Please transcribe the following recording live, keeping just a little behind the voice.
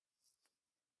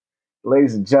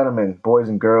Ladies and gentlemen, boys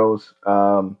and girls,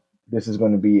 this is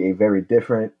going to be a very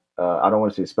different, I don't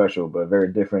want to say special, but a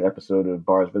very different episode of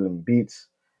Bars, Rhythm, and Beats.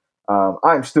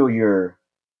 I'm still your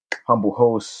humble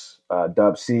host,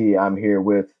 Dub C. I'm here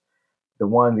with the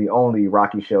one, the only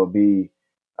Rocky Shelby.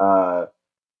 Uh,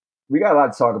 we got a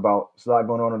lot to talk about. There's a lot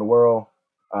going on in the world.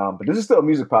 But this is still a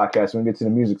music podcast. We're going to get to the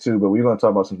music too, but we're going to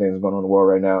talk about some things going on in the world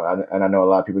right now. And I know a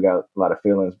lot of people got a lot of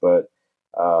feelings, but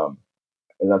um,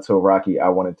 as I told Rocky, I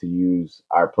wanted to use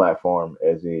our platform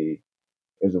as a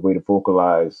way to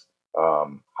vocalize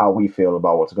how we feel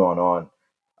about what's going on.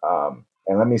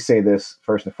 And let me say this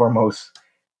first and foremost: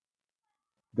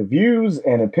 the views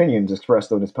and opinions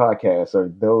expressed on this podcast are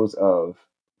those of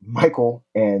Michael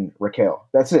and Raquel.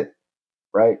 That's it,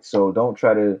 right? So don't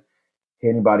try to hit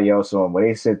anybody else on when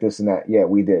they said this and that. Yeah,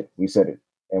 we did. We said it,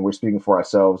 and we're speaking for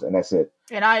ourselves, and that's it.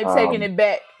 And I ain't taking Um, it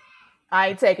back. I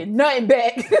ain't taking nothing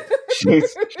back.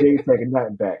 she's taking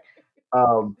nothing back.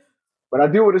 Um, but I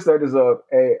do want to start this up.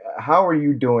 Hey, how are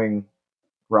you doing,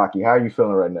 Rocky? How are you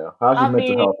feeling right now? How's your I mental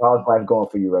mean, health? How's life going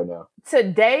for you right now?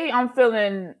 today I'm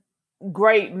feeling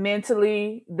great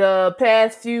mentally. The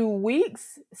past few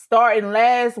weeks, starting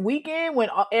last weekend when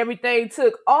everything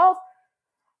took off,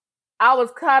 I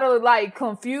was kind of like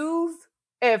confused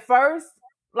at first.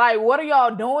 Like, what are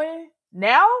y'all doing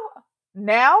now?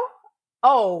 Now?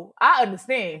 Oh, I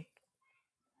understand.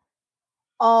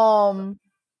 Um,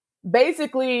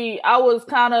 Basically I was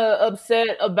kind of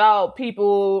upset about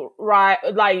people like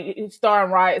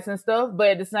starting riots and stuff, but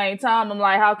at the same time I'm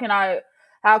like, how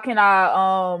can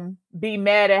I be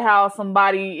mad at how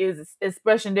somebody is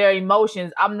expressing their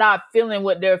emotions? I'm not feeling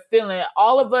what they're feeling.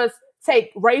 All of us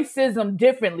take racism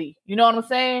differently, you know what I'm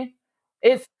saying?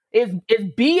 It's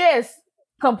BS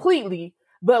completely,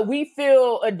 but we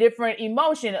feel a different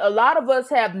emotion. A lot of us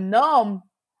have numb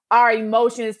our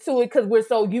emotions to it because we're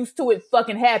so used to it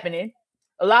fucking happening.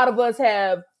 A lot of us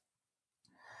have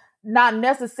not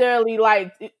necessarily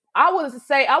like I wouldn't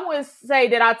say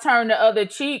that I turn the other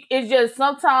cheek. It's just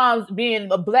sometimes being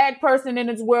a black person in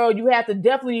this world, you have to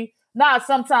definitely not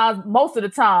sometimes, most of the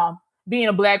time, being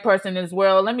a black person in this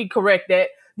world, let me correct that.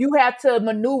 You have to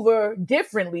maneuver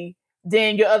differently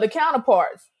than your other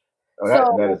counterparts. Oh,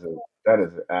 So that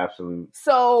is an absolute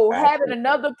so accurate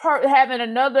point. having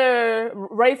another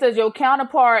race as your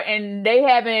counterpart and they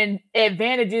having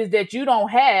advantages that you don't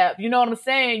have, you know what I'm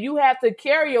saying? You have to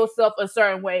carry yourself a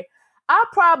certain way. I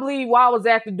probably, while I was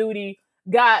active duty,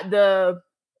 got the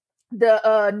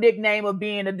nickname of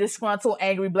being a disgruntled,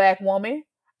 angry black woman.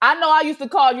 I know I used to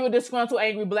call you a disgruntled,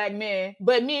 angry black man,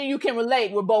 but me and you can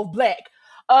relate. We're both black.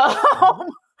 Mhm. Um,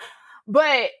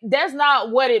 but that's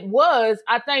not what it was.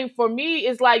 I think for me,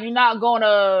 it's like you're not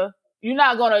gonna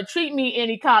treat me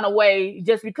any kind of way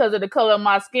just because of the color of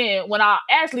my skin when I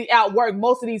actually outwork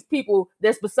most of these people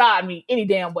that's beside me any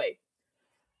damn way.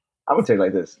 I would say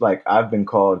like this: like I've been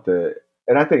called and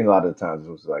I think a lot of the times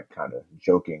it was like kind of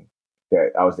joking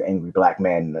that I was the angry black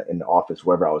man in the office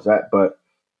wherever I was at. But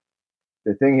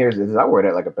the thing here is I wear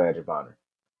that like a badge of honor.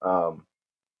 Um,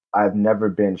 I've never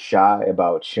been shy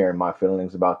about sharing my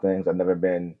feelings about things. I've never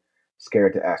been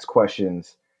scared to ask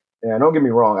questions. And don't get me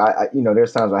wrong,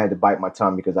 there's times I had to bite my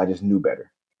tongue because I just knew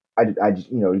better. I just,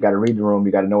 you got to read the room,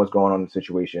 you got to know what's going on in the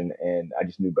situation, and I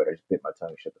just knew better. I just bit my tongue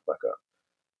and shut the fuck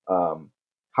up.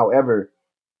 However,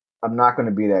 I'm not going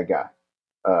to be that guy.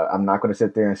 I'm not going to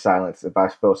sit there in silence. If I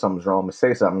feel something's wrong, I'm going to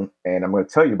say something, and I'm going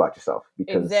to tell you about yourself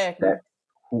because that's Exactly.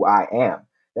 who I am.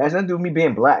 That has nothing to do with me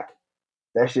being black.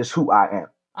 That's just who I am.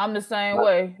 I'm the same My,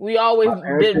 way. We always my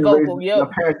parents been didn't raise vocal. my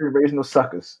Yep. parents didn't raise no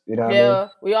suckers. You know what I mean? Yeah.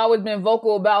 We always been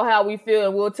vocal about how we feel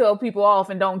and we'll tell people off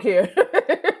and don't care.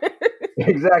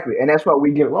 Exactly, and that's why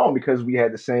we get along because we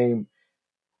had the same.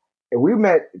 And we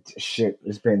met. Shit,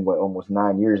 it's been what almost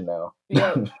 9 years now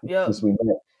Yep. Yep. since we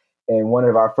met. And one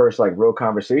of our first like real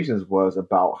conversations was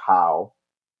about how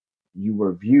you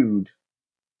were viewed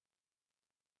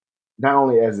not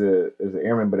only as an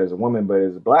airman, but as a woman, but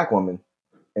as a black woman,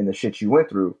 and the shit you went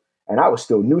through. And I was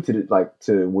still new to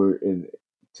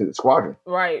to the squadron.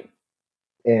 Right.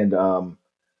 And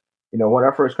one of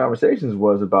our first conversations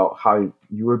was about how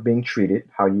you were being treated,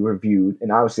 how you were viewed,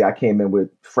 and obviously I came in with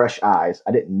fresh eyes.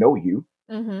 I didn't know you.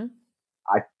 Mm-hmm.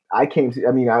 I I came to.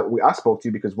 I mean, I spoke to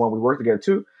you because when we worked together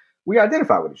too, we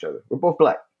identify with each other. We're both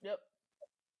black, Yep.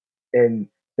 and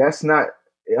that's not.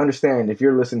 Understand if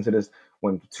you're listening to this,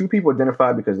 when two people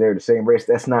identify because they're the same race,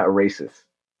 that's not racist.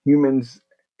 Humans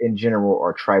in general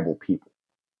are tribal people.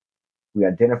 We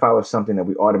identify with something that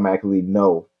we automatically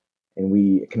know and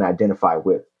we can identify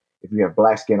with. If you have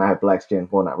black skin, I have black skin.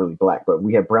 Well, not really black, but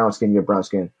we have brown skin, you have brown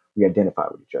skin. We identify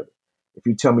with each other. If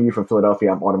you tell me you're from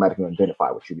Philadelphia, I'm automatically going to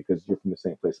identify with you because you're from the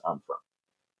same place I'm from.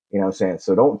 You know what I'm saying?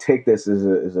 So don't take this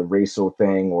as a racial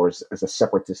thing or as a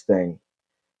separatist thing.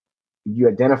 You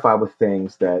identify with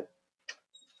things that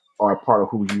are a part of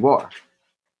who you are.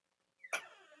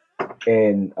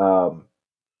 And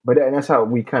and that's how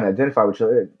we kind of identify with each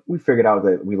other. We figured out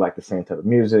that we like the same type of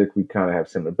music. We kind of have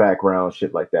similar backgrounds,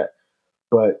 shit like that.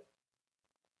 But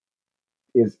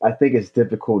is I think it's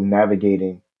difficult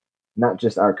navigating not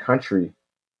just our country,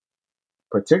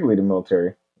 particularly the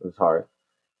military. It's hard,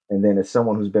 and then as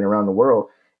someone who's been around the world,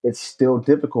 it's still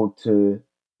difficult to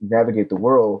navigate the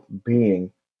world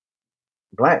being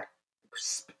black,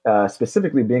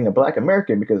 specifically being a black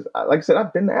American. Because, like I said,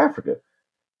 I've been to Africa.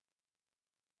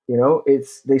 You know,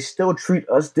 it's they still treat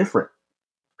us different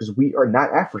because we are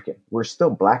not African. We're still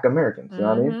Black Americans. You know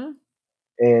what I mean?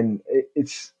 Mm-hmm. And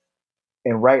it's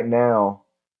and right now,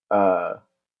 uh,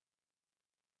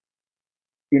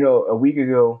 a week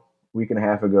and a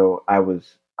half ago, I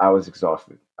was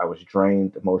exhausted. I was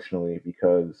drained emotionally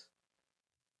because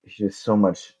it's just so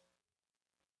much.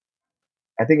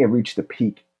 I think it reached the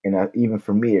peak, and even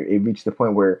for me, it reached the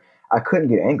point where I couldn't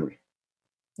get angry.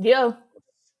 Yeah.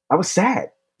 I was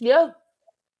sad, Yeah.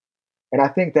 and I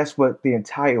think that's what the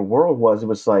entire world was. It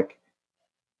was like,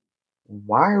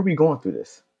 why are we going through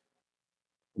this?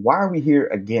 Why are we here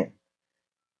again?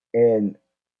 And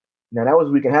now that was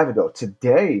a week and a half ago.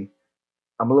 Today,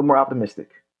 I'm a little more optimistic.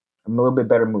 I'm in a little bit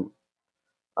better mood.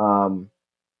 Um,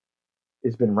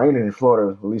 it's been raining in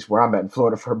Florida, at least where I'm at in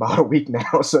Florida, for about a week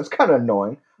now, so it's kind of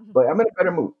annoying. But I'm in a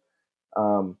better mood.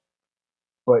 Um,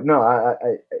 but no,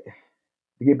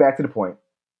 to get back to the point,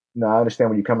 no, I understand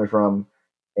where you're coming from,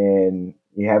 and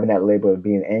you having that label of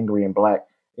being angry and black.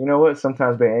 You know what?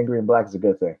 Sometimes being angry and black is a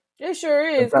good thing. It sure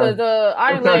is, Sometimes, because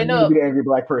I ain't sometimes letting you need to be up. the angry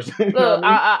black person. You know what Look,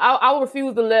 I mean? I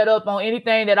refuse to let up on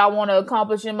anything that I want to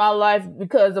accomplish in my life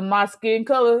because of my skin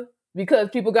color. Because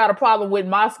people got a problem with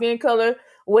my skin color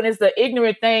when it's the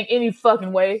ignorant thing any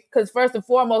fucking way. Because first and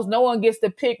foremost, no one gets to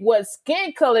pick what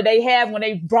skin color they have when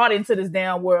they brought into this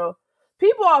damn world.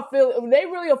 People they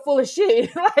really are full of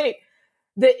shit. Like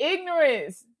the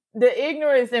ignorance, and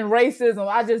racism.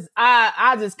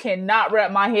 I just cannot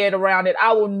wrap my head around it.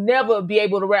 I will never be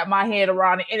able to wrap my head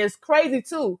around it, and it's crazy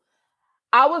too.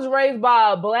 I was raised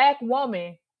by a black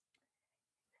woman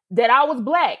that I was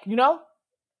black, Yeah.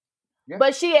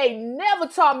 but she ain't never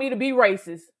taught me to be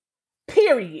racist.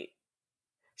 Period.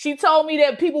 She told me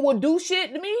that people would do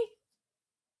shit to me,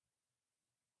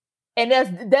 and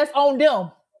that's on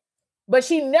them. But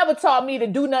she never taught me to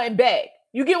do nothing back.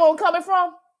 You get where I'm coming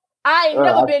from? I ain't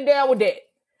never been down with that.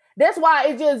 That's why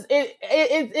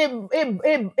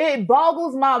it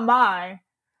boggles my mind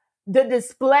the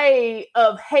display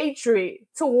of hatred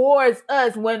towards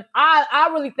us when I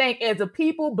really think as a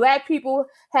people, black people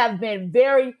have been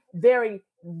very, very,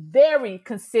 very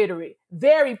considerate,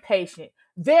 very patient,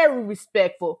 very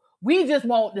respectful. We just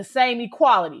want the same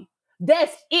equality.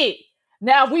 That's it.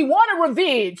 Now, if we wanted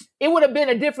revenge, it would have been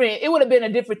a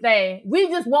different thing. We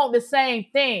just want the same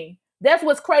thing. That's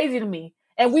what's crazy to me.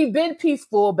 And we've been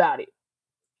peaceful about it.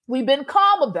 We've been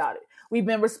calm about it. We've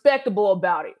been respectable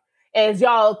about it. As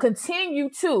y'all continue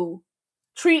to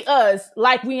treat us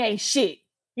like we ain't shit.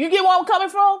 You get where I'm coming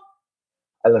from?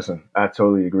 Listen, I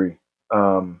totally agree.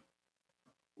 Um,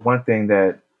 One thing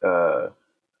that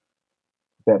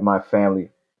my family,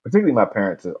 particularly my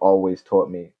parents, have always taught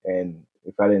me, and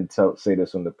if I didn't say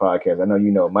this on the podcast, I know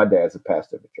you know my dad's a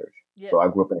pastor of the church, Yeah. so I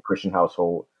grew up in a Christian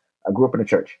household. I grew up in a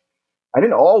church. I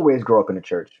didn't always grow up in the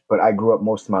church, but I grew up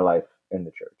most of my life in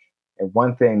the church. And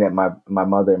one thing that my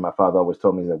mother and my father always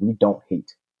told me is that we don't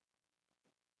hate.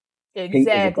 Hate is a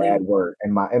bad Exactly. word,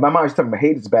 and my mom used to tell me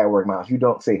hate is a bad word in my house. You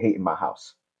don't say hate in my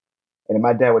house. And then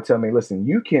my dad would tell me, listen,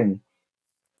 you can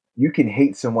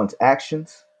hate someone's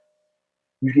actions.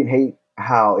 You can hate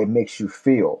how it makes you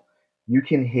feel. You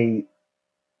can hate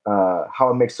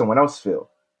how it makes someone else feel.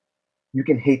 You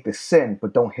can hate the sin,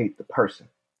 but don't hate the person.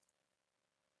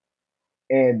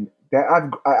 And that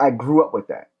I grew up with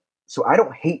that. So I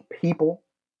don't hate people.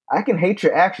 I can hate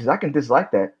your actions. I can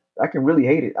dislike that. I can really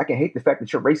hate it. I can hate the fact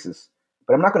that you're racist,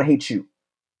 but I'm not going to hate you.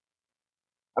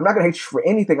 I'm not going to hate you for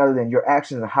anything other than your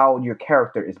actions and how your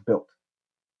character is built.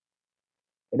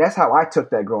 And that's how I took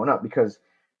that growing up because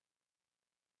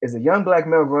as a young black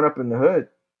male growing up in the hood,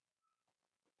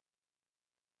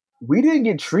 we didn't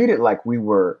get treated like we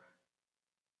were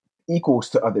equals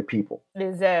to other people.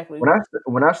 Exactly.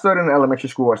 When I started in elementary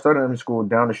school, I started in school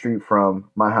down the street from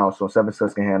my house on 7th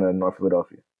Susquehanna in North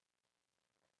Philadelphia.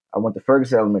 I went to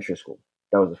Ferguson Elementary School.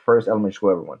 That was the first elementary school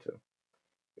I ever went to.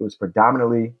 It was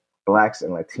predominantly blacks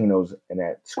and Latinos in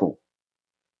that school.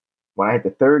 when I hit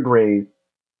the third grade,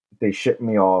 they shipped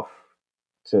me off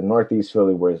to Northeast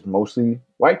Philly, where it's mostly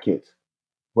white kids,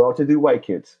 well-to-do white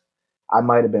kids. I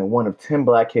might have been one of 10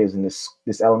 black kids in this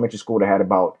elementary school that had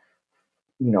about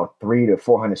 300 to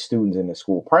 400 students in the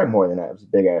school, probably more than that. It was a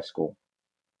big ass school.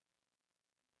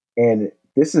 And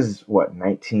this is what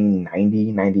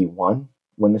 1990, 91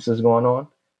 when this is going on,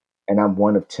 and I'm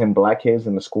one of 10 black kids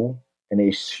in the school, and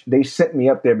they sent me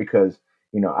up there because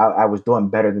I was doing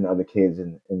better than other kids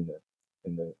in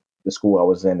the school I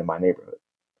was in my neighborhood.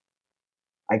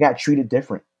 I got treated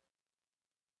different,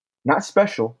 not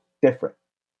special, different.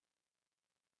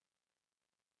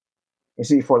 And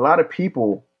see, for a lot of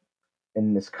people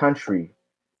in this country,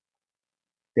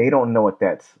 they don't know what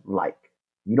that's like.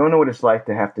 You don't know what it's like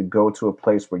to have to go to a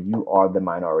place where you are the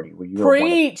minority, where you're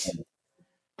Preach.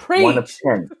 one of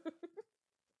 10.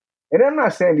 And I'm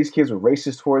not saying these kids were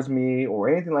racist towards me or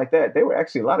anything like that. They were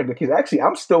actually a lot of good kids. Actually,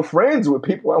 I'm still friends with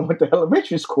people I went to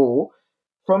elementary school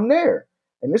from there.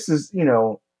 And this is,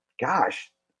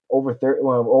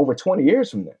 over 20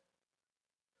 years from there.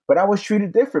 But I was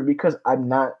treated different because I'm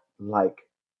not like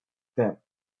them.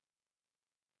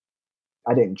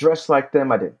 I didn't dress like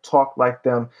them. I didn't talk like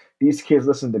them. These kids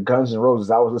listened to Guns N' Roses.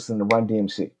 I was listening to Run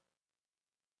DMC.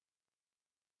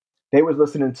 They was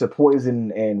listening to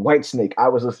Poison and Whitesnake. I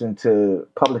was listening to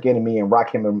Public Enemy and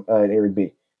Rakim and Eric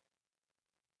B.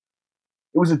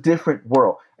 It was a different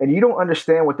world. And you don't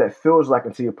understand what that feels like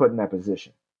until you're put in that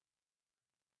position.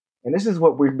 And this is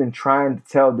what we've been trying to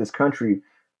tell this country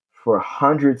for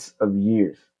hundreds of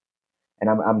years. And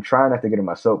I'm trying not to get in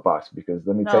my soapbox because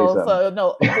let me tell you something.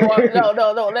 No. Let's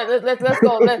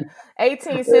go.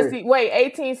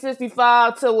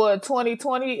 1865 to what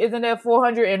 2020? Isn't that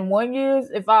 401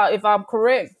 years? If I'm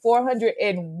correct,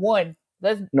 401.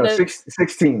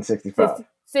 1665.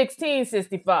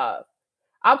 1665.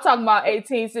 I'm talking about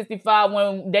 1865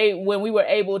 when we were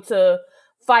able to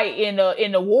fight in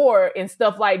the war and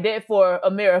stuff like that for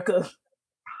America.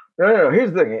 No.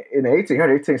 Here's the thing. In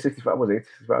 1865, was it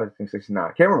 1865, 1869? I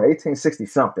can't remember. 1860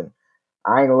 something.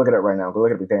 I ain't gonna look it up right now. Go look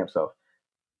it up your damn self.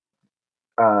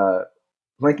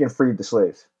 Lincoln freed the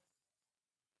slaves.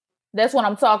 That's what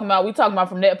I'm talking about. We talking about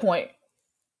from that point.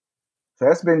 So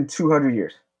that's been 200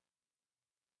 years.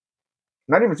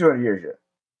 Not even 200 years yet.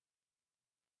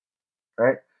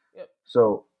 Right? Yep.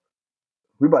 So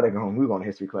we about to go home. We're going to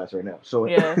history class right now. So,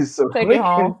 yeah, take it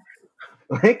home.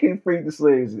 Lincoln freed the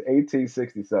slaves in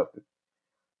 1860 something.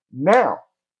 Now,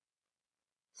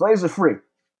 slaves are free.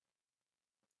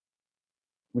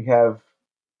 We have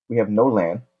no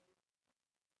land.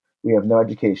 We have no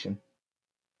education.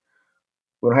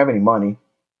 We don't have any money.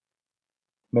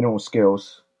 Minimal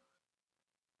skills.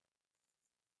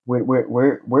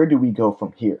 Where do we go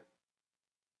from here?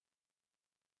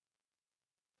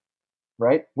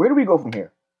 Right? Where do we go from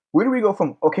here? Where do we go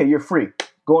from? Okay, you're free.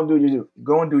 Go and do you.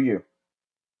 Go and do you.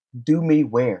 Do me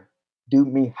where? Do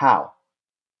me how?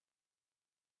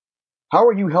 How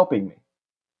are you helping me?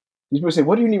 These people say,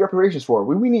 what do you need reparations for?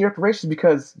 We need reparations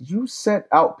because you sent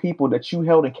out people that you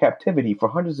held in captivity for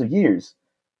hundreds of years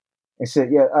and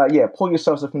said, pull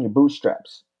yourselves up from your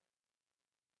bootstraps.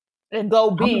 And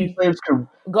go be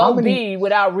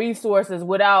without resources,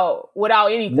 without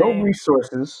anything. No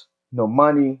resources, no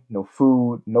money, no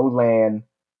food, no land,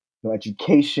 no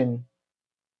education,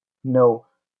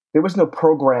 there was no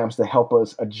programs to help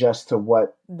us adjust to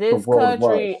what this the world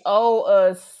country was. owe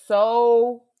us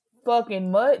so fucking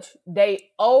much. They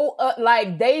owe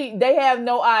like they have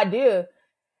no idea.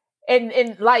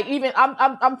 And like even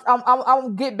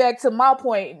I'm get back to my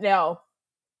point now.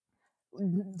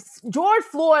 George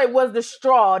Floyd was the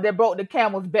straw that broke the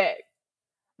camel's back.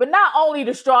 But not only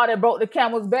the straw that broke the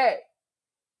camel's back.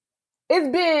 It's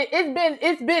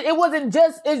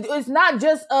not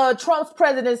just Trump's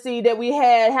presidency that we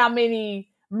had how many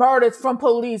murders from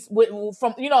police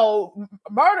from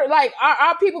murder, like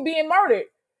our people being murdered.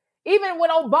 Even when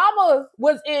Obama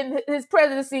was in his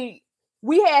presidency,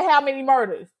 we had how many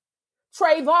murders?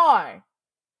 Trayvon.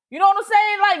 You know what I'm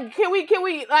saying? Like, can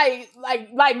we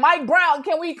like Mike Brown?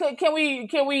 Can we?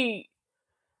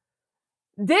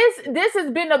 This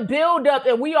has been a build up,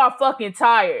 and we are fucking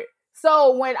tired.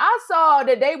 So when I saw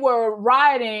that they were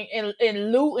rioting and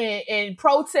looting and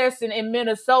protesting in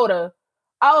Minnesota,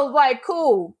 I was like,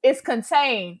 cool, it's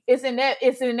contained. It's in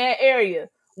that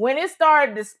area. When it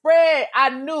started to spread,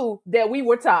 I knew that we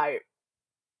were tired.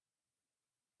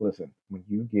 Listen, when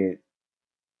you get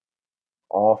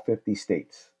all 50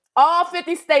 states. All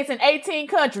 50 states and 18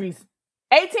 countries.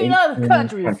 18 other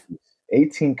countries.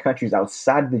 18 countries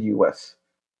outside the U.S.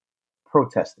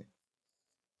 protesting.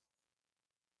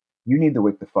 You need to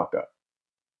wake the fuck up.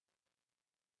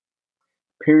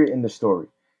 Period in the story.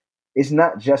 It's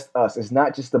not just us. It's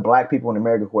not just the black people in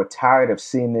America who are tired of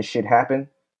seeing this shit happen.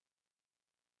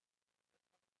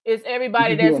 It's This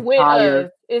everybody is the that's with entire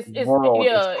us. It's world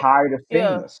is yeah, tired of seeing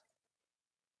yeah. this.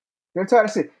 They're tired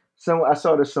of seeing. I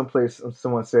saw this someplace.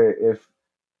 Someone said if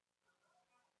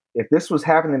this was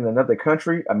happening in another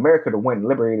country, America would have went and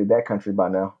liberated that country by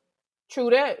now. True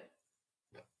that.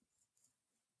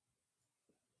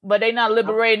 But they not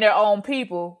liberating their own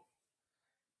people.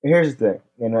 And here's the thing,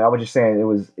 and I was just saying it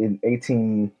was in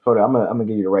 18. Hold on, I'm gonna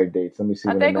give you the right dates. Let me see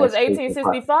I when think it was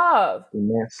 1865.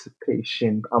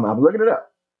 Emancipation. I'm looking it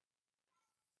up.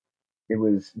 It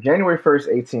was January 1st,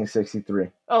 1863.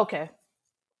 Okay.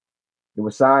 It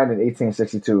was signed in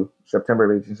 1862, September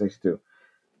of 1862,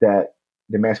 that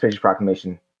the Emancipation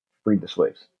Proclamation freed the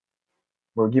slaves.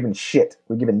 We're given shit.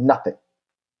 We're given nothing.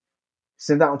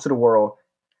 Send out into the world.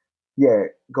 Yeah,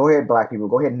 go ahead, black people.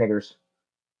 Go ahead, niggers.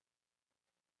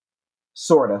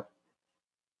 Sorta.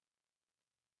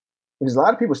 Because a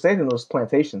lot of people stayed in those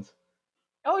plantations.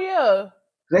 Oh yeah.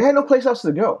 They had no place else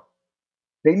to go.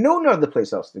 They knew no other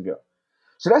place else to go.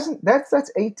 So that's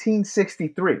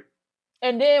 1863.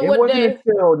 And then It what wasn't they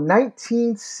until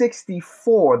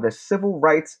 1964 the Civil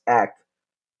Rights Act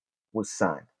was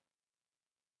signed.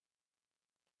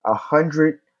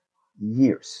 100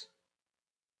 years.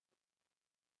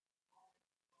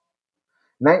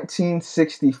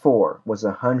 1964 was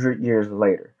 100 years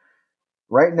later.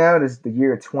 Right now it is the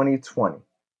year 2020.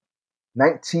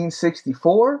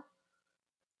 1964,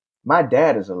 my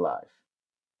dad is alive.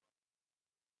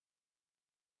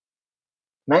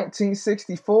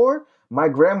 1964, my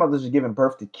grandmothers are giving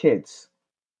birth to kids.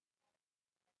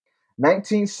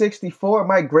 1964,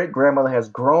 my great grandmother has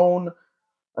grown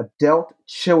adult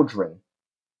children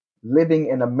living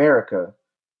in America,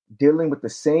 dealing with the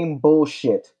same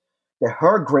bullshit that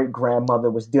her great grandmother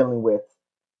was dealing with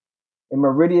in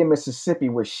Meridian, Mississippi,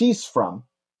 where she's from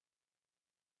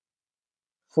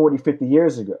 40, 50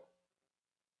 years ago.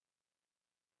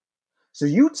 So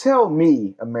you tell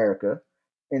me, America,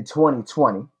 in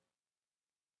 2020,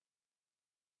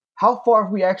 how far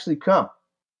have we actually come?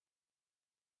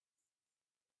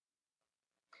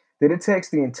 That it takes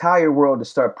the entire world to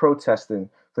start protesting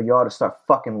for y'all to start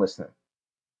fucking listening.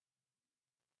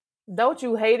 don't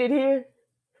you hate it here?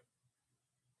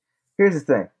 Here's the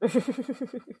thing.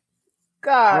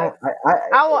 God. I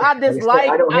don't. I dislike.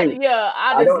 I don't hate.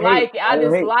 I don't hate. I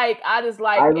don't hate.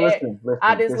 I Listen,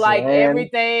 dislike man.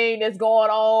 everything that's going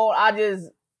on.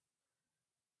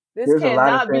 This There's a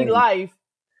lot of cannot be things. life.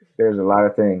 There's a lot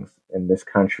of things in this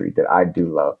country that I do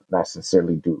love, and I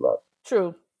sincerely do love.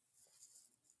 True.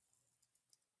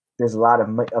 There's a lot of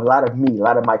me, a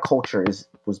lot of my culture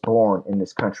was born in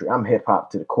this country. I'm hip hop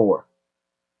to the core.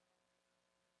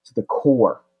 To the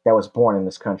core that was born in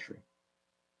this country.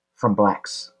 From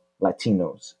blacks,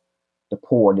 Latinos, the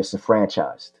poor,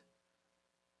 disenfranchised.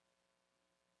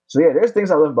 So yeah, there's things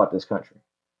I love about this country.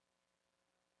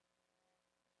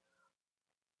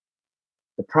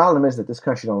 The problem is that this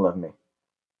country don't love me.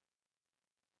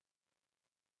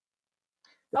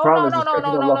 The Oh problem no is no this no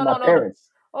country no don't no love no my no no. parents.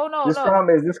 Oh no This no.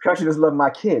 problem is this country doesn't love my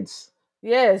kids.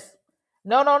 Yes.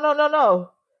 No no no no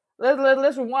no.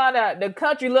 Let's rewind that. The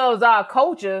country loves our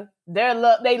culture. They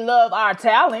love our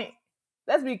talent.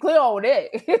 Let's be clear on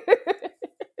that.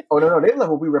 Oh no, they love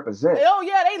what we represent. Oh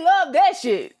yeah, they love that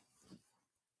shit.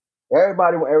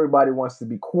 Everybody wants to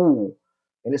be cool,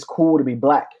 and it's cool to be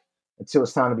black until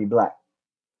it's time to be black.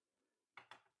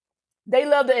 They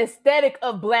love the aesthetic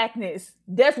of blackness.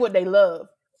 That's what they love.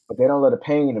 But they don't love the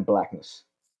pain of blackness.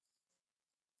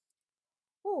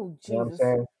 Oh You know what I'm Jesus.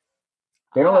 saying?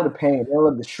 They don't love the Ah. pain. They don't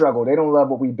love the struggle. They don't love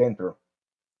what we've been through.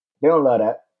 They don't love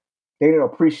that. They don't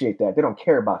appreciate that. They don't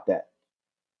care about that.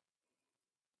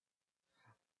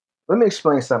 Let me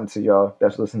explain something to y'all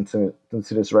that's listening to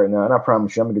this right now, and I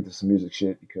promise you, I'm gonna get to some music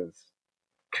shit because,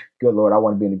 good lord, I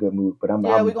want to be in a good mood. But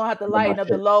Yeah, we're gonna have to I'm on my lighten up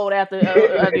the shit. load after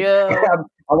yeah.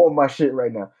 I'm on my shit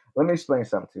right now. Let me explain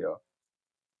something to y'all.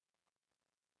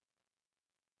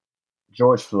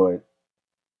 George Floyd,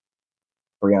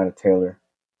 Breonna Taylor,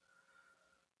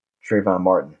 Trayvon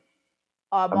Martin,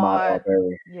 Ahmaud Ahmad.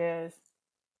 Arbery, Yes.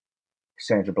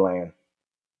 Sandra Bland,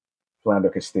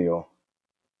 Philando Castile,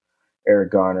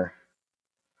 Eric Garner,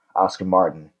 Oscar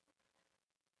Martin,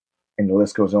 and the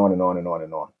list goes on and on and on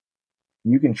and on.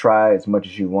 You can try as much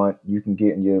as you want. You can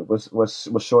get in your what's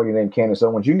shorty named Candace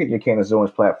Owens. You can get your Candace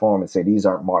Owens platform and say these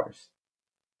aren't martyrs.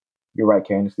 You're right,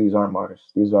 Candace. These aren't martyrs.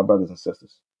 These are our brothers and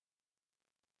sisters.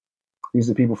 These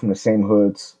are people from the same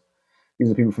hoods. These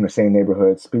are people from the same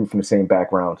neighborhoods. People from the same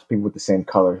backgrounds. People with the same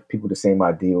color. People with the same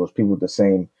ideals. People with the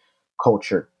same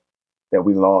culture that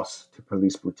we lost to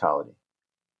police brutality.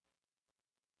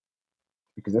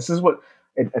 Because this is what,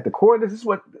 at the core, this is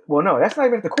what, well, no, that's not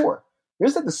even at the core.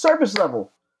 This is at the surface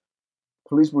level.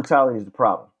 Police brutality is the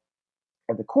problem.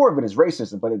 At the core of it is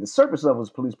racism, but at the surface level is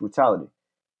police brutality.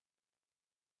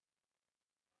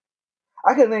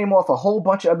 I could name off a whole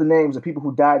bunch of other names of people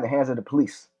who died in the hands of the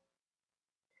police.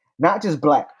 Not just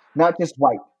black, not just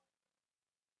white,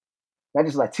 not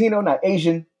just Latino, not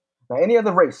Asian, not any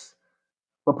other race,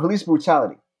 but police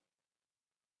brutality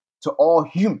to all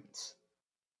humans.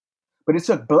 But it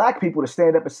took black people to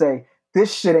stand up and say,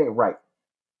 this shit ain't right.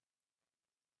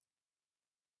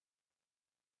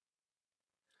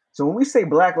 So when we say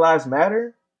Black Lives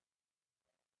Matter,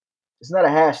 it's not a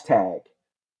hashtag.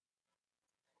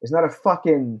 It's not a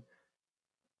fucking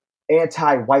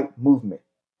anti-white movement.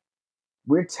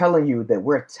 We're telling you that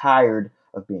we're tired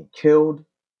of being killed.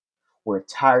 We're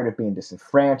tired of being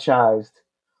disenfranchised.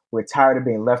 We're tired of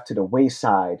being left to the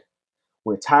wayside.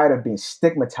 We're tired of being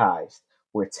stigmatized.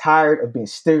 We're tired of being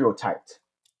stereotyped.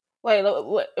 Wait,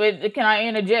 can I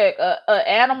interject?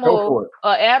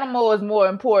 Animal is more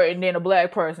important than a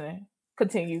black person.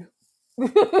 Continue.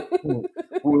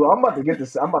 Well, I'm about to get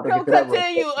this. I'm about to get to that.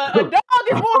 Continue. A dog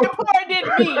is more important than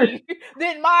me,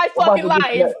 than my fucking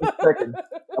life.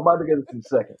 I'm about to get this in a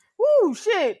second. Woo,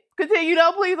 shit. Continue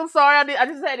though, please. I'm sorry. I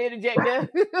just had to interject there.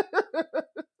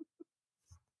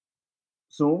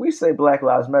 So when we say Black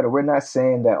Lives Matter, we're not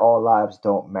saying that all lives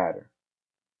don't matter.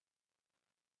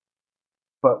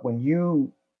 But when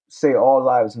you say all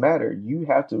lives matter, you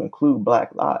have to include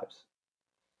black lives.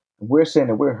 And we're saying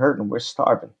that we're hurting, we're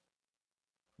starving,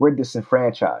 we're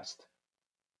disenfranchised.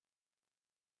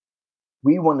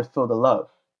 We want to feel the love.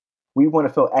 We want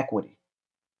to feel equity.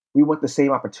 We want the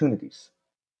same opportunities.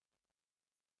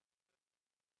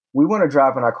 We want to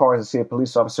drive in our cars and see a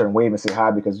police officer and wave and say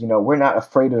hi because, we're not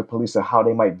afraid of the police or how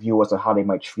they might view us or how they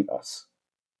might treat us.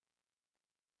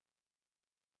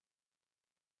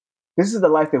 This is the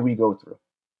life that we go through.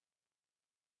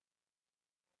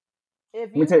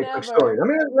 Let me tell you a quick story. Let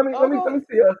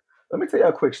me tell you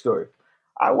a quick story.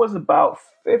 I was about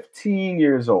 15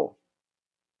 years old.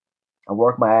 I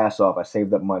worked my ass off. I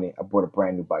saved up money. I bought a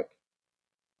brand new bike.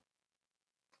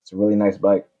 It's a really nice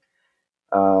bike.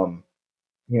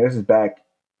 This is back,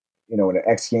 when the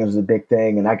X Games was a big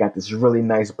thing, and I got this really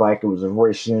nice bike. It was a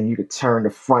racing. You could turn the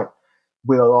front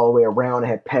wheel all the way around. It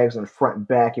had pegs on the front and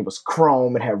back. It was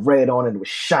chrome. It had red on it. It was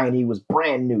shiny. It was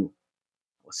brand new.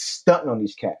 I was stunting on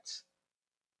these cats.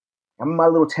 I'm in my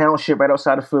little township right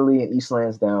outside of Philly in East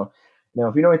Lansdowne. Now,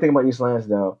 if you know anything about East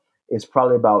Lansdowne, it's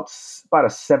probably about a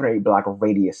 7 or 8 block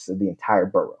radius of the entire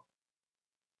borough.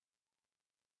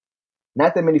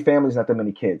 Not that many families, not that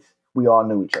many kids. We all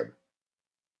knew each other.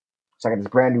 So I got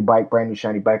this brand new bike, brand new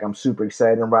shiny bike. I'm super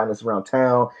excited. I'm riding this around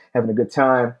town, having a good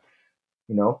time.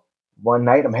 One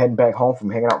night I'm heading back home from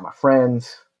hanging out with my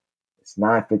friends. It's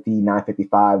 9:50,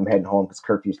 9:55. I'm heading home because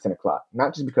curfew is 10 o'clock.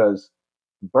 Not just because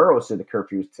Borough said the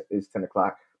curfew is 10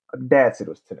 o'clock. My dad said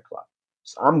it was 10 o'clock.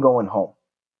 So I'm going home.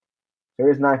 There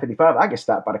is 9:55. I get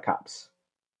stopped by the cops.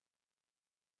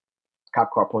 Cop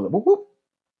car pulls up. Whoop, whoop.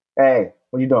 Hey,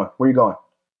 what are you doing? Where are you going?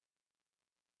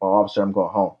 Oh, officer, I'm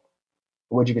going home.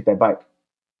 Where'd you get that bike?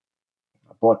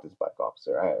 I bought this bike,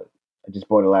 officer. I just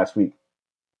bought it last week.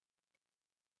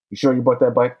 You sure you bought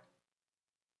that bike?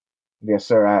 Yes,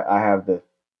 sir. I have the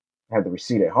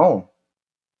receipt at home.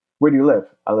 Where do you live?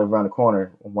 I live around the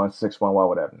corner on 161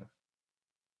 Wildwood Avenue.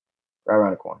 Right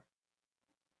around the corner.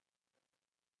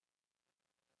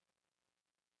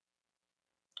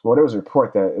 Well, there was a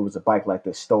report that it was a bike like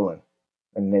this stolen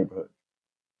in the neighborhood.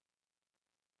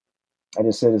 I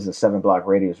just said it's a 7-block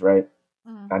radius, right?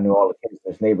 Mm-hmm. I knew all the kids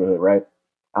in this neighborhood, right?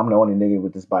 I'm the only nigga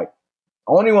with this bike.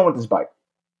 Only one with this bike.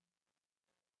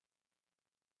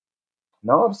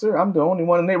 No, officer, I'm the only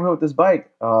one in the neighborhood with this bike.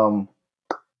 Like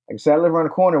I said, I live around the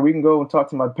corner. We can go and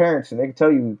talk to my parents, and they can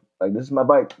tell you, like, this is my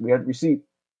bike. We have the receipt.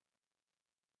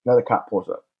 Another cop pulls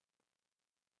up.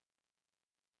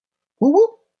 Whoop, whoop.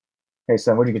 Hey,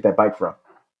 son, where'd you get that bike from?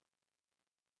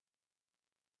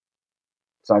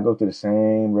 So I go through the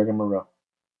same rigmarole,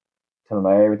 telling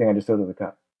them everything I just told to the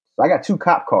cop. So I got 2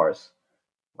 cop cars.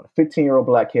 A 15-year-old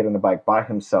black kid on the bike by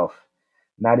himself,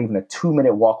 not even a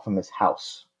 2-minute walk from his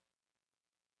house.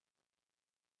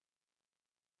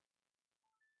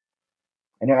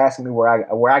 And they're asking me where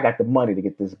I got the money to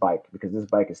get this bike because this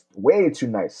bike is way too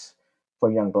nice for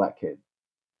a young black kid.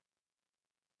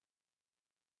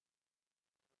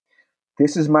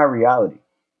 This is my reality.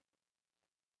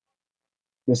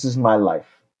 This is my life.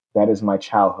 That is my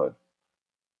childhood.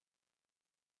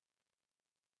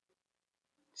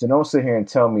 So don't sit here and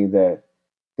tell me that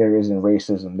there isn't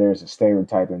racism, there isn't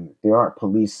stereotyping, there aren't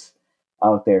police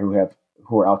out there who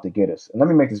who are out to get us. And let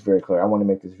me make this very clear. I want to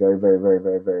make this very, very, very,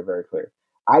 very, very, very clear.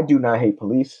 I do not hate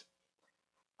police.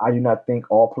 I do not think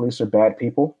all police are bad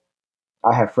people.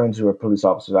 I have friends who are police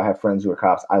officers. I have friends who are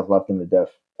cops. I love them to death.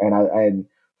 And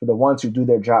for the ones who do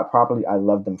their job properly, I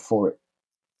love them for it.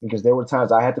 Because there were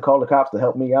times I had to call the cops to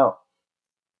help me out.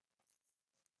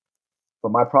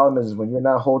 But my problem is when you're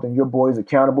not holding your boys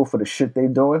accountable for the shit they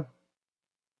doing,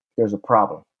 there's a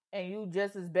problem. And you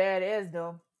just as bad as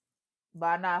them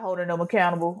by not holding them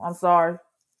accountable. I'm sorry.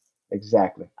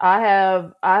 Exactly. I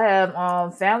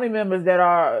have family members that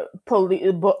are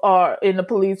in the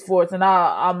police force, and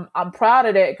I'm proud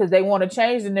of that because they want to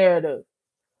change the narrative.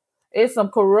 It's some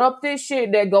corrupted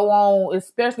shit that go on,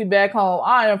 especially back home.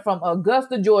 I am from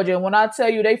Augusta, Georgia, and when I tell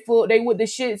you they with the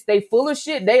shits, they full of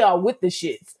shit. They are with the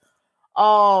shits.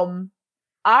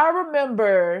 I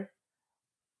remember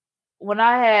when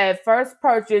I had first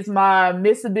purchased my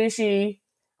Mitsubishi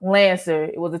Lancer.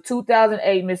 It was a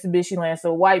 2008 Mitsubishi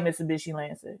Lancer, white Mitsubishi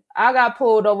Lancer. I got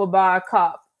pulled over by a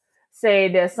cop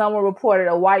saying that someone reported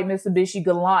a white Mitsubishi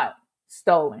Galant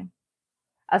stolen.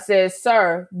 I said,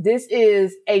 sir, this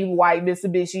is a white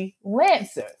Mitsubishi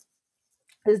Lancer.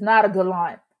 It's not a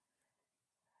Galant.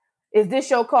 Is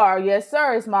this your car? Yes,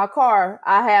 sir, it's my car.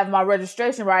 I have my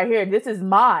registration right here. This is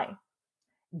mine.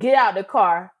 Get out the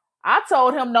car. I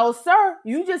told him, no, sir.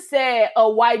 You just said a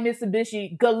white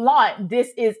Mitsubishi Galant. This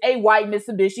is a white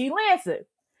Mitsubishi Lancer.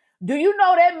 Do you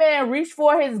know that man reached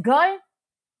for his gun?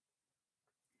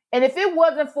 And if it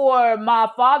wasn't for my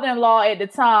father-in-law at the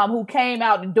time who came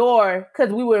out the door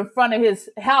because we were in front of his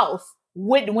house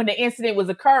when the incident was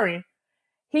occurring,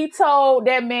 he told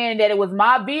that man that it was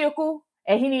my vehicle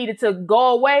and he needed to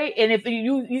go away. And if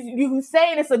you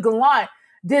saying it's a Galant,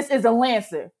 this is a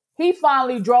Lancer. He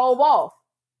finally drove off.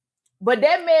 But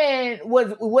that man was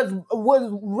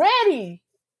ready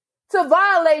to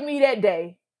violate me that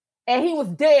day. And he was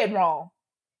dead wrong.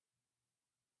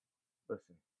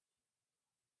 Listen,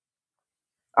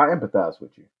 I empathize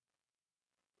with you.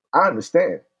 I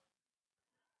understand.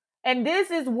 And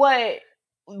this is what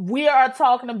we are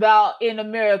talking about in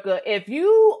America. If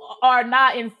you are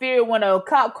not in fear when a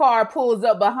cop car pulls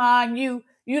up behind you,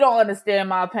 you don't understand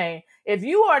my pain. If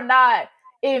you are not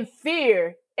in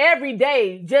fear every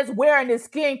day just wearing this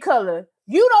skin color,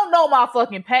 you don't know my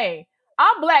fucking pain.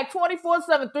 I'm black 24/7,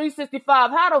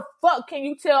 365. How the fuck can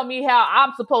you tell me how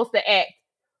I'm supposed to act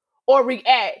or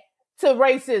react to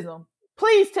racism?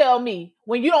 Please tell me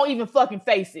when you don't even fucking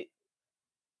face it.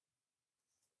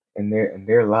 And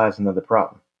there lies another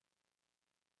problem.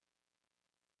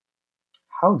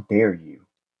 How dare you?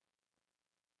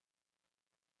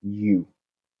 You.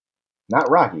 Not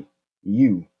Rocky.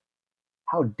 You.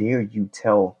 How dare you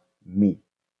tell me?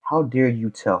 How dare you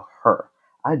tell her?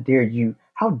 How dare you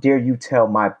tell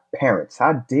my parents?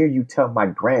 How dare you tell my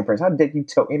grandparents? How dare you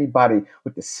tell anybody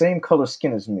with the same color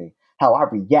skin as me how I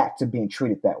react to being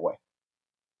treated that way?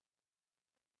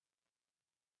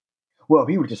 Well, if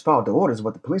you would just follow the orders of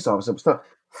what the police officer was telling,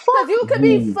 because you could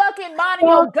be fucking minding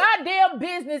your goddamn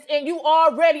business and you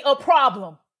already a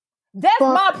problem. That's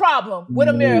my problem with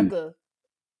America.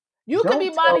 You could be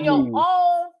minding your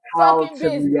own fucking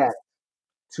business. React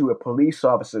to a police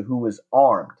officer who is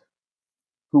armed,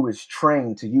 who is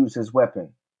trained to use his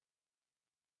weapon.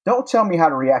 Don't tell me how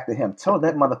to react to him. Tell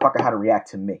that motherfucker how to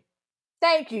react to me.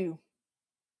 Thank you.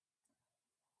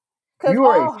 You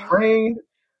are a trained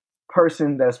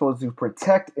person that's supposed to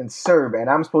protect and serve, and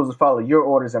I'm supposed to follow your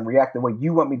orders and react the way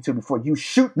you want me to before you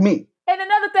shoot me. And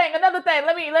another thing,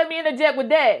 let me interject with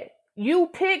that. You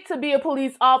pick to be a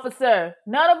police officer.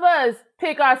 None of us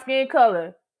pick our skin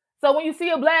color. So when you see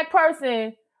a black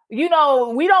person, you know,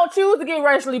 we don't choose to get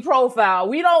racially profiled.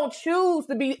 We don't choose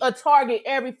to be a target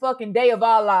every fucking day of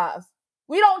our lives.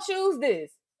 We don't choose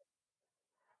this.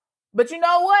 But you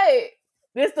know what?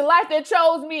 This the life that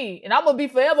chose me, and I'm gonna be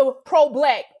forever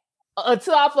pro-black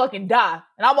until I fucking die,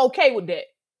 and I'm okay with that.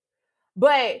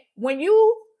 But when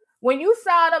you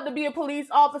sign up to be a police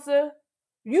officer,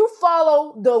 you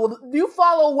follow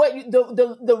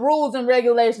the rules and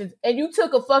regulations, and you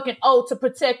took a fucking oath to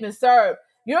protect and serve.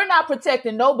 You're not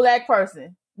protecting no black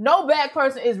person. No black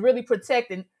person is really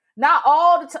protecting. Not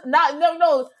all the time.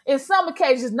 No. In some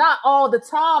occasions, not all the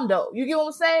time though. You get what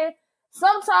I'm saying?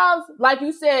 Sometimes, like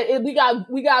you said, we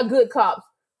got good cops.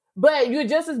 But you're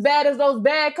just as bad as those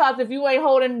bad cops if you ain't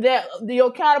holding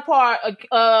your counterpart,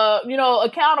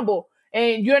 accountable,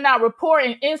 and you're not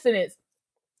reporting incidents.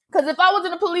 Because if I was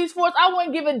in the police force, I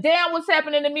wouldn't give a damn what's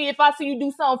happening to me if I see you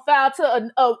do something foul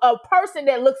to a person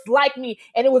that looks like me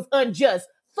and it was unjust.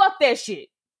 Fuck that shit.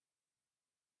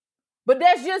 But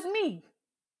that's just me.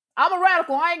 I'm a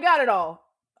radical. I ain't got it all.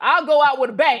 I'll go out with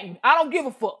a bang. I don't give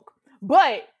a fuck.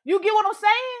 But you get what I'm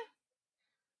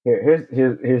saying?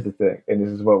 Here's the thing, and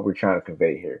this is what we're trying to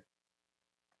convey here.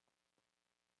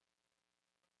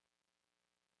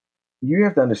 You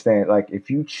have to understand, like, if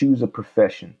you choose a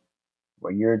profession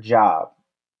or your job,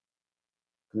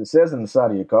 because it says on the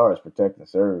side of your car is protect and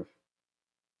serve.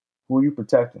 Who are you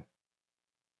protecting?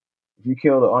 If you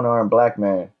kill an unarmed black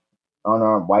man,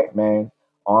 unarmed white man,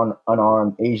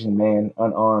 unarmed Asian man,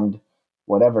 unarmed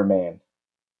whatever man,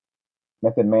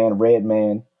 method man, red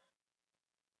man,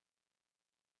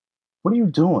 what are you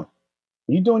doing?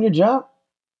 Are you doing your job?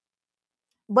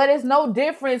 But it's no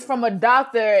difference from a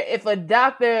doctor if a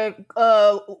doctor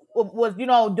was,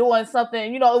 doing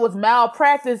something, it was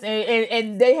malpractice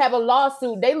and they have a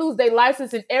lawsuit. They lose their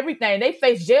license and everything. They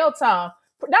face jail time.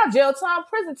 Not jail time,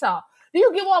 prison time. Do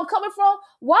you get where I'm coming from?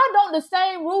 Why don't the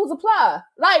same rules apply?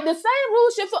 Like, the same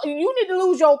rules you need to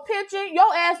lose your pension.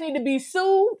 Your ass need to be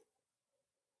sued.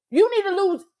 You need to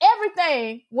lose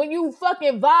everything when you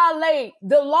fucking violate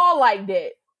the law like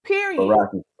that. Period.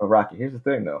 Rocky, here's the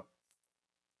thing though.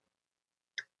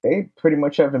 They pretty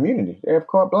much have immunity. They have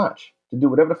carte blanche to do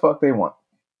whatever the fuck they want.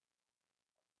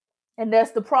 And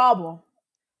that's the problem.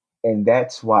 And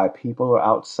that's why people are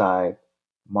outside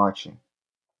marching.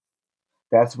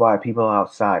 That's why people are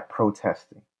outside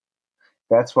protesting.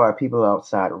 That's why people are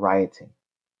outside rioting.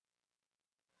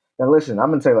 Now listen,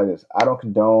 I'm gonna tell you like this. I don't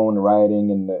condone the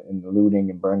rioting and the looting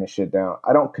and burning shit down.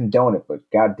 I don't condone it, but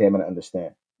god damn it, I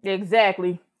understand.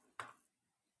 Exactly.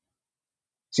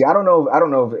 See, I don't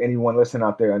know if anyone listening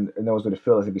out there knows what it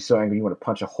feels to be so angry you want to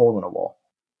punch a hole in a wall.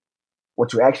 Or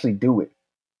to actually do it.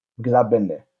 Because I've been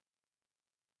there.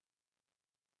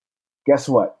 Guess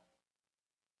what?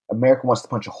 America wants to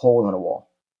punch a hole in a wall.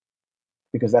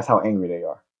 Because that's how angry they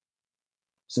are.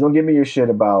 So don't give me your shit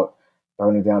about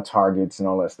burning down targets and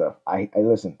all that stuff. I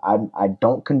listen, I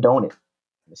don't condone it.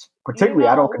 Particularly,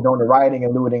 I don't condone the rioting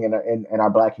and looting in our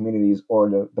black communities or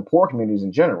the poor communities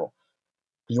in general.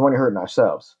 Because you're only hurting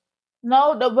ourselves.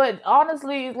 No, but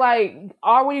honestly, like,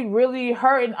 are we really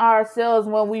hurting ourselves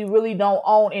when we really don't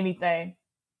own anything?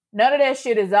 None of that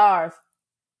shit is ours.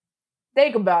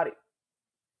 Think about it.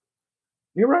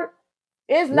 You're right.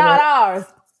 It's not ours.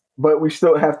 But we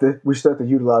still have to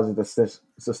utilize it to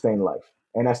sustain life,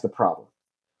 and that's the problem.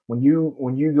 When you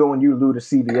go and you loot a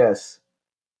CVS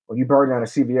or you burn down a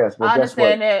CVS, well, I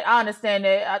understand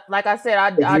that. Like I said,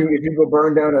 if you go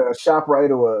burn down a ShopRite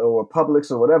or a Publix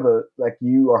or whatever, like,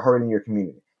 you are hurting your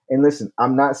community. And listen,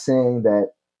 I'm not saying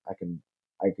that I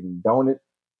condone it.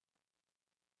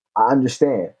 I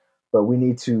understand, but we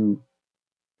need to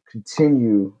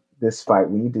continue this fight.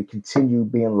 We need to continue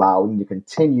being loud. We need to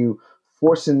continue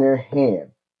forcing their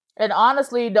hand. And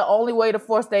honestly, the only way to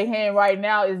force their hand right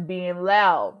now is being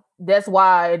loud. That's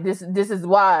why this is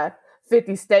why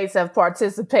 50 states have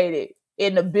participated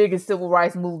in the biggest civil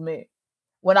rights movement.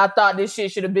 When I thought this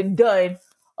shit should have been done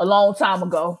a long time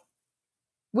ago.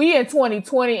 We in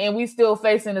 2020 and we still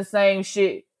facing the same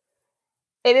shit.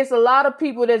 And it's a lot of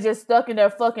people that just stuck in their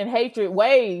fucking hatred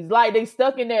ways. Like, they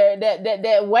stuck in their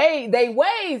that way, they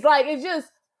ways. Like, it's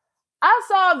just, I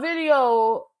saw a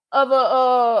video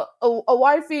of a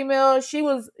white female. She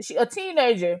a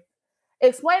teenager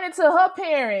explaining to her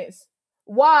parents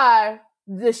why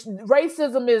this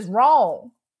racism is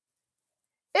wrong.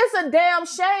 It's a damn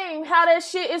shame how that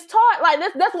shit is taught. Like,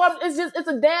 that's why it's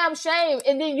a damn shame.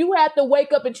 And then you have to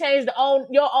wake up and change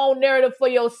your own narrative for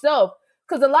yourself.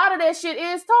 Because a lot of that shit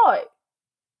is taught.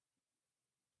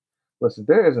 Listen,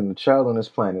 there isn't a child on this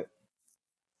planet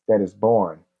that is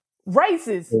born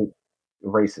racist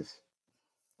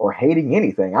or hating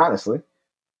anything, honestly.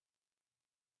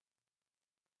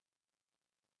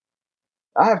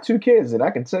 I have 2 kids, and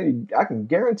I can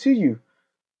guarantee you,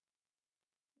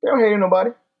 they don't hate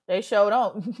nobody. They sure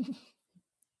don't.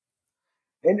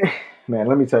 And man,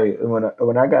 let me tell you,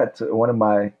 when I got to one of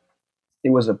my, it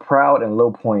was a proud and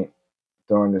low point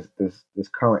during this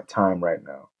current time right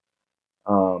now.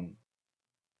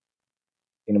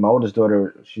 My oldest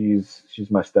daughter, she's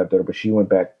my stepdaughter, but she went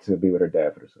back to be with her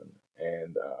dad for the summer,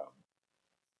 and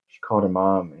she called her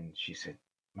mom and she said,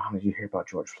 "Mom, did you hear about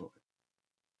George Floyd?"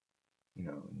 And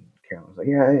Carolyn was like,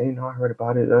 "Yeah, I heard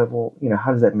about it. Well,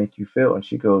 how does that make you feel?" And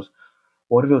she goes,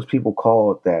 "What are those people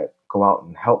called that go out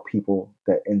and help people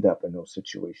that end up in those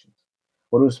situations?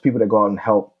 What are those people that go out and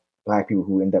help black people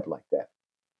who end up like that?"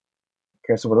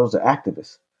 Okay, so those are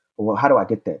activists. Well, how do I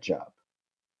get that job?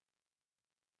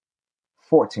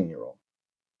 14-year-old.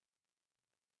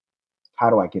 How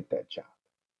do I get that job?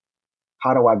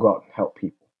 How do I go out and help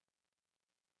people?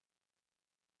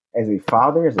 As a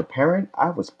father, as a parent, I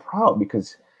was proud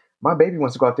because my baby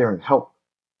wants to go out there and help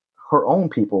her own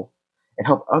people and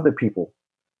help other people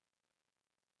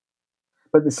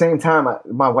But at the same time,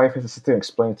 my wife has to sit there and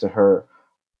explain to her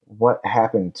what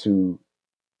happened to.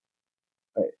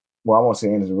 Uh, well, I won't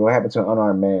say anything. What happened to an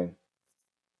unarmed man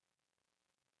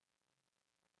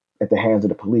at the hands of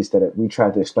the police? That we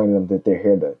tried to explain to them that they're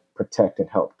here to protect and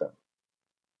help them.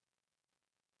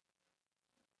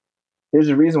 There's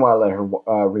a reason why I let her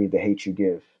read "The Hate You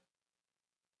Give"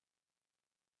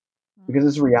 because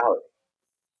it's reality.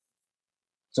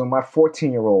 So my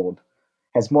 14-year-old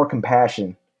has more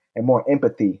compassion and more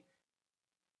empathy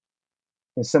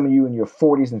than some of you in your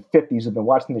 40s and 50s who've been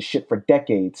watching this shit for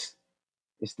decades.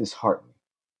 It's disheartening.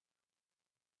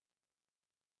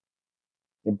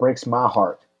 It breaks my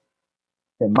heart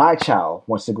that my child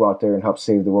wants to go out there and help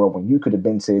save the world when you could have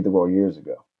been saved the world years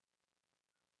ago.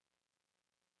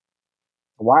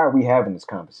 Why are we having this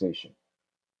conversation?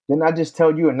 Didn't I just tell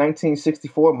you in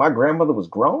 1964 my grandmother was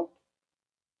grown?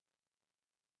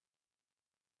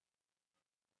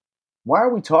 Why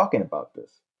are we talking about this?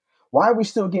 Why are we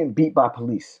still getting beat by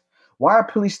police? Why are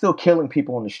police still killing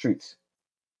people in the streets?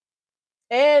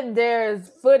 And there's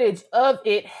footage of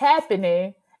it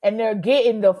happening, and they're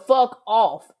getting the fuck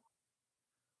off.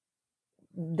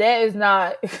 That is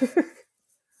not.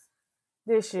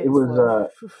 This shit It is was for.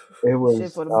 it Shit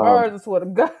was for the birds. It's for the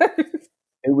guns.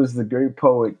 it was the great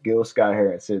poet Gil Scott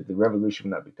Heron said the revolution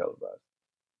will not be televised.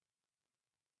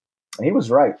 And he was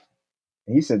right.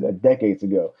 He said that decades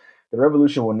ago. The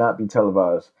revolution will not be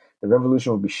televised. The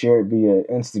revolution will be shared via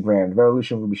Instagram. The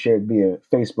revolution will be shared via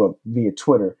Facebook, via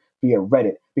Twitter, via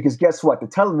Reddit. Because guess what? The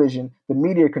television, the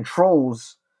media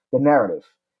controls the narrative.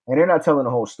 And they're not telling the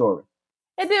whole story.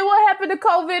 And then what happened to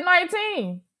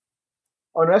COVID-19?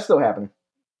 Oh, no, that's still happening.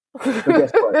 But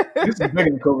guess what? This is bigger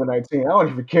than COVID-19. I don't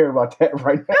even care about that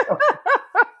right now.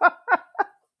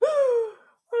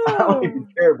 I don't even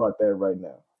care about that right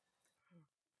now.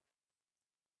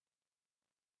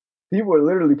 People are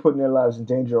literally putting their lives in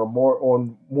danger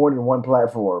on more than one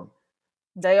platform.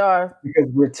 They are. Because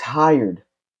we're tired.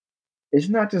 It's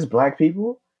not just black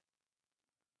people.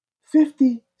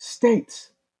 50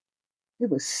 states. It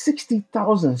was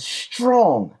 60,000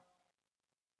 strong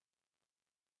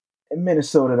in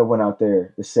Minnesota that went out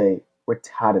there to say, we're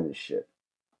tired of this shit.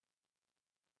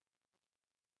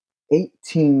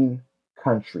 18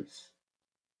 countries.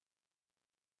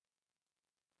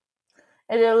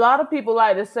 And a lot of people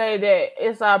like to say that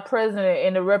it's our president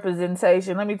and the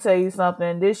representation. Let me tell you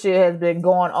something. This shit has been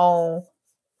going on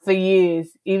for years.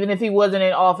 Even if he wasn't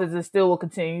in office, it still will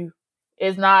continue.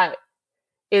 It's not.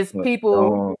 It's Look,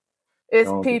 people. It's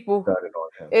don't get people. started on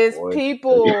him, It's boy.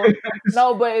 people.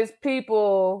 No, but it's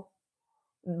people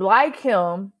like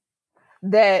him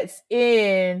that's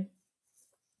in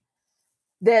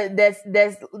that's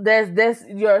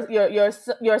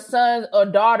your son's or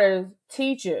daughter's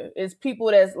teacher. It's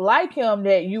people that's like him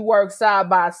that you work side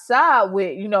by side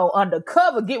with,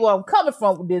 undercover. Get where I'm coming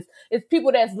from with this. It's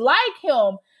people that's like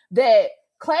him that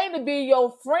claim to be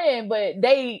your friend, but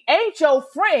they ain't your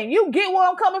friend. You get where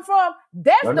I'm coming from?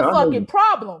 That's the fucking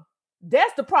problem.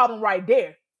 That's the problem right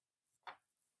there.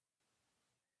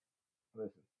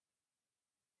 Listen.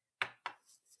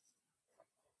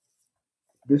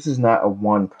 This is not a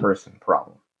one person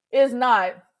problem. It's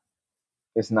not.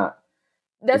 It's not.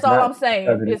 That's It's all not I'm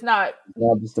saying. It's not. It's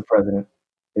not just the president.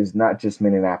 It's not just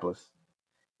Minneapolis.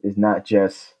 It's not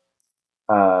just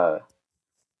uh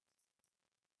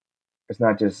it's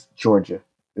not just Georgia.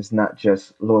 It's not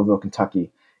just Louisville,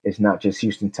 Kentucky. It's not just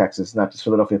Houston, Texas. It's not just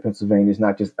Philadelphia, Pennsylvania. It's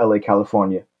not just LA,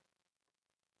 California.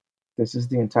 This is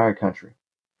the entire country.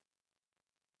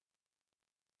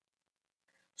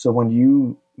 So when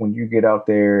you get out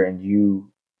there and you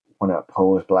want to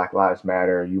oppose Black Lives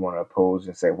Matter, you want to oppose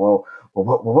and say, what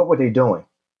were they doing?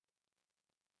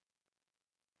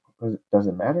 Does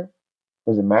it matter?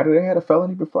 Does it matter they had a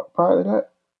felony prior to that?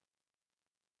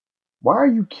 Why are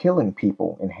you killing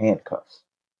people in handcuffs?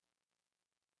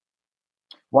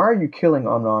 Why are you killing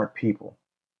unarmed people?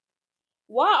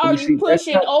 Why are you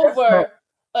pushing over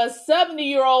a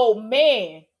 70-year-old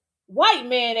man, white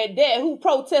man at that, who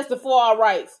protested for our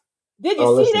rights? Did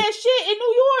you see that shit in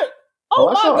New York?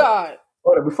 Oh my God.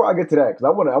 Hold on, before I get to that, because I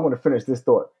want to finish this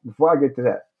thought. Before I get to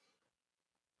that,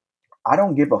 I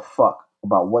don't give a fuck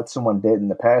about what someone did in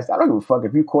the past. I don't give a fuck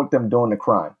if you caught them doing the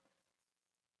crime.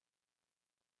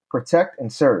 Protect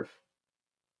and serve.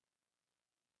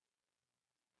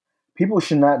 People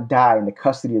should not die in the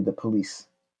custody of the police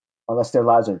unless their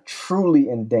lives are truly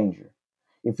in danger.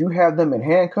 If you have them in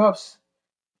handcuffs,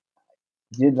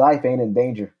 your life ain't in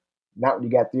danger. Not when you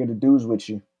got three of the dudes with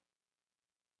you.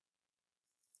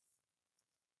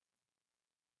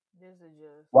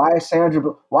 Why did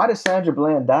Sandra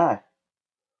Bland die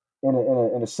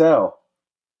in a cell?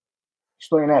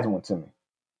 Explain that one to me.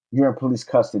 You're in police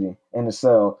custody in a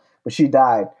cell, but she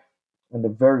died under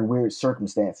very weird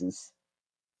circumstances.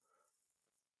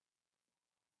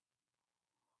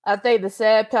 I think the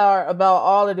sad part about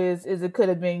all of this is it could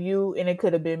have been you and it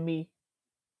could have been me.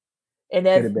 And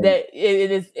Could that's have been. that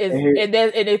it is And here, and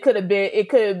that and it could have been it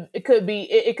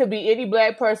could be any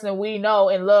black person we know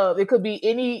and love. It could be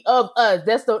any of us.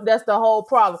 That's the whole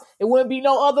problem. It wouldn't be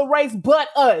no other race but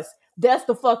us. That's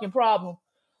the fucking problem.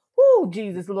 Whoo,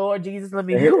 Jesus, Lord, Jesus, let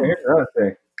me. here's another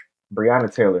thing.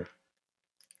 Breonna Taylor,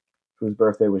 whose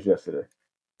birthday was yesterday.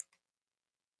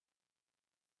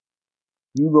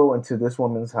 You go into this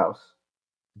woman's house,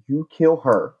 you kill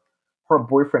her, her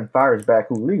boyfriend fires back,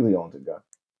 who legally owns a gun,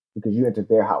 because you entered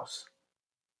their house.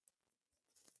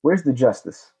 Where's the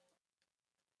justice?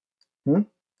 Hmm?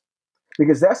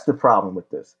 Because that's the problem with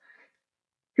this.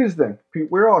 Here's the thing: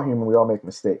 we're all human. We all make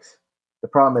mistakes. The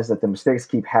problem is that the mistakes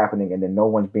keep happening, and then no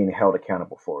one's being held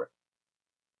accountable for it.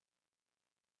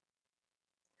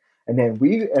 And then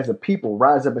we, as a people,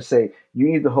 rise up and say, "You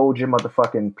need to hold your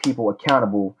motherfucking people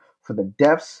accountable for the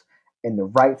deaths and the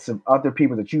rights of other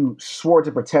people that you swore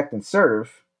to protect and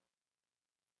serve."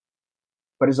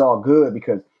 But it's all good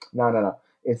because no.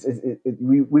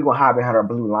 We gonna hide behind our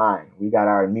blue line. We got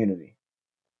our immunity.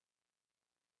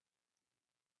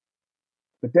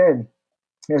 But then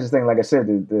here's the thing: like I said,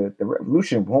 the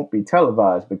revolution won't be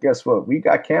televised. But guess what? We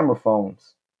got camera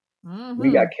phones.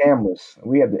 We got Mm-hmm. cameras.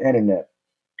 We have the internet.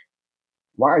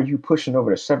 Why are you pushing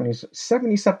over the 70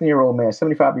 something year old man,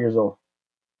 75 years old,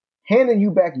 handing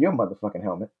you back your motherfucking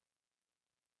helmet?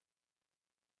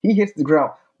 He hits the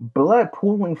ground, blood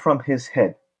pooling from his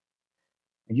head.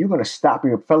 And you're going to stop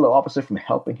your fellow officer from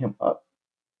helping him up?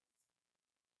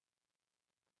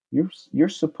 You're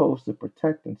supposed to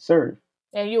protect and serve.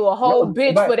 And you a That whole was,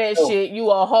 bitch for that oh, shit. You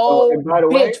a oh, whole and by the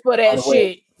way, bitch for by that the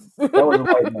way, shit. that was a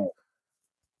white man.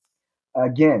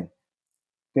 Again,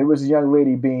 there was a young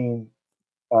lady being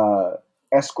uh,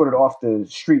 escorted off the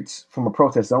streets from a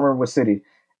protest. I don't remember what city.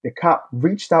 The cop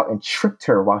reached out and tripped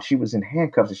her while she was in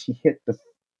handcuffs, and she hit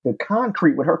the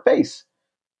concrete with her face.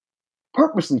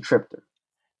 Purposely tripped her.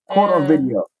 Caught on and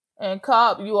video. and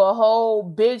cop, you a whole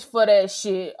bitch for that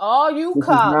shit. All you This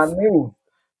is not cops. new.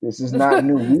 This is not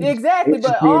new. Exactly, It's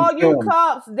but being all you filmed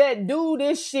cops that do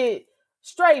this shit,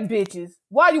 straight bitches.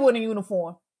 Why you in a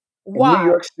uniform? in New Why?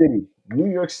 York City.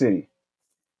 New York City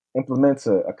implements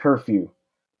a curfew,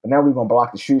 but now we're gonna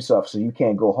block the streets off so you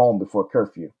can't go home before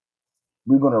curfew.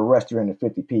 We're gonna arrest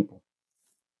 350 people.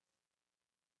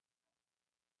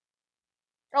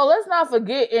 Oh, let's not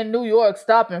forget in New York,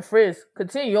 stop and frisk.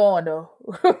 Continue on though.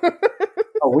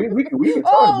 Oh, we can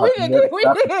talk Oh, about the New York we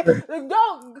stop and frisk. can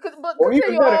go, but Or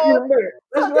continue on. even better.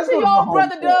 Let's go Continue to my on,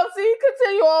 brother hometown. Dubsy.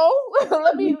 Continue on.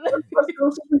 Let me. Let's go.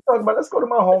 Since we talking about, let's go to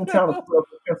my hometown of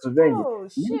Philadelphia, Pennsylvania. Oh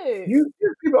You, shit. you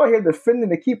people out here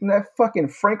defending and keeping that fucking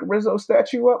Frank Rizzo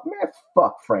statue up, man.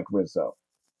 Fuck Frank Rizzo.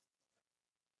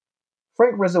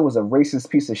 Frank Rizzo was a racist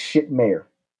piece of shit mayor,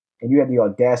 and you had the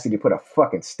audacity to put a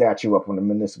fucking statue up on the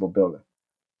municipal building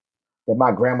that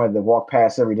my grandmother walked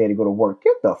past every day to go to work.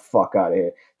 Get the fuck out of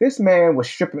here. This man was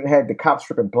stripping, had the cops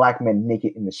stripping black men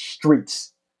naked in the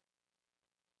streets.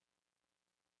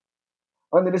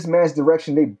 Under this man's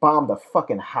direction, they bombed a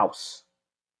fucking house.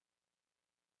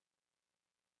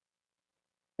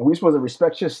 And we supposed to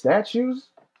respect your statues?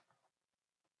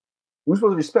 We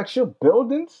supposed to respect your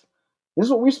buildings? This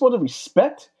is what we supposed to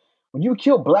respect? When you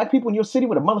kill black people in your city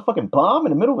with a motherfucking bomb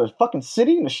in the middle of the fucking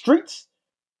city in the streets?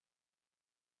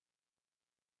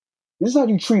 This is how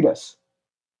you treat us.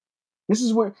 This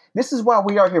is why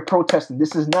we are here protesting.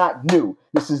 This is not new.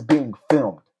 This is being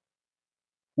filmed.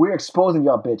 We're exposing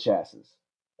y'all bitch asses.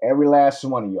 Every last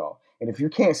one of y'all. And if you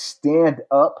can't stand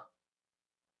up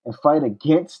and fight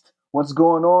against what's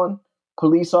going on,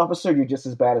 police officer, you're just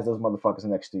as bad as those motherfuckers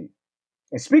next to you.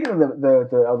 And speaking of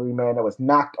the elderly man that was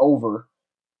knocked over,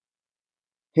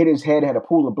 hit his head, had a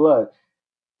pool of blood,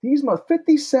 these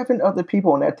 57 other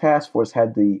people on that task force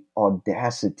had the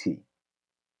audacity,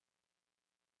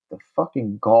 the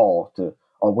fucking gall to,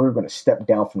 oh, we're going to step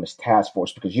down from this task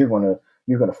force because you're gonna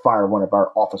fire one of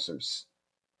our officers.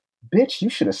 Bitch, you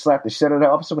should have slapped the shit out of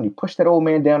that officer when you pushed that old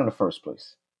man down in the first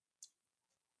place.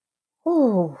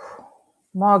 Oh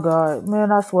my God,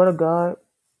 man! I swear to God.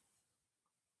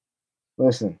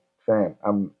 Listen, fam,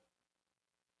 I'm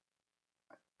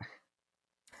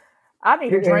I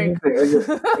need a here's drink. the thing. Here's the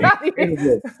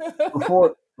thing.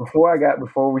 Before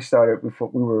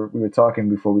we were talking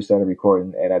before we started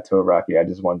recording, and I told Rocky I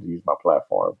just wanted to use my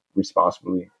platform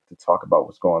responsibly to talk about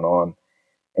what's going on.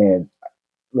 And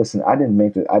listen, I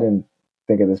didn't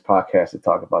think of this podcast to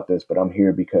talk about this, but I'm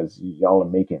here because y'all are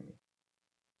making me.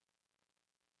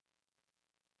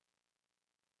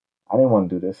 I didn't want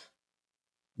to do this.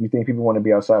 You think people want to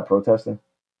be outside protesting?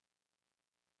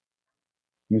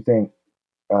 You think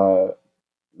uh,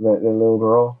 the little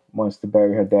girl wants to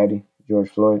bury her daddy, George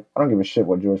Floyd? I don't give a shit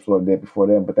what George Floyd did before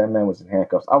then, but that man was in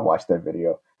handcuffs. I watched that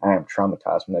video. I am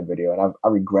traumatized from that video, and I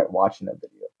regret watching that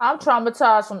video. I'm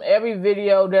traumatized from every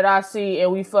video that I see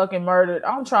and we fucking murdered.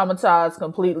 I'm traumatized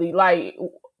completely. Like,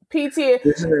 PT.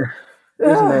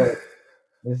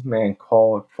 This man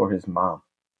called for his mom.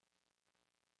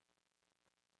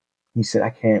 He said, "I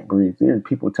can't breathe." There are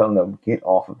people telling him, "Get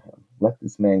off of him. Let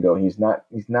this man go. He's not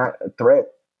a threat."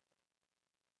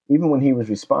 Even when he was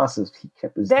responsive, he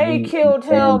kept his They knee killed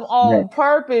him on neck.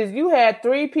 purpose. You had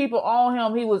 3 people on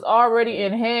him. He was already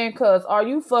in handcuffs. Are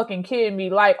you fucking kidding me?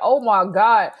 Like, oh my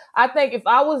God. I think if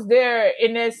I was there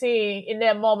in that scene, in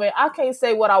that moment, I can't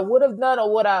say what I would have done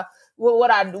or what I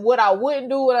wouldn't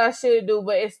do, what I should do,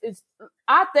 but it's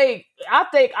I think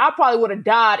I probably would have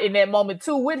died in that moment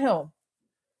too with him.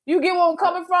 You get where I'm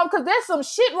coming from? Because there's some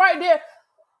shit right there.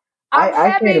 I'm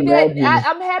I can't imagine.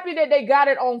 I'm happy that they got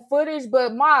it on footage,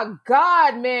 but my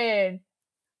God, man.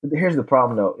 Here's the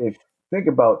problem, though. If think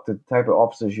about the type of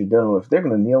officers you're dealing with, they're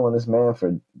going to kneel on this man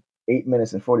for 8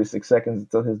 minutes and 46 seconds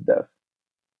until his death.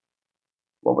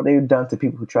 What would they have done to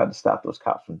people who tried to stop those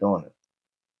cops from doing it?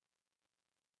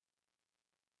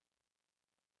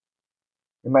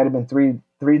 There might have been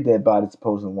three dead bodies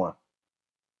opposing one.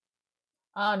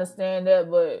 I understand that,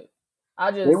 but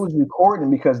They was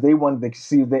recording because they wanted to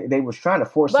see. They was trying to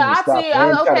force him to stop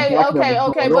and try to document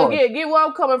what's going but on. get where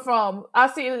I'm coming from. I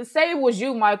see. Say it was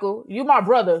you, Michael. You my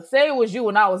brother. Say it was you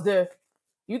when I was there.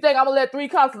 You think I'm gonna let 3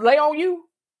 cops lay on you?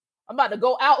 I'm about to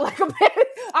go out like a man.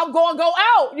 I'm going to go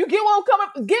out. You get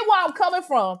where I'm coming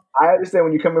from. I understand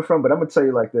where you're coming from, but I'm gonna tell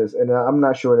you like this, and I'm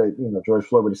not sure that George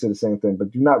Floyd would have said the same thing.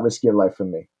 But do not risk your life for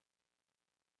me.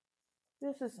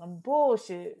 This is some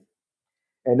bullshit.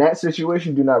 In that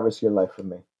situation, do not risk your life for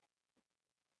me.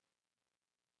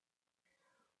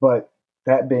 But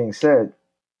that being said,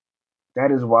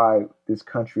 that is why this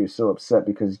country is so upset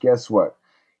because guess what?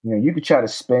 You could try to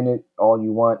spin it all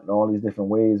you want in all these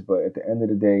different ways, but at the end of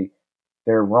the day,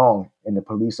 they're wrong, and the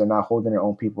police are not holding their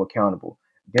own people accountable.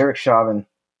 Derek Chauvin,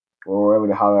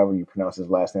 or however you pronounce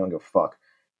his last name, I don't give a fuck.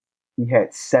 He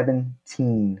had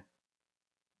 17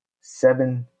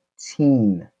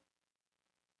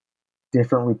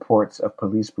 different reports of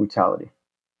police brutality.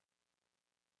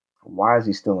 Why is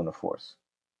he still in the force?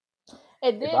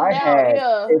 And then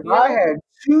if I had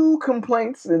 2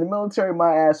 complaints in the military,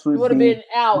 my ass would have been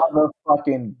out,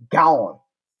 motherfucking gone.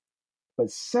 But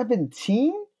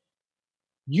 17?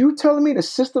 You telling me the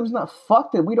system's not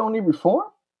fucked that we don't need reform?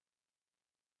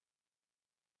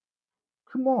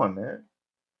 Come on, man.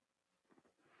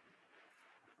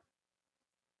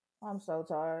 I'm so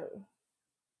tired.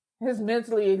 It's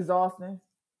mentally exhausting.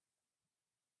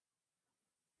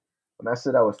 When I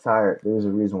said I was tired, there was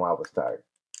a reason why I was tired.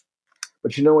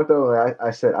 But you know what, though?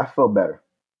 I said I felt better.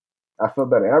 I feel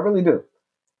better. And I really do.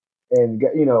 And,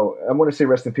 I want to say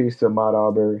rest in peace to Ahmaud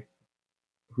Arbery,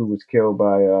 who was killed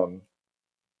by.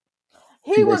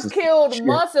 He was killed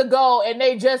months ago, and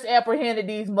they just apprehended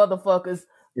these motherfuckers.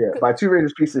 Yeah, by 2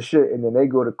 racist pieces of shit. And then they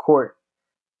go to court,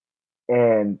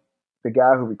 and the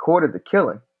guy who recorded the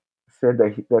killing said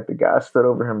that the guy stood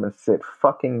over him and said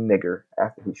 "fucking nigger"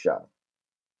 after he shot him.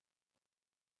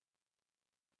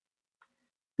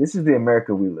 This is the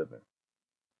America we live in.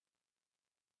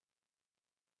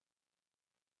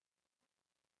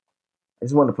 I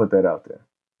just want to put that out there.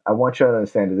 I want you to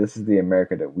understand that this is the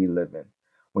America that we live in.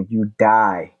 When you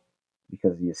die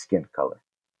because of your skin color.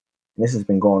 And this has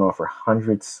been going on for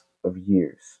hundreds of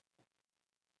years.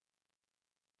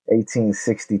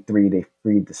 1863, they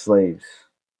freed the slaves.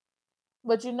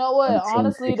 But you know what?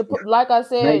 Honestly, like I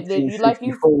said,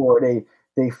 1964,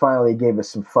 they finally gave us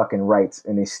some fucking rights,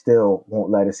 and they still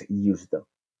won't let us use them.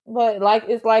 But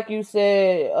it's like you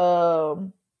said,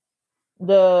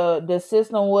 the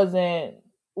system wasn't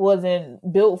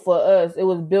built for us. It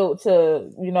was built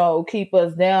to keep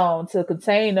us down, to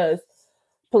contain us.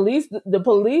 The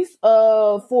police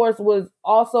force was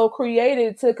also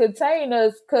created to contain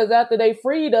us because after they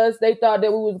freed us, they thought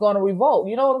that we was going to revolt.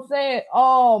 You know what I'm saying?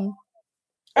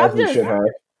 As we should have.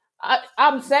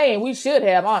 I'm saying we should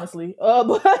have, honestly.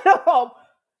 But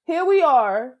here we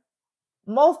are.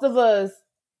 Most of us,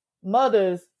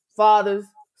 mothers, fathers,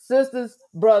 sisters,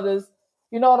 brothers,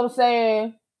 you know what I'm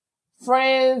saying?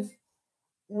 Friends,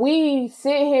 we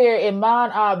sit here and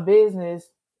mind our business,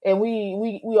 and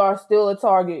we are still a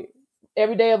target.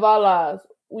 Every day of our lives,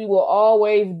 we will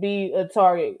always be a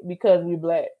target because we're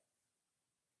black.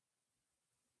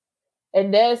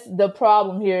 And that's the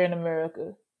problem here in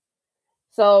America.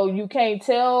 So you can't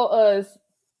tell us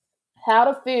how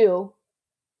to feel,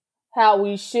 how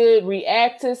we should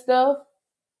react to stuff.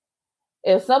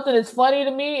 If something is funny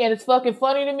to me and it's fucking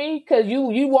funny to me, because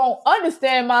you won't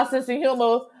understand my sense of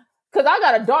humor, because I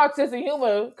got a dark sense of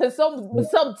humor, because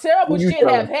some terrible Who you shit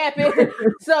have telling? happened.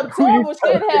 Some Who you terrible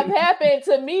shit have telling? happened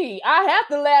to me. I have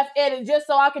to laugh at it just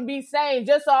so I can be sane,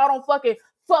 just so I don't fucking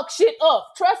fuck shit up.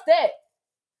 Trust that.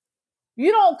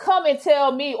 You don't come and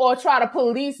tell me or try to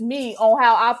police me on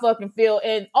how I fucking feel.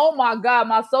 And oh my God,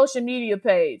 my social media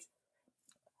page.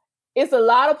 It's a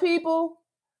lot of people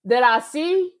that I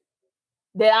see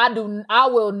that I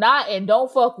will not and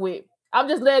don't fuck with. I'm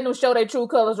just letting them show their true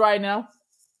colors right now.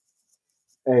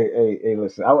 Hey,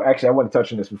 listen. I want to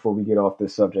touch on this before we get off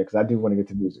this subject because I do want to get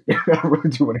to music. I really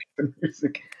do want to get to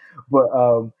music. But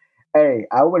hey,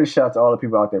 I want to shout out to all the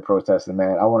people out there protesting,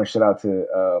 man. I want to shout out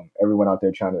to everyone out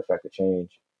there trying to affect the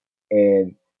change.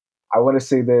 And I want to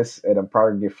say this, and I'm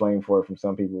probably gonna get flamed for it from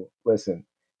some people. Listen,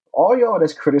 all y'all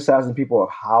that's criticizing people of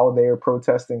how they're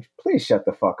protesting, please shut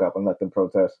the fuck up and let them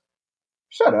protest.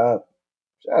 Shut up.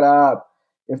 Shut up.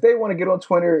 If they want to get on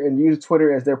Twitter and use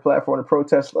Twitter as their platform to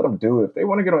protest, let them do it. If they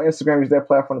want to get on Instagram and use their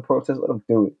platform to protest, let them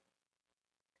do it.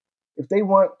 If they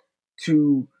want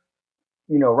to,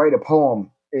 write a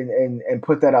poem and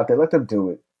put that out there, let them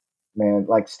do it. Man,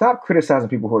 like stop criticizing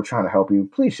people who are trying to help you.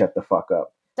 Please shut the fuck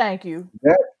up. Thank you.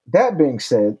 That being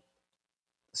said,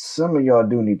 some of y'all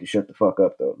do need to shut the fuck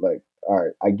up though. Like, all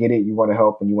right, I get it. You want to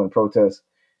help and you want to protest.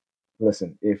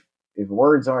 Listen, if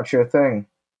words aren't your thing,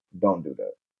 don't do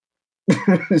that.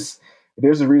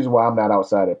 There's a reason why I'm not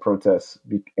outside at protests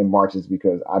and marches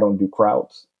because I don't do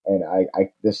crowds, and I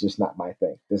this is just not my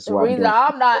thing. This is The why I'm reason doing.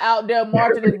 I'm not out there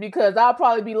marching is because I'll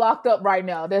probably be locked up right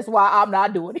now. That's why I'm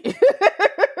not doing it.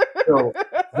 So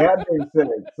that being said,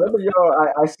 some of y'all,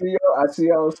 I see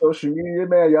y'all on social media,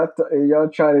 man. Y'all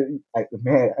try to,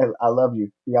 man. I love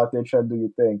you. Be out there trying to do your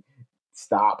thing.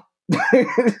 Stop.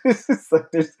 It's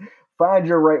like find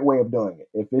your right way of doing it.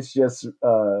 If it's just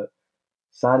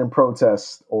signing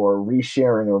protests or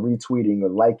resharing or retweeting or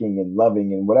liking and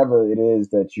loving and whatever it is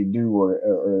that you do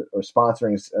or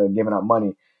sponsoring, giving out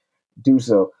money, do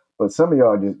so. But some of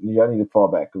y'all need to fall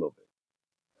back a little bit.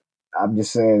 I'm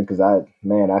just saying because I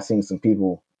seen some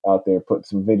people out there put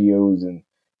some videos and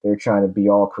they're trying to be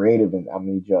all creative and I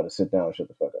need y'all to sit down and shut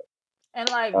the fuck up. And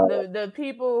like the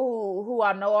people who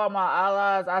I know are my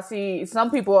allies, I see some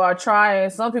people are trying,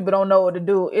 some people don't know what to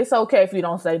do. It's okay if you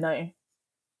don't say nothing.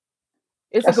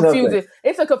 That's another thing.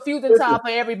 It's a confusing Listen, time for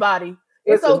everybody.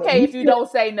 It's listen, man, okay if you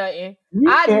don't say nothing. you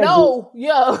I can't get know,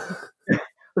 yeah.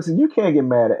 listen. You can't get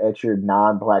mad at your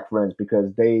non-black friends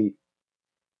because they're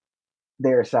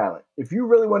silent. If you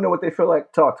really want to know what they feel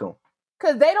like, talk to them.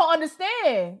 Cause they don't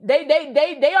understand.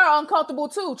 They are uncomfortable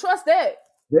too. Trust that.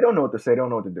 They don't know what to say. They don't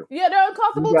know what to do. Yeah, they're You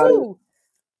uncomfortable gotta too.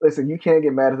 listen. You can't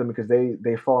get mad at them because they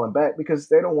falling back because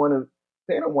they don't want to.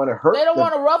 They don't want to They hurt don't them.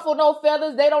 want to ruffle no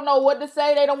feathers. They don't know what to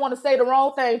say. They don't want to say the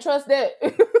wrong thing. Trust that.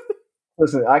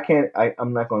 Listen, I can't.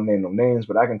 I'm not gonna name no names,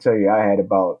 but I can tell you, I had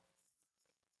about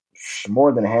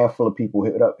more than a handful of people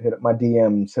hit up my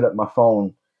DMs, hit up my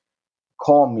phone,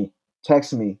 call me,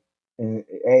 text me, and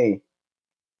hey,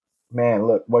 man,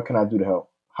 look, what can I do to help?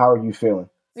 How are you feeling?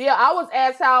 Yeah, I was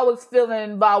asked how I was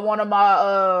feeling by one of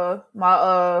my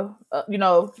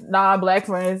non-black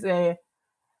friends, and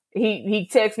he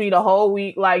texted me the whole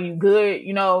week like, you good?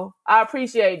 I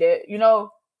appreciate that.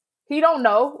 He don't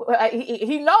know.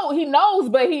 He knows,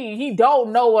 but he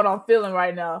don't know what I'm feeling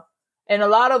right now. And a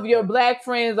lot of your black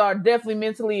friends are definitely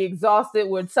mentally exhausted.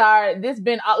 We're tired. This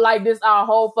been like this our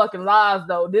whole fucking lives,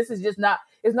 though. This is just not.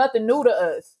 It's nothing new to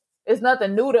us. It's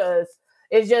nothing new to us.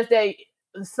 It's just that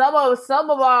some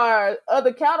of our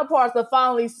other counterparts are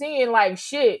finally seeing like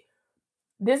shit.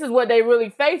 This is what they really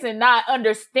facing, not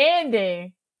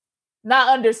understanding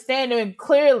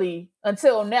clearly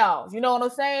until now. You know what I'm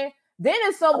saying? Then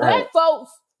there's some Right. black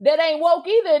folks that ain't woke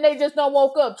either, and they just don't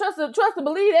woke up. Trust to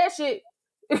believe that shit.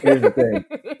 Here's the thing: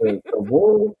 the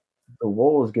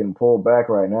wool is getting pulled back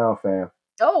right now, fam.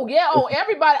 Oh yeah, It's, on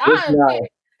everybody. it's not.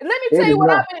 Let me It tell is you what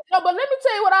not. I've been. No, but let me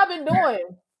tell you what I've been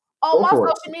doing on Go my for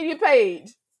it. social media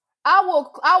page. I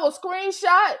will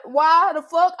screenshot why the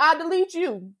fuck I delete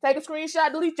you. Take a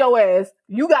screenshot, delete your ass.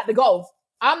 You got to go.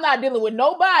 I'm not dealing with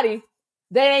nobody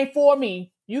that ain't for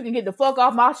me. You can get the fuck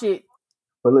off my shit.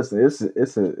 But listen,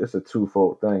 it's a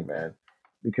twofold thing, man,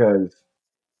 because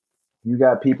you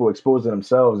got people exposing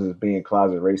themselves as being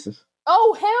closet racist.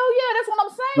 Oh hell yeah, that's what I'm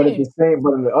saying.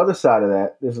 But on the other side of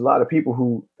that, there's a lot of people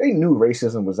who they knew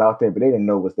racism was out there, but they didn't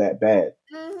know it was that bad.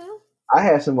 Mm-hmm. I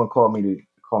had someone call me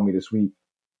this week,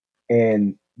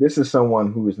 and this is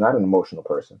someone who is not an emotional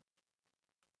person.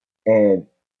 And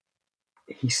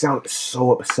he sounded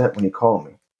so upset when he called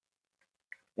me.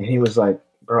 And he was like,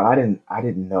 bro, I didn't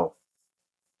know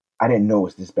it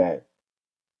was this bad.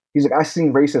 He's like, I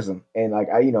seen racism, and like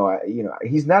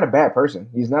he's not a bad person.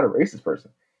 He's not a racist person.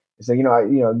 He's like,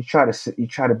 you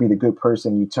try to be the good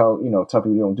person. You tell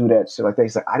people you don't do that shit like that.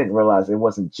 He's like, I didn't realize it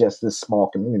wasn't just this small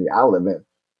community I live in.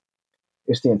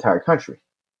 It's the entire country.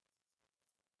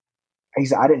 He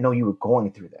said, I didn't know you were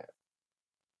going through that.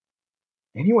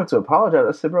 And he went to apologize.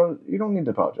 I said, bro, you don't need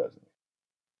to apologize to me.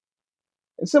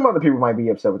 And some other people might be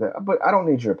upset with that, but I don't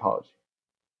need your apology.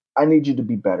 I need you to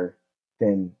be better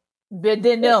than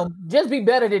them. Just be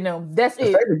better than them. That's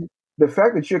the it.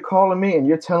 fact that you're calling me and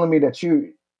you're telling me that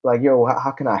you like, yo,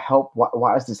 how can I help?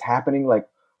 Why is this happening? Like,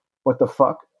 what the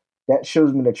fuck? That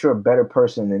shows me that you're a better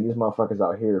person than these motherfuckers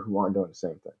out here who aren't doing the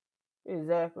same thing.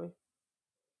 Exactly.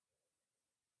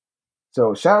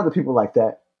 So shout out to people like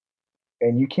that.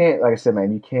 And you can't, like I said,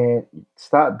 man, you can't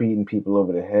stop beating people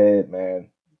over the head, man.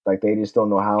 Like they just don't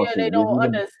know how Yeah, to. they don't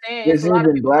understand. It's There's a lot of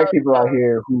even people black don't people know out how.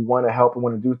 here who want to help and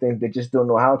want to do things. They just don't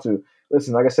know how to.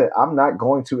 Listen, like I said, I'm not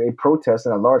going to a protest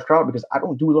in a large crowd because I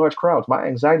don't do large crowds. My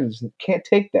anxiety just can't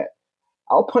take that.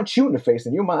 I'll punch you in the face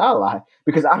and you're my ally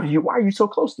because why are you so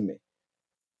close to me?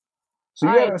 So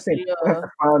you gotta understand, people have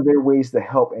to find their ways to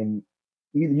help, and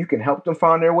either you can help them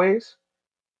find their ways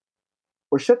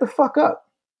or shut the fuck up.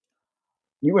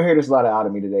 You will hear this a lot out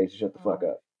of me today, so shut the fuck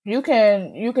up. You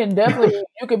can definitely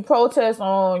you can protest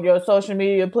on your social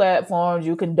media platforms.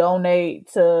 You can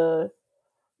donate to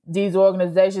these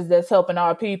organizations that's helping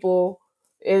our people.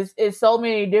 It's so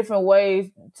many different ways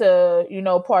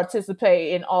to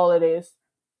participate in all of this,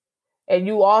 and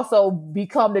you also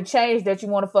become the change that you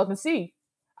want to fucking see.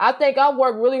 I think I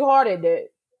worked really hard at that.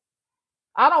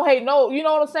 I don't hate no, you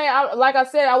know what I'm saying? Like I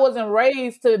said, I wasn't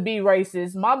raised to be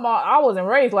racist. My mom, I wasn't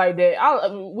raised like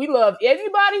that. We love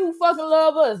everybody who fucking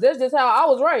love us. That's just how I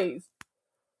was raised.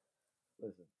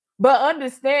 But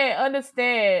understand.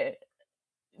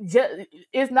 Just,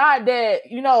 it's not that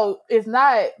it's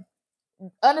not.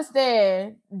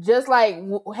 Understand, just like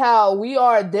how we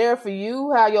are there for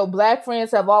you, how your black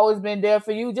friends have always been there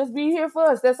for you. Just be here for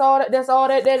us. That's all that. That's all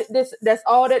that. That's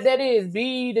all that is.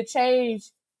 Be the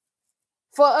change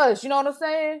for us. You know what I'm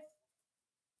saying?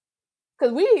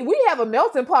 Because we have a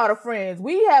melting pot of friends.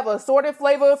 We have a sorted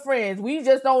flavor of friends. We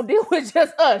just don't deal with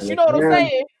just us. You Yes, know what I'm ma'am.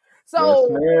 saying? Yes, So,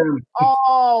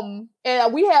 ma'am.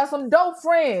 and we have some dope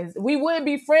friends. We wouldn't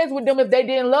be friends with them if they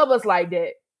didn't love us like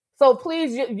that. So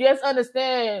please just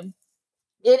understand,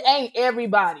 it ain't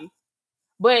everybody.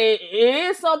 But it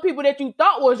is some people that you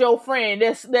thought was your friend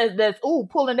that's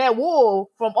pulling that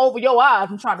wool from over your eyes.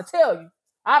 I'm trying to tell you.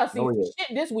 I done seen some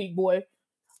shit this week, boy.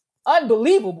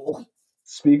 Unbelievable.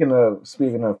 Speaking of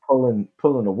pulling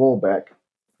the wool back,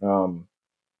 um,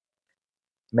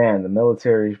 man, the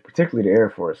military, particularly the Air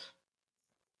Force,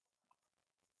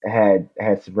 had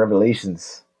some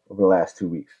revelations over the last 2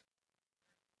 weeks.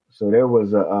 So there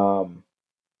was a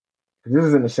this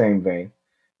is in the same vein.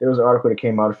 There was an article that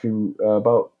came out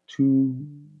about 2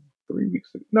 3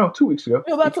 weeks ago. No, 2 weeks ago.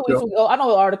 About 2 weeks ago. I know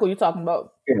the article you're talking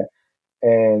about. Yeah,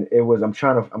 and it was I'm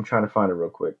trying to find it real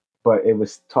quick, but it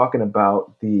was talking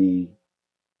about the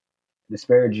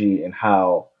disparity in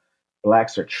how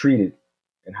blacks are treated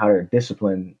and how they're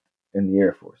disciplined in the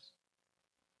Air Force.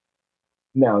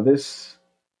 Now this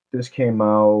came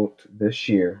out this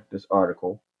year, this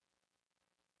article,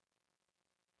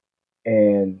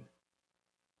 and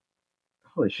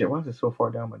holy shit, why is it so far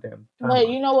down my damn But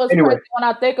timeline? you know what's Anyway, crazy when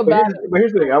I think but about it?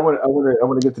 here's the thing. I want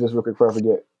to get to this real quick before I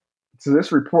forget. So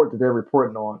this report that they're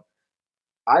reporting on,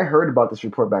 I heard about this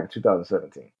report back in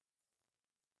 2017.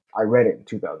 I read it in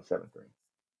 2017,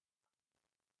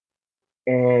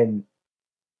 and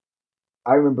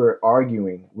I remember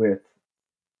arguing with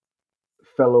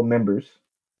fellow members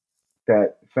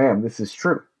that, fam, this is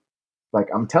true. Like,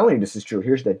 I'm telling you, this is true.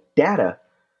 Here's the data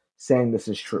saying this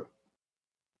is true.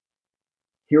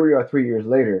 Here we are 3 years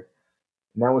later,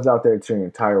 and that was out there to the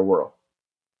entire world.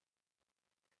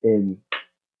 And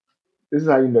this is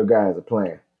how you know God has a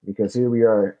plan. Because here we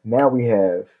are, now we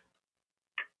have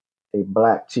a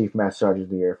black chief master sergeant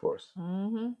of the Air Force.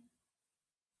 Mm-hmm.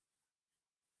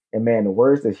 And man, the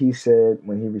words that he said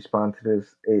when he responded to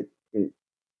this,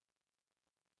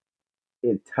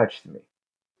 it touched me.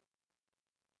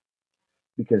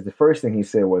 Because the first thing he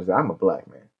said was, I'm a black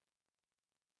man.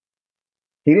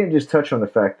 He didn't just touch on the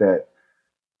fact that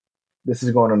this is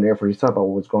going on in the Air Force. He's talking about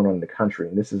what's going on in the country.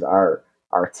 And this is our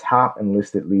top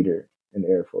enlisted leader in the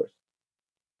Air Force.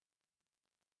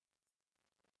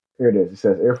 Here it is. It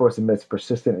says Air Force admits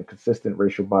persistent and consistent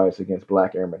racial bias against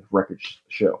black airmen. Records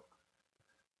show.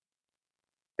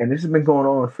 And this has been going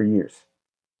on for years.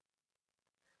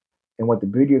 And what the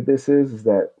beauty of this is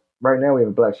that right now we have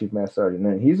a Black Chief Master Sergeant,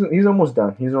 and he's almost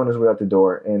done. He's on his way out the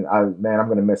door, and I'm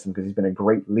gonna miss him because he's been a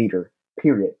great leader.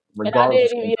 Period. And Regardless of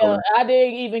skin color, I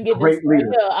didn't even get to, great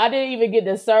leader. yeah, I didn't even get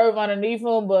to serve underneath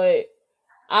him, but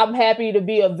I'm happy to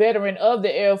be a veteran of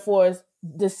the Air Force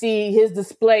to see his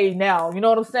display now. You know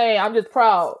what I'm saying? I'm just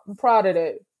proud. I'm proud of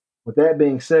that. With that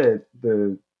being said,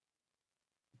 the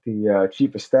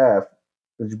chief of staff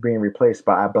is being replaced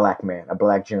by a black man, a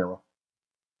black general.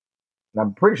 And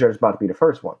I'm pretty sure it's about to be the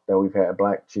first one that we've had a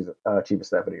black chief of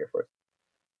staff of the Air Force.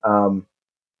 Um,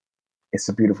 it's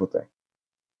a beautiful thing.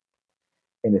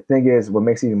 And the thing is, what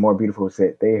makes it even more beautiful is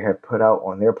that they have put out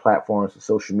on their platforms, to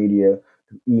social media,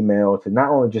 to email, to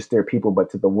not only just their people, but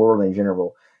to the world in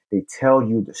general. They tell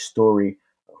you the story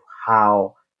of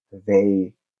how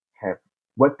they have,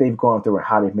 what they've gone through and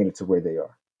how they've made it to where they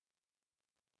are.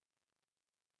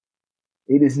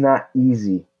 It is not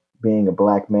easy being a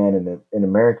black man in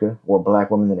America or a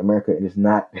black woman in America. It is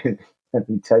not. Let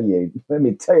me tell you. Let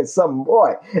me tell you something,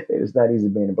 boy. It is not easy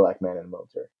being a black man in the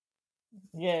military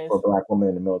Yes. or a black woman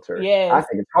in the military. I Yes.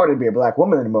 think it's harder to be a black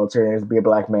woman in the military than it is to be a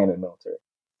black man in the military.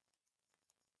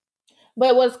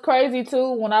 But what's crazy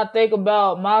too, when I think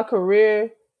about my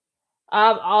career,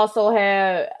 I've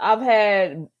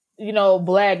had, you know,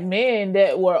 black men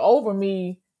that were over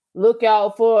me look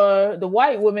out for the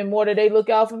white women more than they look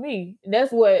out for me. And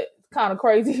that's what kind of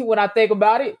crazy when I think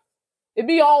about it. It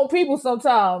be your own people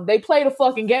sometimes. They play the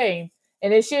fucking game.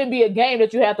 And it shouldn't be a game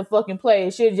that you have to fucking play.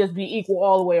 It should just be equal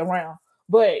all the way around.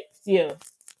 But yeah.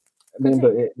 I mean,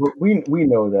 but we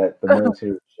know that the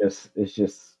military is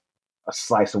just a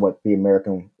slice of what the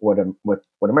American what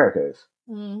America is.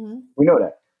 Mm-hmm. We know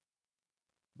that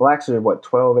blacks are what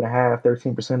 12 and a half,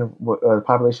 13% of the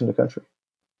population of the country.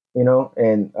 You know,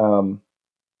 and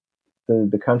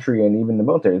the country and even the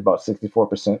military is about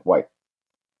 64% white.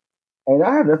 And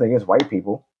I have nothing against white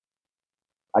people.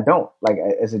 I don't. Like,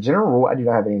 as a general rule, I do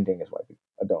not have anything against white people.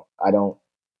 I don't. I don't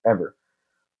ever.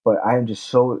 But I am just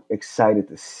so excited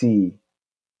to see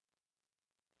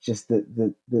just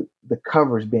the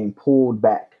covers being pulled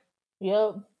back.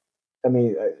 Yep. I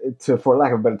mean, for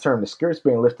lack of a better term, the skirts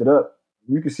being lifted up.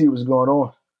 You can see what's going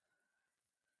on.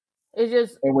 It's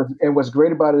just, And what's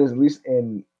great about it is, at least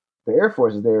in the Air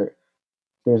Force, is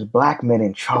there's black men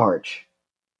in charge,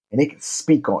 and they can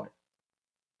speak on it.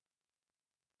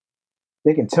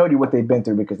 They can tell you what they've been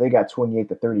through because they got 28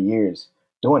 to 30 years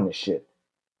doing this shit.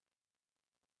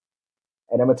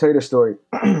 And I'm gonna tell you the story.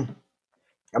 I'm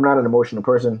not an emotional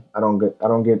person. I don't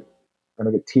get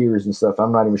tears and stuff.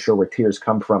 I'm not even sure where tears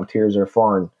come from. Tears are a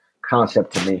foreign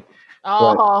concept to me.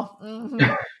 But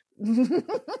mm-hmm.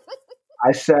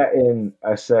 I sat in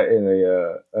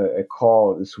a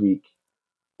call this week,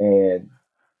 and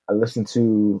I listened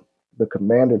to the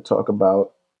commander talk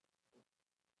about.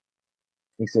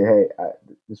 He said, "Hey,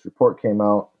 this report came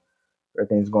out.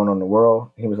 Everything's going on in the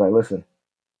world." He was like, "Listen,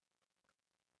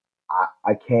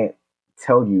 I can't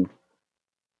tell you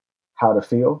how to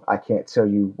feel. I can't tell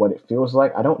you what it feels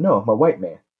like. I don't know. I'm a white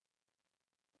man,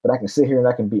 but I can sit here and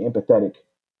I can be empathetic,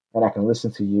 and I can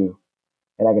listen to you,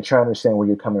 and I can try to understand where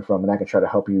you're coming from, and I can try to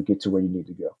help you get to where you need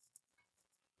to go.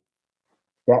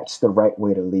 That's the right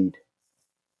way to lead."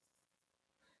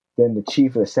 Then the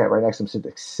chief that sat right next to him said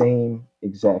the same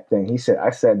exact thing. He said,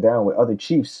 "I sat down with other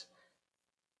chiefs,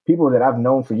 people that I've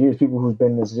known for years, people who've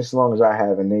been this just as long as I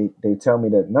have, and they tell me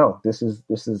that no, this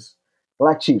is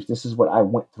black chiefs. This is what I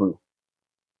went through."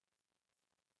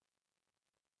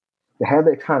 To have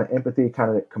that kind of empathy, kind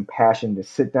of that compassion, to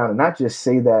sit down and not just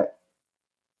say that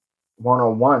one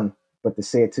on one, but to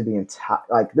say it to the entire,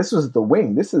 like, this was the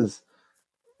wing. This is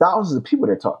thousands of people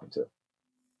they're talking to,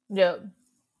 Yep.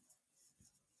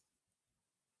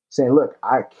 saying, "Look,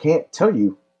 I can't tell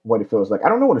you what it feels like. I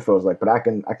don't know what it feels like, but I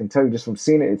can tell you just from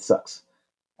seeing it, it sucks,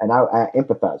 and I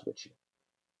empathize with you.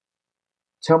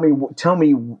 Tell me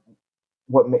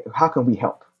how can we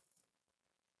help?"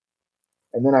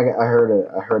 And then I heard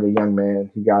a young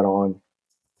man. He got on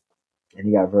and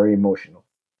he got very emotional.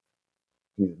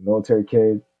 He's a military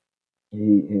kid.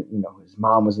 His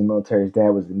mom was in the military, his dad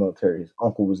was in the military, his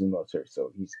uncle was in the military.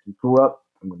 So he grew up.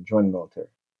 I'm going to join the military,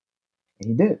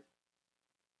 and he did.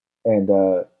 And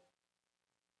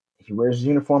he wears his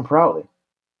uniform proudly.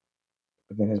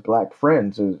 But then his black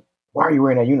friend says, "Why are you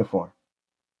wearing that uniform?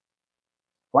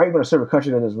 Why are you going to serve a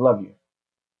country that doesn't love you?"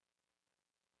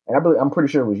 And I'm pretty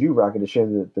sure it was you, Rocket, that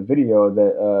shared the video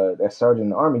that sergeant in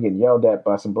the army getting yelled at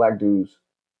by some black dudes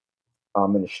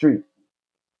in the street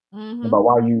Mm-hmm. about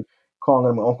why are you calling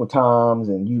them Uncle Toms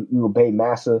and you obey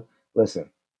massa. Listen,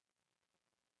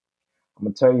 I'm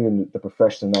gonna tell you the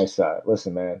professional nice side.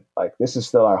 Listen, man, like this is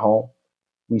still our home.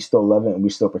 We still love it and we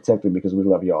still protect it because we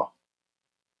love y'all.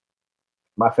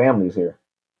 My family is here.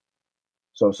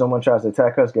 So if someone tries to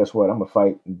attack us, guess what? I'm gonna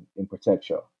fight and protect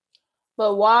y'all.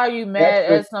 But why are you That's mad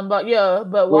the at somebody? Yeah,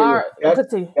 but wait, why? wait. That's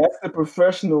Continue. that's the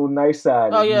professional nice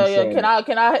side Oh of me yeah, yeah. saying Can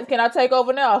it. I take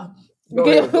over now? Go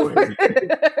ahead, go ahead.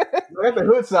 I got the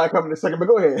hood side coming in a second, but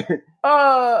go ahead.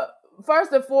 uh,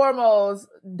 First and foremost,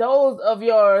 those of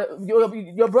your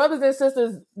brothers and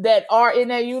sisters that are in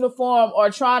that uniform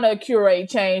are trying to curate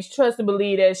change. Trust and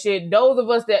believe that shit. Those of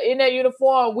us that in that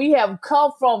uniform, we have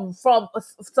come from some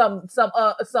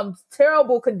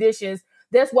terrible conditions.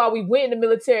 That's why we went in the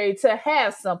military to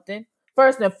have something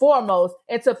first and foremost,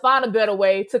 and to find a better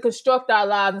way to construct our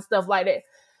lives and stuff like that.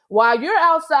 While you're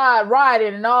outside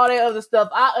riding and all that other stuff,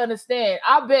 I understand.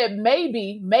 I bet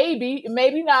maybe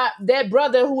not. That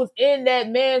brother who was in that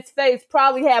man's face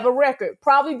probably have a record.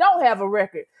 Probably don't have a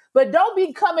record. But don't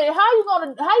be coming. How you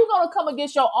gonna come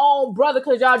against your own brother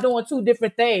because y'all doing two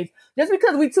different things? Just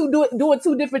because we doing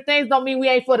two different things don't mean we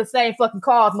ain't for the same fucking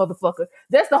cause, motherfucker.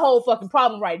 That's the whole fucking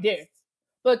problem right there.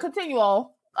 But continue on.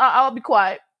 I'll be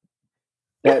quiet.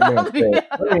 That being said,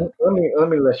 let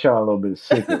me let y'all a little bit of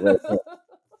secret right there.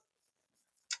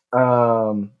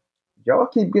 Y'all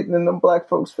keep getting in them black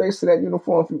folks' face to that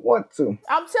uniform if you want to.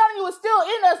 I'm telling you, it's still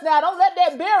in us now. Don't let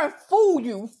that Baron fool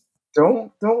you.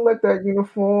 Don't let that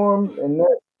uniform and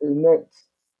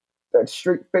that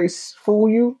straight face fool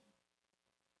you.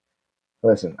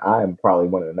 Listen, I am probably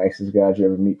one of the nicest guys you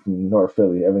ever meet from North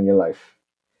Philly ever in your life.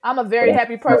 I'm a But very I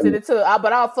happy can tell person you, too.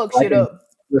 But I'll fuck I shit can up.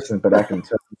 listen, but I can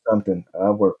tell you something. I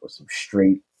work with some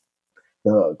straight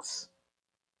thugs,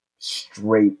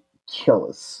 straight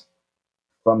killers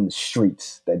from the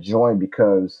streets that joined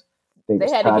because they They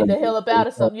was had to tired get of the being hell up out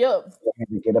faced of up. something. Yup. They had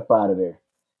to get up out of there.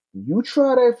 You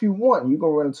try that if you want, you're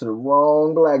gonna run into the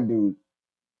wrong black dude.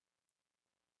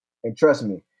 And trust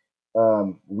me,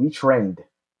 we trained.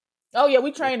 Oh yeah,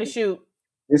 we trained to shoot.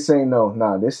 This ain't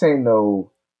this ain't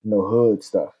no hood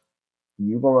stuff.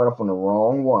 You gonna run up on the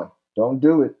wrong one. Don't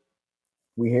do it.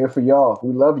 We here for y'all.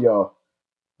 We love y'all.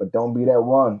 But don't be that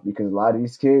one because a lot of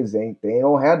these kids they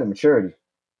don't have the maturity.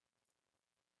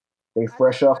 They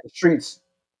fresh off the streets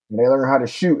and they learn how to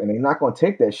shoot and they're not gonna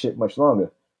take that shit much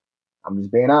longer. I'm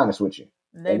just being honest with you.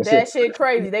 They Like I said, that shit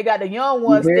crazy. They got the young we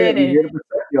ones here standing to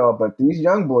protect y'all, but these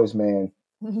young boys, man,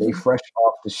 they fresh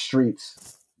off the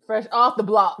streets. fresh off the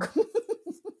block.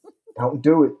 Don't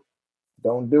do it.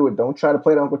 Don't do it. Don't try to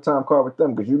play the Uncle Tom card with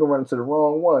them because you're gonna run into the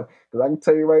wrong one. Because I can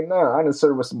tell you right now, I done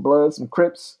served with some Bloods, some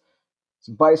Crips,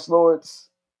 some Vice Lords.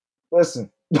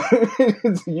 Listen,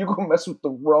 you gonna mess with the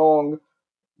wrong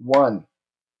one.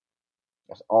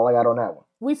 That's all I got on that one.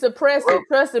 We suppress it.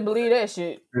 Trust and believe that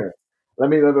shit. Yeah. Let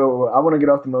me. I want to get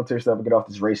off the military stuff and get off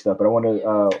this race stuff, but I want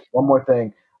to. One more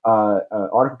thing.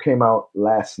 Article came out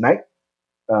last night,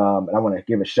 and I want to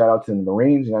give a shout out to the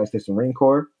Marines, United States Marine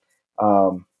Corps.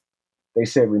 Um, they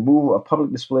said removal of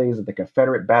public displays of the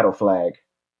Confederate battle flag.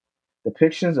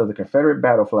 Depictions of the Confederate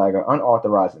battle flag are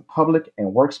unauthorized in public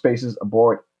and workspaces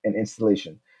aboard an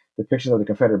installation. Depictions of the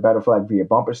Confederate battle flag via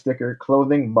bumper sticker,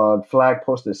 clothing, mug, flag,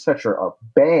 poster, etc. are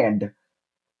banned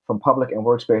from public and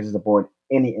workspaces aboard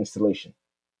any installation.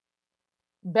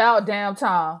 About damn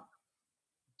time.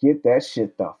 Get that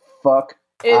shit the fuck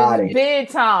out It's of here. big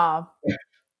time.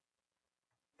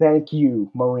 Thank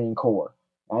you, Marine Corps.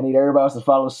 I need everybody else to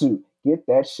follow suit. Get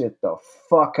that shit the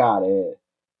fuck out of here.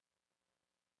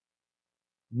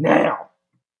 Now,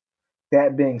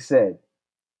 that being said,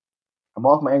 I'm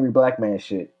off my angry black man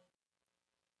shit.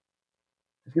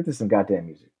 Let's get to some goddamn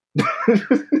music.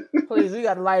 Please, we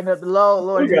gotta lighten up the load,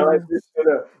 Lord We gotta light Jesus. this shit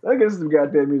up. Let's get some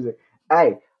goddamn music.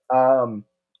 Hey,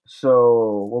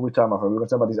 so what are we talking about first? We're gonna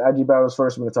talk about these IG battles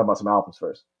first. We're gonna talk about some albums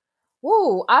first.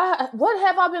 Woo, what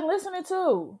have I been listening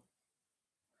to?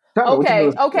 Tell me what you been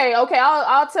listening Okay.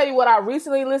 I'll tell you what I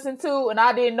recently listened to, and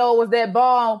I didn't know it was that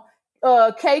bomb.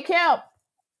 K Camp,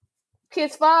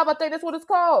 Kiss 5, I think that's what it's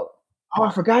called. Oh,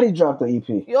 I forgot he dropped the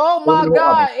EP. Oh What was my the album?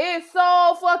 god, it's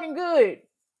so fucking good.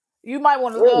 You might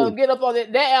want to Really? get up on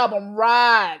it. That album,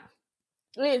 right?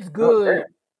 It's Oh, good. damn.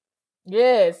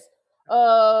 Yes.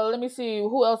 Let me see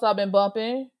who else I've been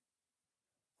bumping.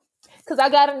 Cause I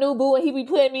got a new boo and he be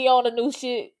putting me on the new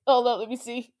shit. Hold up, let me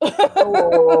see.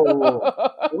 Whoa.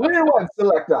 Real one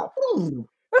selector. You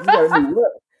got a new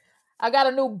what? I got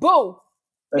a new boo.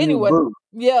 A new Anyway, boo.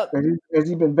 yep. Has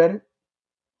he been vetted?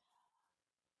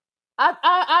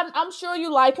 I'm sure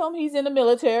you like him. He's in the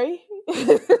military.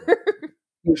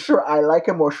 You sure I like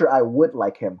him or sure I would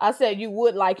like him? I said you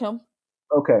would like him.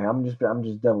 Okay, I'm just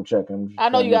double checking. I'm just I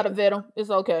know trying to you make got to sure. vet him. It's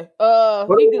okay.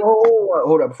 Hold, He hold, do. hold,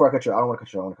 hold up before I cut you. I don't want to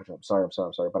cut you. I want to cut you. I'm sorry. I'm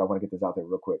sorry. But I want to get this out there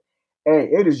real quick. Hey,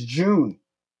 it is June.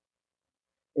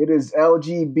 It is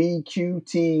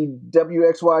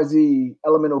LGBTQTWXYZ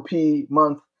Elemental P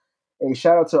month. Hey,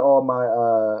 shout out to all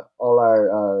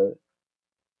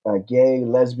our gay,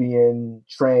 lesbian,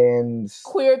 trans,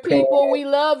 Queer pan, people, we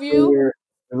love you. queer.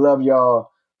 We love y'all.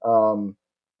 Um,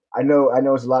 I know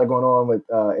it's a lot going on with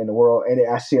in the world, and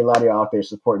I see a lot of y'all out there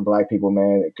supporting Black people,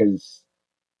 man. Because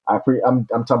I'm talking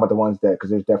about the ones that because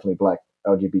there's definitely Black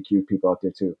LGBTQ people out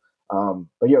there too.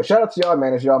 But yo, shout out to y'all,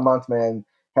 man. It's y'all month, man.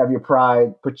 Have your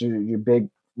pride, put your big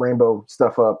rainbow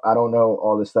stuff up. I don't know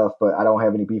all this stuff, but I don't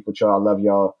have any beef with y'all. I love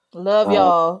y'all. Love Uh,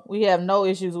 y'all. We have no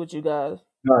issues with you guys.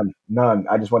 none.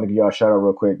 I just want to give y'all a shout out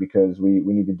real quick because we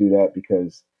need to do that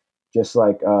because just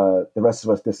like the rest of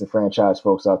us disenfranchised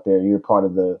folks out there, you're part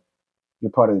of the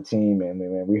team, and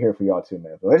man, we're here for y'all too,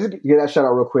 man. So let's just get that shout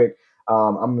out real quick.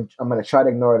 I'm gonna try to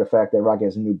ignore the fact that Rocky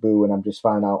has a new boo, and I'm just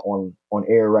finding out on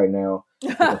air right now.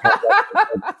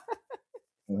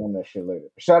 We can have that shit later.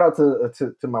 Shout out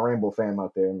to my Rainbow fam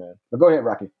out there, man. But go ahead,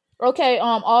 Rocky. Okay.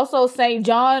 Also St.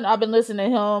 John. I've been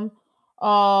listening to him.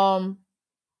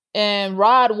 And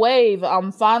Rod Wave.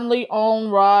 I'm finally on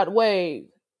Rod Wave.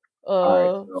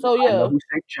 All right, so So I know yeah. who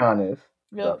St. John is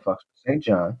because Yep. I fucks with St.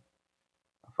 John.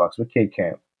 I fucks with Kid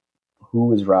Camp.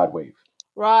 Who is Rod Wave?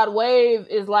 Rod Wave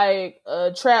is like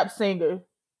a trap singer.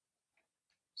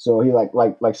 So he like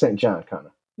St. John kind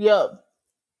of. Yep.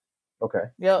 Okay.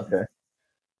 Yep. Okay.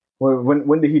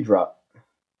 When did he drop?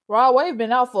 Rod Wave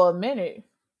been out for a minute.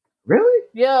 Really?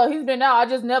 Yeah, he's been out.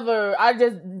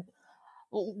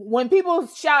 When people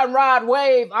shout Rod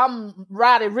Wave, I'm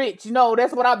Roddy Rich. You know,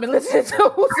 that's what I've been listening to.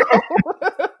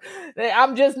 So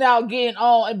I'm just now getting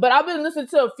on. But I've been listening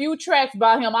to a few tracks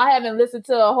by him. I haven't listened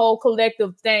to a whole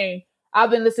collective thing. I've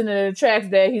been listening to the tracks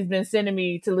that he's been sending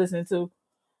me to listen to.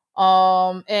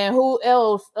 And who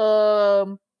else?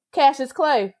 Cassius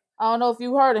Clay. I don't know if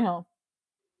you heard of him.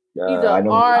 He's a I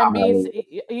know R and Muhammad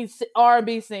B. Ali. He's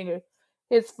R&B singer.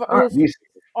 All His right, he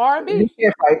R&B.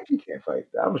 can't fight. He can't fight.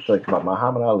 I was talking about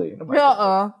Muhammad Ali. Nobody can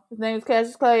fight. His name is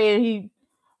Cassius Clay, and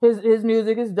his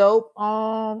music is dope.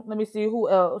 Let me see who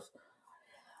else.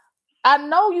 I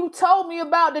know you told me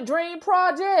about the Dream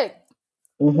Project.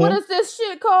 What Mm-hmm. is this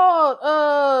shit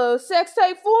called? Sex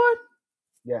Tape 4?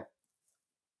 Yeah.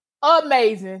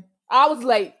 Amazing. I was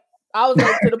late.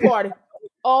 To the party.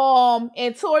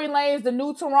 And Tory Lane's The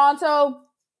New Toronto.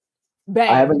 I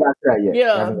Bang. haven't got that yet. I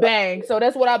Yeah, haven't got bang. So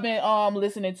that's what I've been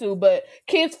listening to. But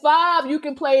Kids 5, you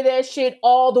can play that shit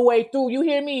all the way through. You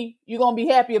hear me? You're gonna be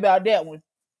happy about that one.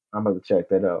 I'm about to check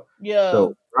that out. Yeah.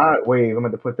 So, Rod Wave, I'm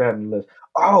going to put that in the list.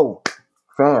 Oh,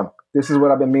 fam, this is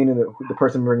what I've been meaning to, the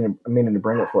person meaning to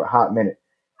bring up for a hot minute.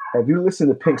 Have you listened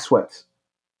to Pink Sweats?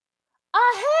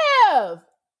 I have.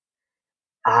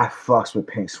 I fucks with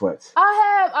Pink Sweats.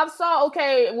 I saw,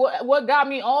 okay, what got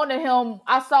me on to him,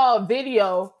 I saw a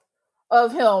video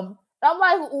of him. I'm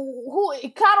like, who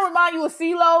it kind of remind you of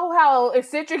CeeLo, how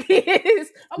eccentric he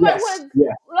is. I'm like, Yes. Yeah.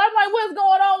 what's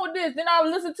going on with this? Then I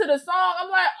listen to the song. I'm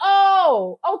like,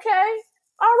 oh, okay.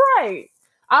 All right.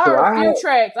 I So heard a I few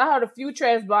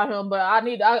tracks. By him, but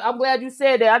I'm glad you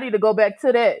said that. I need to go back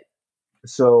to that.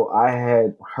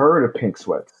 had heard of Pink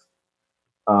Sweats,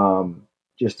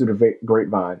 just through the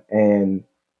grapevine, and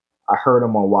I heard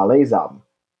him on Wale's album.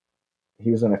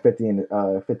 He was on a 50 in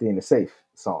the Safe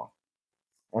song.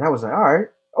 And I was like, all right,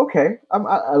 okay. I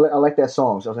like that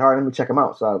song. So I was like, all right, let me check him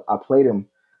out. So I played him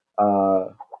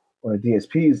on the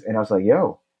DSPs, and I was like,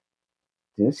 yo,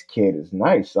 this kid is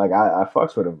nice. Like, I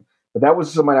fucks with him. But that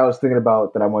was somebody I was thinking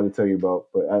about that I wanted to tell you about.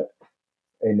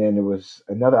 And then there was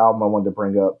another album I wanted to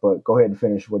bring up. But go ahead and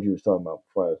finish what you was talking about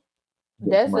before I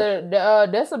get into my shit.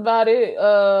 That's about it.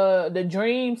 The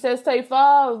Dream Sex Tape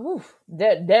 5. Woof,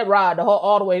 that ride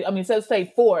all the way. I mean, Sex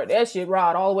Tape 4. That shit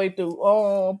ride all the way through.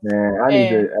 Man, And I and need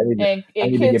to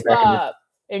Kids get back in this. 5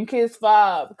 and Kids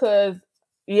 5 because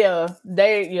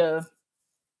I'm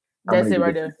gonna that's need it to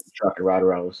right get there. the truck and ride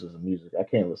around listening to music. I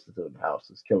can't listen to it in the house.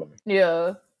 It's killing me.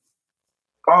 Yeah.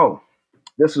 Oh,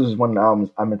 this was one of the albums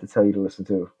I meant to tell you to listen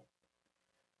to.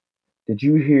 Did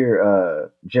you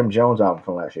hear Jim Jones album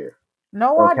from last year?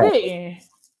 No, El I Capo. didn't.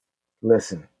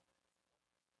 Listen,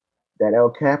 that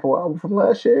El Capo album from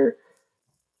last year,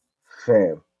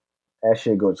 fam, that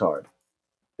shit goes hard.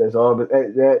 That's all. But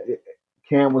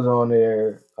Cam was on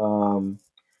there.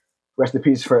 Rest in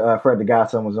peace for Fred the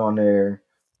Godson was on there.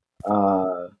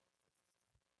 Uh,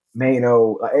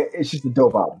 Mano, it's just a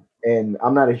dope album. And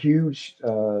I'm not a huge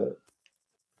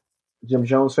Jim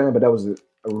Jones fan, but that was a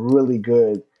really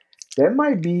good. That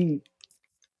might be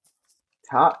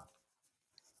top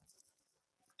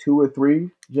 2 or 3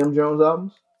 Jim Jones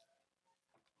albums.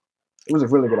 It was a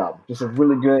really good album. Just a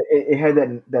really good. It had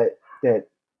that.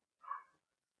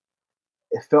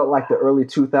 It felt like the early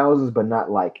 2000s, but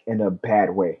not like in a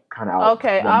bad way kind of album.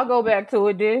 Okay, I'll go back to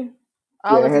it then.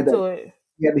 I'll Yeah, it had listen that. to it.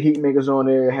 You had the heat makers on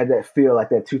there. It had that feel like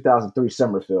that 2003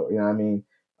 summer feel. You know what I mean?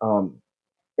 Um,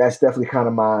 that's definitely kind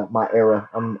of my era.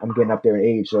 I'm getting up there in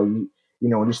age, so when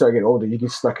you start getting older, you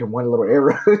get stuck in one little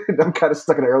era. I'm kind of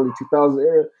stuck in the early 2000s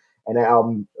era, and that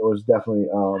album was definitely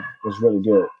was really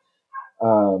good.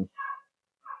 Um,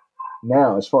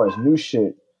 Now, as far as new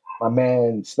shit, my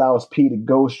man Styles P, the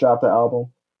Ghost, dropped the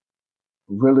album.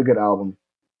 Really good album.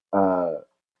 Uh,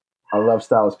 I love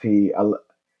Styles P.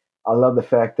 I love the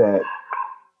fact that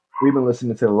we've been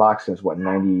listening to the Lock since what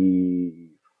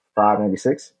 95,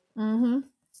 96. Mm-hmm.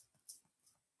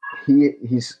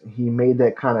 He made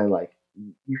that kind of like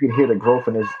you can hear the growth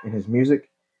in his music,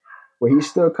 where he's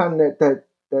still kind of that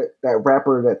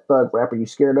rapper, that thug rapper you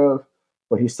scared of,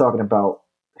 but he's talking about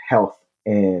health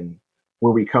and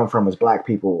where we come from as black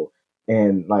people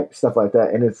and like stuff like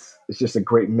that. And it's just a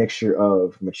great mixture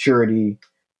of maturity,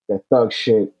 that thug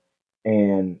shit,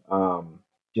 and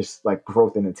just like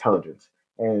growth and intelligence.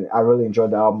 And I really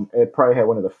enjoyed the album. It probably had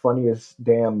one of the funniest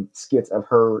damn skits I've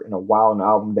heard in a while in the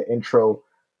album. The intro.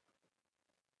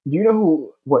 Do you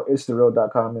know what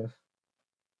It'sTheReal.com is?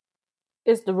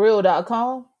 It's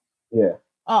thereal.com. Yeah.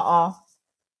 Uh-uh.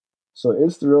 So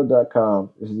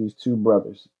It'sTheReal.com is these two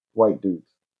brothers, white dudes.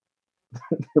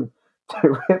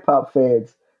 they're hip hop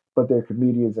fans, but they're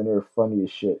comedians and they're funny as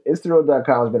shit.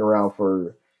 It'sTheReal.com has been around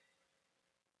for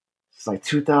it's like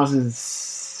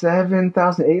 2007,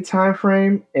 2008 time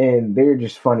frame, and they're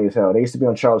just funny as hell. They used to be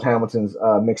on Charles Hamilton's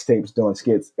mixtapes doing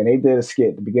skits, and they did a skit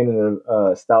at the beginning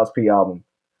of Styles P album.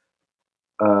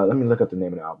 Let me look up the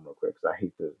name of the album real quick because I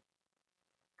hate to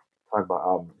talk about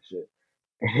album and shit.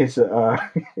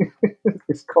 And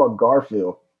it's called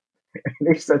Garfield.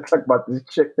 And they started talking about this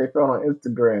chick they found on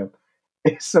Instagram.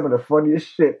 It's some of the funniest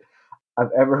shit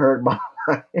I've ever heard in my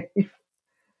life.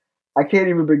 I can't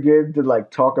even begin to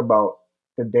like talk about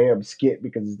the damn skit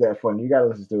because it's that funny. You gotta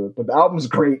listen to it. But the album's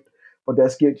great, but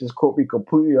that skit just caught me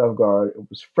completely off guard. It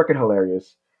was freaking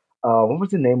hilarious. What was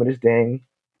the name of this dang?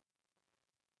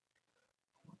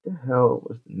 What the hell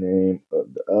was the name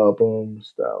of the album?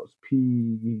 Styles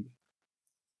P.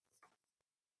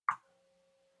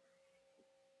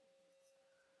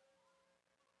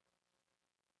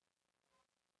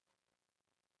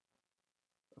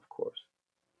 Of course.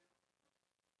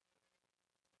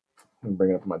 Let me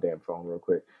bring it up on my damn phone real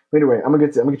quick. But anyway, I'm gonna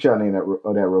get y'all name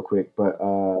of that real quick. But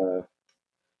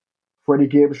Freddie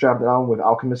Gibbs dropped an album with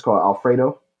Alchemist called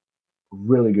Alfredo.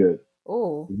 Really good.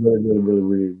 Oh. Really, really, really,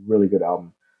 really, really good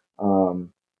album.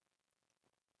 Um,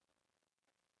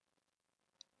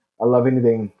 I love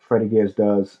anything Freddie Gibbs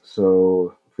does,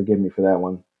 so forgive me for that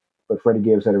one. But Freddie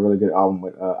Gibbs had a really good album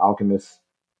with Alchemist,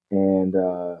 and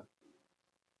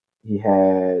he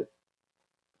had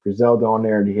Griselda on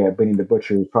there, and he had Benny the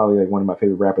Butcher, who's probably like one of my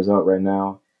favorite rappers out right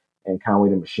now, and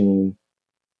Conway the Machine.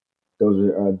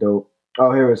 Those are dope.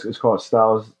 Oh, here it's called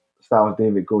Styles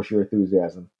David Ghost Your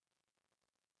Enthusiasm.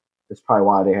 That's probably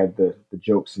why they had the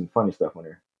jokes and funny stuff on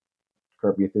there.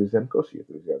 Curb Your Enthusiasm, Ghost Your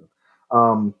Enthusiasm.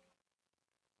 Um,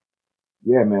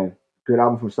 Yeah, man. Good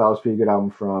album from Styles P. Good album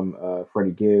from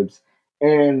Freddie Gibbs.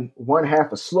 And one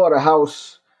half of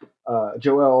Slaughterhouse,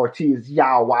 Joel Ortiz,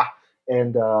 Yawa,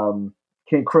 and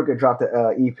King Crooked dropped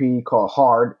an EP called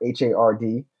Hard,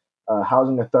 Hard.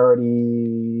 Housing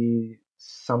Authority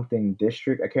something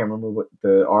district. I can't remember what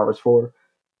the R was for.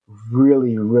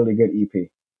 Really, really good EP.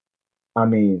 I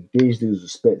mean, these dudes are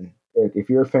spitting. If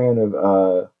you're a fan of,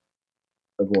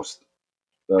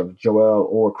 of Joel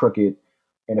or Crooked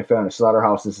and a fan of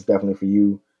Slaughterhouse, this is definitely for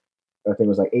you. I think it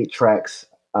was like 8 tracks.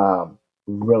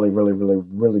 Really, really, really,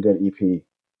 really good EP.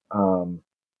 Um,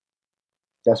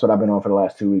 that's what I've been on for the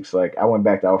last 2 weeks. Like I went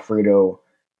back to Alfredo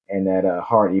and that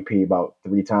Hard EP about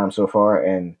 3 times so far,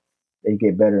 and they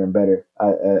get better and better.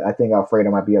 I think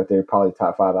Alfredo might be up there, probably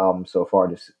top 5 albums so far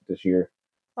this year.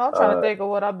 I'm trying to Uh, think of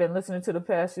what I've been listening to the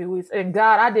past few weeks. And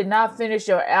God, I did not finish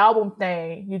your album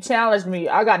thing. You challenged me.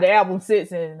 I got the album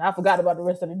sits and I forgot about the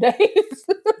rest of the days.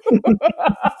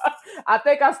 I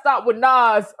think I stopped with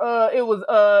Nas. It was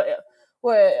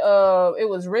it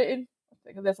was written.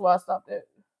 I think that's why I stopped at.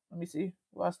 Let me see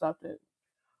where I stopped at.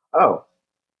 oh,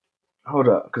 hold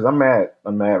up, because I'm mad.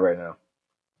 I'm mad right now.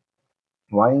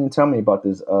 Why didn't you tell me about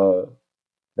this that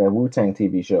Wu Tang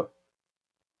TV show?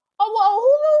 Oh, well,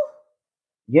 Hulu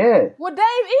Yeah. with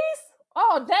Dave East.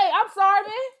 Oh, Dave, I'm sorry,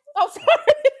 man. I'm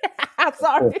sorry. I'm Of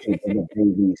course, sorry.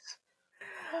 Babies.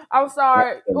 I'm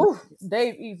sorry. Ooh,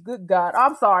 Dave East. Good God.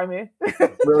 I'm sorry, man.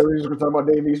 We're just gonna talk about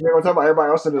Dave East. We're gonna talk about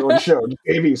everybody else on the show. Just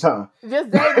Dave East, huh?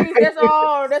 Just Dave East. That's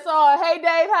all. That's all. Hey,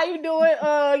 Dave, how you doing?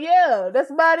 Yeah,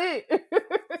 that's about it.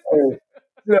 Hey,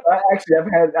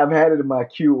 I've had it in my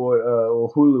queue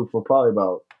on Hulu for probably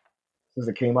about since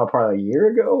it came out probably a year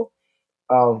ago.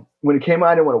 When it came out,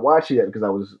 I didn't want to watch it yet because I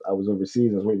was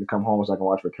overseas. I was waiting to come home so I can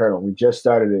watch Ricardo. We just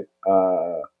started it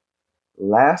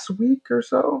last week or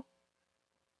so,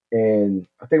 and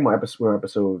I think we're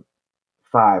episode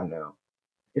 5 now.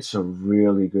 It's a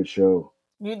really good show.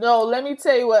 Let me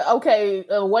tell you what. Okay,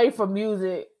 away from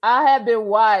music, I have been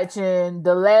watching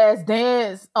The Last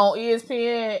Dance on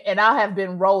ESPN, and I have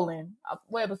been rolling.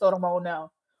 What episode I'm on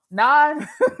now? 9.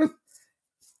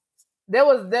 There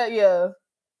was that. Yeah,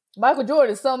 Michael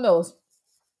Jordan is something else.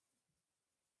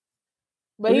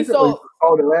 But he's so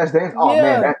The Last Dance. Oh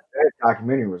man, that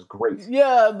documentary was great.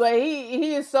 Yeah, but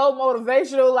he is so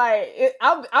motivational. Like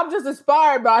I'm just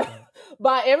inspired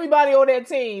by everybody on that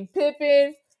team.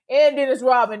 Pippen and Dennis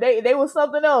Rodman. They was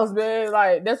something else, man.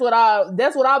 Like that's what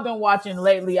I've been watching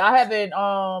lately. I haven't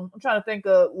I'm trying to think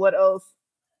of what else.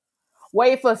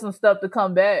 Wait for some stuff to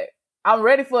come back. I'm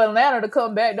ready for Atlanta to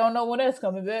come back. Don't know when that's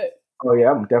coming back. Oh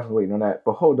yeah, I'm definitely waiting on that.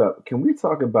 But hold up, can we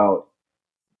talk about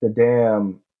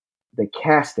the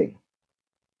casting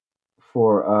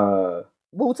for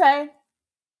Wu-Tang?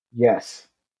 Yes.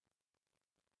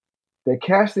 The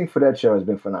casting for that show has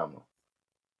been phenomenal.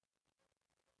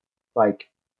 Like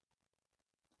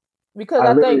because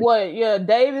I think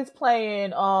Dave is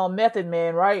playing Method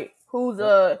Man, right? Who's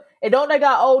and don't they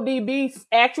got ODB's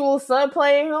actual son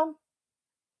playing him?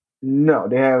 No,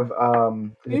 they have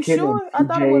you kid sure? named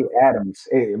TJ Adams.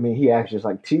 I mean, he actually is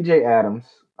like TJ Adams.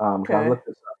 Okay. I looked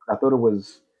this up. I thought it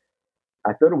was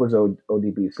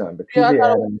ODB's son, but TJ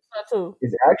Adams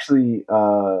is actually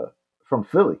from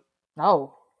Philly.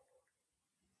 Oh.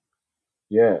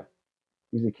 Yeah.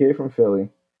 He's a kid from Philly.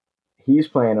 He's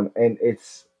playing him, and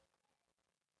it's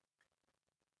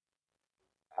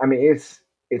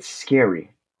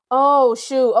scary. Oh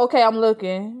shoot! Okay, I'm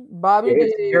looking. Bobby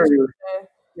It's scary.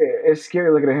 Yeah, it's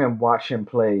scary looking at him. Watch him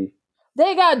play.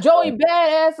 They got Joey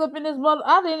Badass up in this mother.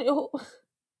 I didn't.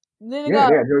 Then they got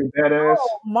Joey Badass.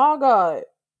 Oh my god.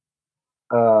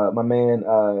 My man,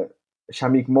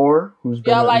 Shameik Moore, who's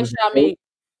been. Yeah, I like Shameik.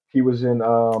 He was in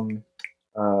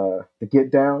The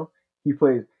Get Down. He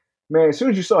played. Man, as soon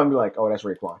as you saw him, you're like, oh, that's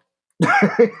Raekwon.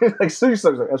 Like, as soon as you saw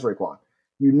him, like, that's Raekwon.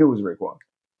 You knew it was Raekwon.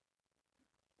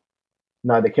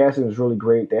 Nah, the casting was really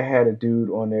great. They had a dude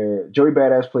on there. Joey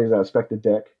Badass plays Spectre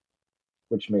Deck,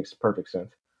 which makes perfect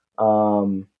sense.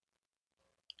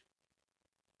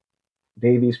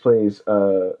 Davies plays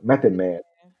Method Man,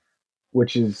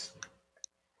 which is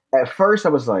at first I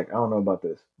was like, I don't know about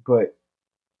this, but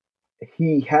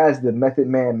he has the Method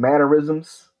Man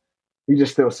mannerisms. He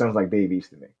just still sounds like Dave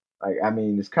East to me. Like, I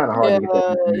mean, it's kind of hard to get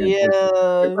that.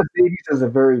 Yeah, Dave East has a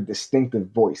very distinctive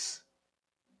voice.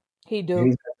 He do,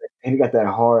 and he got that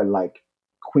hard like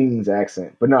Queen's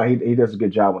accent. But no, he does a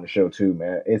good job on the show too,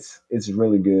 man. It's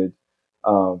really good.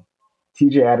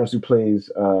 TJ Adams, who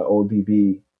plays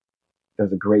ODB,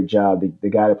 does a great job. The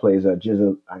guy that plays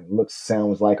Jizza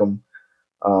sounds like him.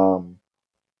 No,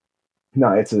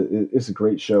 it's a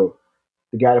great show.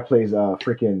 The guy that plays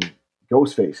freaking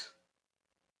Ghostface,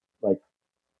 like,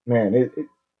 man,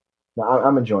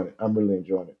 I'm enjoying it. I'm really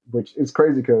enjoying it. Which is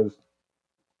crazy because,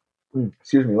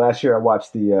 excuse me, last year I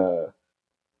watched the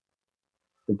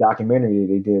documentary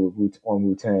they did on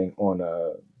Wu-Tang on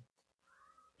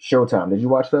Showtime. Did you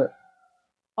watch that?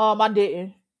 I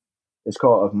didn't. It's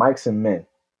called Of Mics and Men,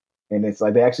 and it's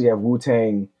like they actually have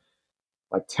Wu-Tang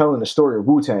like telling the story of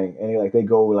Wu-Tang, and they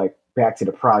go like back to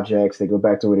the projects, they go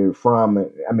back to where they were from.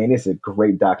 I mean, it's a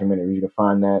great documentary. You can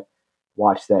find that,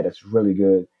 watch that. It's really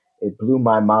good. It blew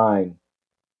my mind.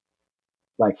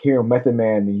 Like hearing Method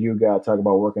Man and you guys talk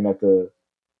about working at the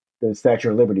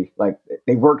Statue of Liberty, like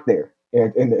they worked there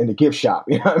in the gift shop.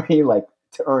 You know what I mean? Like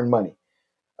to earn money.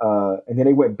 And then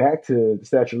they went back to the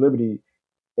Statue of Liberty,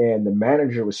 and the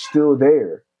manager was still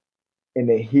there. And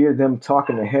they hear them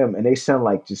talking to him, and they sound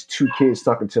like just two kids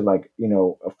talking to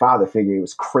a father figure. It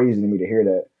was crazy to me to hear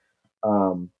that.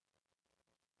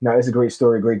 Now it's a great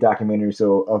story, great documentary.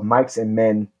 So Of Mics and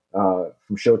Men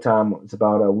from Showtime. It's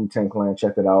about Wu-Tang Clan.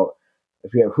 Check it out.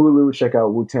 If you have Hulu, check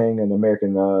out Wu-Tang and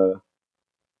American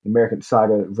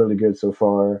Saga. Really good so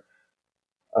far.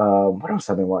 What else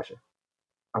have I been watching?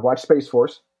 I watched Space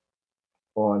Force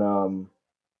on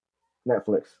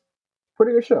Netflix.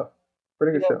 Pretty good show.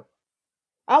 Show.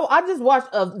 I just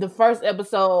watched the first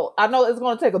episode. I know it's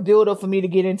going to take a build up for me to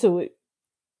get into it.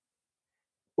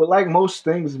 Well, like most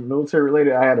things military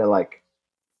related, I had to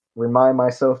remind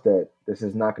myself that this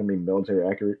is not going to be military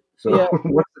accurate. So Yeah.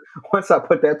 once I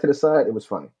put that to the side, it was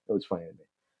funny. It was funny to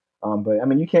me. But I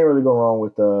mean, you can't really go wrong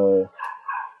with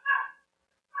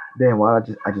damn. Why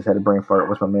I just had a brain fart.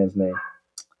 What's my man's name?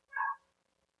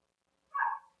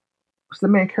 What's the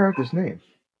main character's name?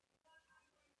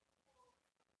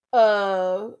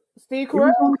 Steve He Carell.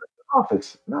 was on The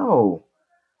Office. No.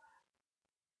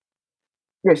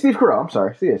 Yeah, Steve Carell. I'm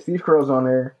sorry. So, yeah, Steve Carell's on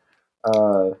there.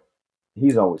 Uh,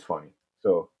 he's always funny.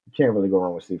 So you can't really go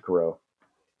wrong with Steve Carell.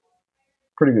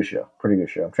 Pretty good show. Pretty good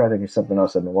show. I'm trying to think of something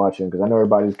else I've been watching because I know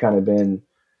everybody's kind of been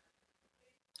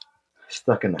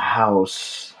stuck in the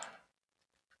house.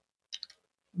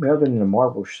 I mean, other than the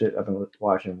Marvel shit I've been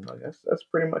watching, like that's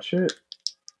pretty much it.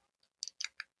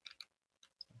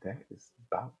 That is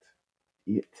about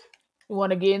it. You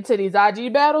want to get into these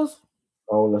IG battles?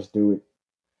 Oh, let's do it.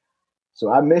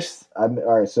 So I missed. All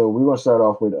right. So we're gonna start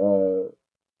off with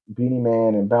Beanie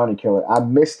Man and Bounty Killer. I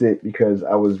missed it because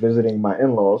I was visiting my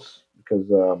in-laws because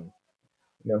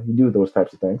you do those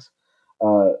types of things.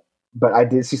 Uh, but I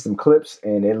did see some clips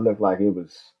and it looked like it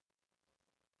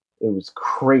was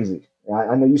crazy.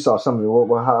 I know you saw some of it.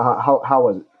 How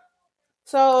was it?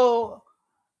 So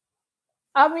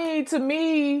I mean, to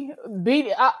me,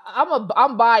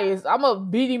 I'm biased. I'm a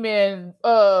Beanie Man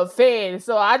fan,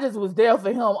 so I just was there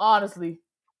for him. Honestly,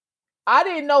 I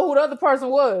didn't know who the other person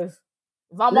was.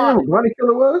 If I'm You know honest, who Bounty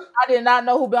Killer was? I did not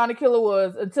know who Bounty Killer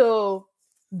was until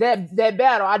that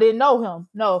battle. I didn't know him.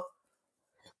 No,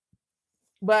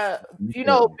 but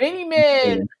Beanie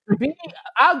Man, Beanie.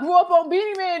 I grew up on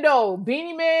Beanie Man though.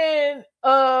 Beanie Man,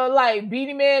 like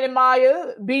Beanie Man and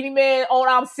Maya, Beanie Man on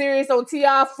I'm Serious on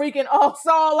T.I. freaking off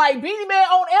song. Like Beanie Man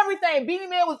on everything. Beanie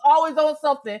Man was always on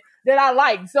something that I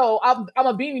liked. So I'm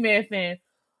a Beanie Man fan.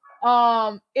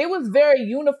 It was very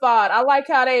unified. I like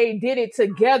how they did it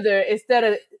together instead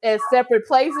of as separate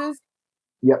places.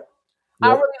 Yep. I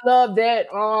Yep. really love that.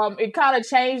 It kind of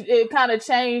changed. It kind of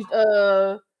changed.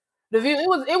 The view.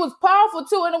 It was powerful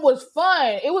too, and it was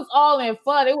fun. It was all in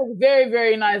fun. It was very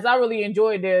very nice. I really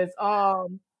enjoyed this.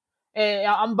 And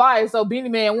I'm biased, so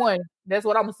Beanie Man won. That's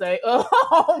what I'm gonna say.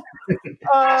 So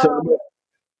Um,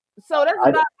 so that's I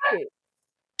about it.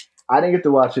 I didn't get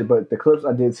to watch it, but the clips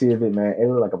I did see of it, man, it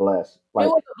looked like a blast. It Like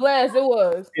was a blast. It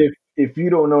was. if you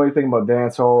don't know anything about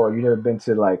dance hall or you never been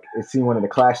to like seen one of the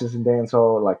clashes in dance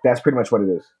hall, like that's pretty much what it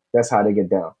is. That's how they get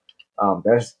down.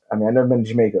 That's I mean I've never been to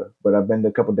Jamaica, but I've been to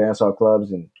a couple dance hall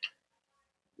clubs and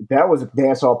that was a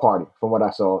dance hall party from what I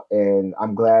saw, and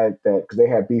I'm glad that because they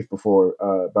had beef before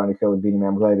Bounty Killer and Beanie Man.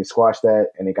 I'm glad they squashed that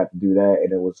and they got to do that,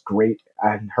 and it was great. I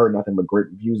hadn't heard nothing but great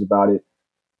reviews about it.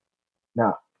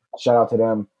 Now, shout out to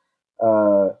them.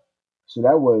 Uh, so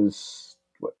that was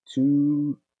what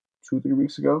 3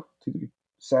 weeks ago, 3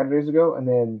 Saturdays ago, and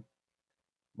then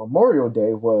Memorial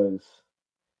Day was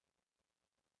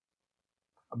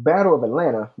a Battle of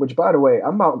Atlanta. Which, by the way,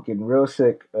 I'm out getting real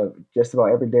sick of just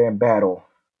about every damn battle.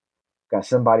 Got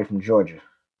somebody from Georgia.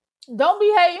 Don't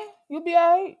be hating. You'll be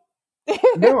alright.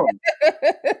 No,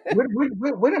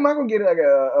 when am I gonna get like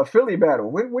a Philly battle?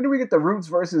 When do we get the Roots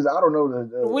versus I don't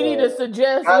know We need to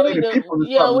suggest. We need Violated to. People or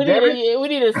Yeah, something? we need Damn to. it! Yeah, we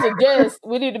need to suggest.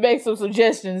 We need to make some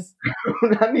suggestions.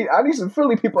 I need some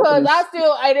Philly people up in Cause this.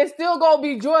 it's still gonna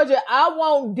be Georgia. I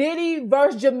want Diddy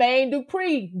versus Jermaine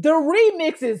Dupri. The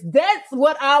remixes. That's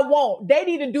what I want. They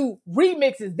need to do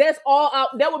remixes. That's all.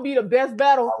 That would be the best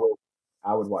battle.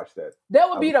 I would watch that. That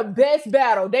would be the best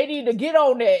battle. They need to get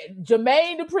on that.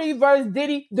 Jermaine Dupri versus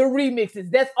Diddy. The remixes.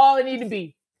 That's all it need to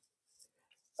be.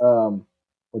 Um,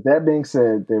 with that being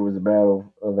said, there was a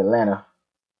battle of Atlanta,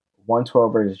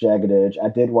 112 versus Jagged Edge. I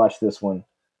did watch this one.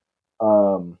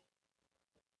 Um,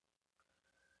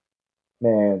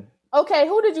 man, Okay,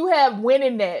 who did you have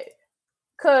winning that?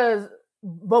 Cause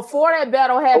before that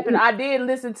battle happened, I did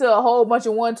listen to a whole bunch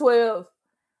of 112.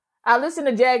 I listened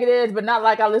to Jagged Edge, but not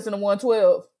like I listened to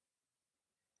 112.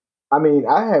 I mean,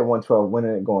 I had 112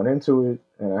 winning it going into it,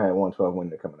 and I had 112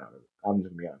 winning it coming out of it. I'm just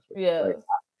gonna be honest with you. Yeah. Like,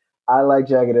 I like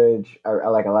Jagged Edge. I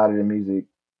like a lot of their music.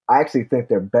 I actually think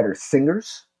they're better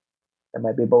singers. That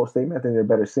might be a bold statement. I think they're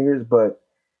better singers, but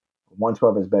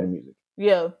 112 has better music.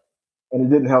 Yeah. And it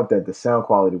didn't help that the sound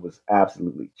quality was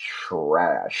absolutely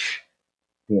trash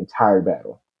the entire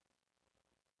battle.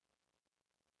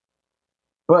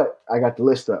 But I got the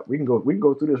list up. We can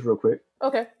go through this real quick.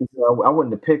 Okay. I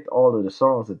wouldn't have picked all of the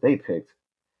songs that they picked.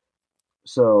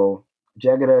 So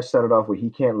Jagged Edge started off with "He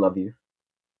Can't Love You,"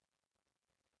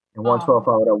 and 112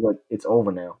 followed up with "It's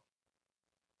Over Now."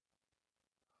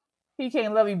 He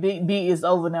Can't Love You beat is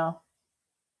over now.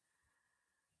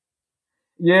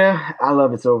 Yeah, I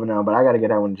love "It's Over Now," but I got to get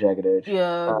that one to Jagged Edge.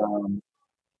 Yeah.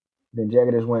 Then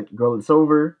Jagged Edge went "Girl, It's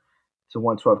Over." to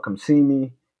 112, Come See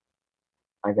Me.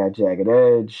 I got Jagged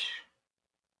Edge.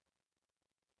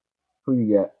 Who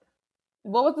you got?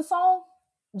 What was the song?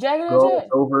 Jagged Edge. Girl, It's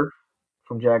Over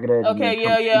from Jagged Edge. Okay,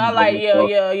 yeah. I like, yeah.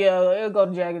 It'll go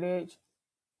to Jagged Edge.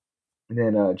 And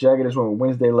then Jagged Edge went with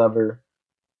Wednesday Lover,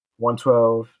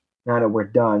 112. Now that we're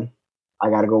done, I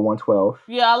gotta go 112.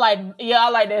 Yeah, I like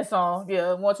that song.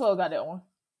 Yeah, 112 got that one.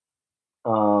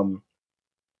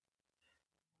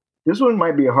 This one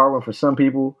might be a hard one for some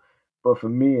people, but for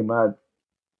me, in my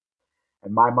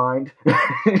mind,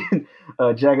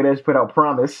 Jagged Edge put out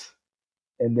Promise,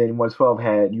 and then 112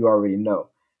 had You Already Know.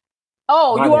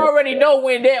 Oh, you already know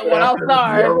when that one. I'm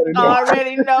sorry.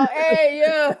 Already know. Hey,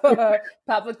 yeah.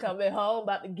 Papa coming home,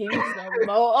 about to give you some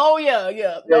more. Oh, yeah.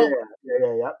 Nope.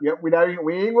 Yep. We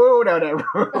ain't going down that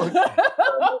road.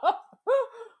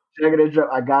 Jagged Edge,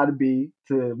 I Gotta Be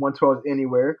to 112's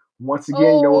Anywhere. Once again,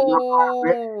 you know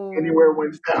what? Anywhere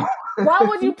wins down. Why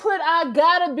would you put I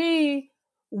Gotta Be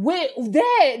with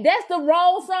that? That's the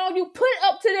wrong song you put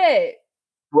up to that.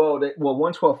 Well,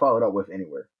 112 followed up with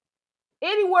Anywhere.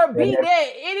 Anywhere beat that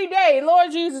any day,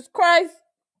 Lord Jesus Christ.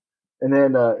 And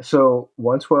then, so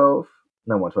 112,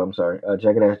 not 112, I'm sorry.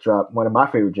 Jagged Edge dropped one of my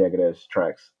favorite Jagged Edge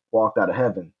tracks, Walked Out of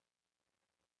Heaven.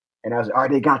 And I was like, all right,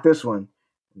 they got this one.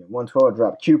 And then 112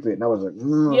 dropped Cupid, and I was like,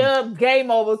 yeah, game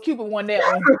over. Cupid won that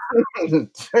one.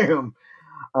 Damn.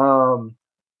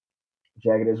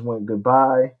 Jagged Edge went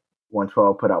Goodbye.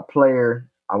 112 put out Player.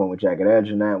 I went with Jagged Edge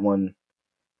in that one.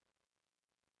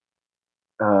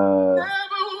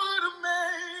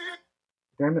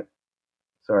 Damn it.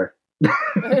 Sorry.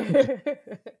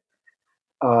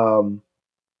 So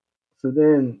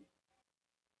then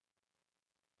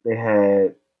they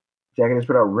had Jagged Edge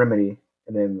put out Remedy,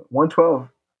 and then 112.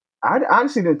 I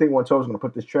honestly didn't think 112 was going to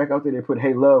put this track out there. They put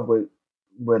Hey Love with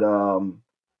Mobb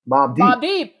Deep. Mobb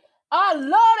Deep. I love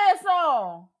that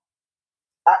song.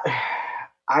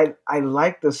 I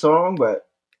like the song, but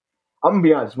I'm gonna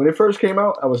be honest. When it first came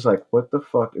out, I was like, "What the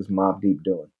fuck is Mobb Deep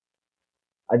doing?"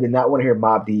 I did not want to hear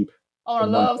Mobb Deep on a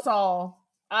love song.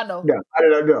 I know. No, I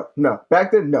did not know. No,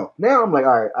 back then, no. Now I'm like,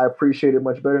 all right, I appreciate it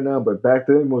much better now. But back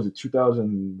then, was it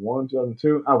 2001,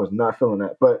 2002? I was not feeling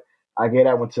that. But I gave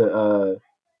that one to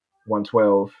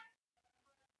 112.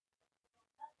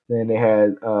 Then they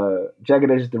had Jagged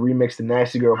Edge, the remix to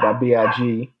Nasty Girl by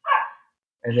B.I.G.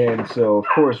 And then, so of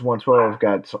course, 112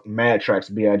 got mad tracks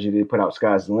to B.I.G. They put out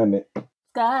Sky's the Limit.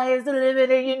 Sky is the limit,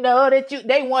 and you know that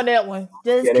they won that one.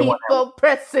 Just keep on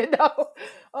pressing.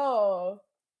 Oh.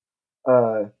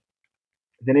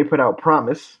 Then they put out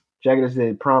Promise. Jagged Edge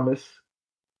did Promise.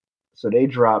 So they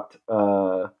dropped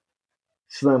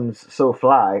Slim's So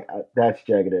Fly. That's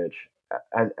Jagged Edge.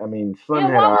 I mean, Slim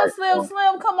had why was Slim?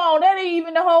 Come on, that ain't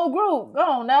even the whole group. Go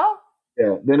on now.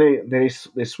 Yeah. Then they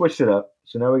switched it up.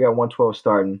 So now we got 112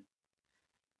 starting.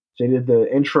 So they did the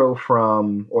intro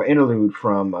interlude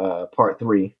from part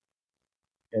 3,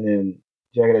 and then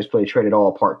Jagged Edge played Traded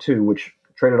All part 2, which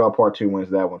Traded All part 2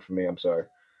 wins that one for me. I'm sorry.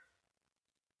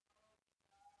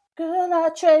 Girl, I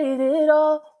traded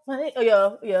all.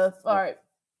 Oh yeah. All right.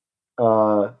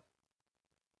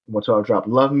 112 dropped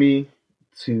Love Me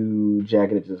to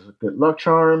Jagged Edge's Good Luck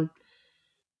Charm.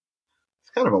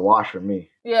 It's kind of a wash for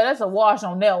me. Yeah, that's a wash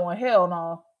on that one. Hell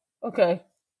no. Okay.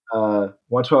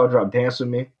 112 dropped Dance With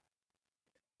Me.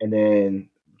 And then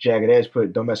Jagged Edge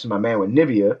put Don't Mess With My Man with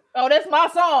Nivea. Oh, that's my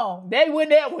song. They win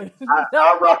that one.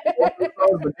 I rock both of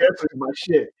those, but Dance With My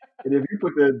shit. And if you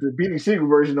put the Beanie Siegel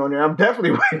version on there, I'm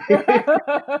definitely winning.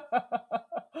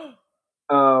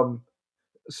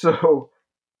 So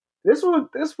this one,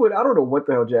 I don't know what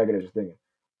the hell Jagged Edge is thinking.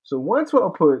 So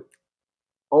 112 put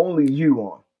Only You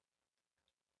on.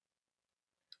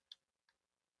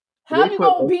 How you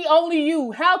gonna beat Only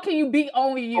You? How can you beat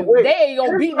Only You? They ain't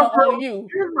gonna beat no Only You.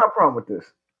 Here's my problem with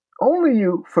this. Only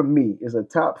You, for me, is a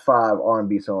top 5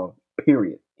 R&B song,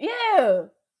 period. Yeah.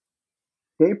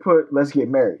 They put Let's Get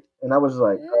Married. And I was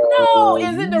like, no,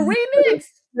 is it the remix?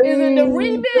 Is it the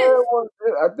remix?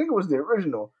 I think it was the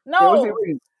original. No, it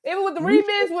was the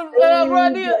remix with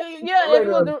Run DMC. Yeah, it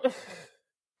was the...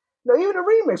 No, even the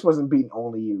remix wasn't beating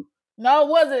Only You. No, it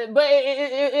wasn't. But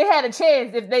it had a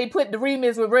chance if they put the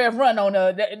remix with Rev Run on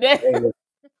Hey,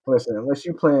 listen, unless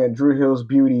you playing Drew Hill's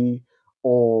Beauty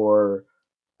or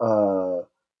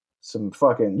some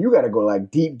fucking, you got to go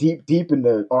like deep in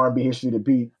the R&B history to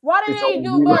beat. Why did they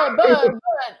do but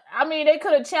I mean, they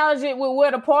could have challenged it with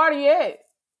Where the Party At.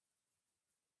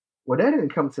 Well, that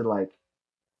didn't come to like.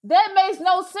 That makes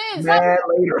no sense. Later.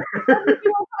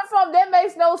 That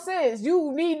makes no sense.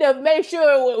 You need to make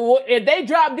sure if they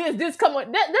drop this come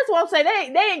on. That's what I'm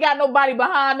saying. They ain't got nobody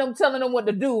behind them telling them what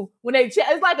to do when they.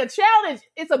 It's like a challenge.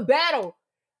 It's a battle.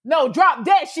 No, drop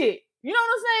that shit. You know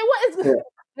what I'm saying? What is Yeah.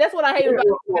 That's what I hate about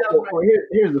Well,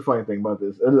 here's the funny thing about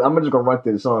this. I'm just gonna run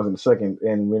through the songs in a second,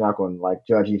 and we're not gonna like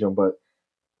judge each one. But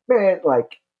man,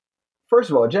 like first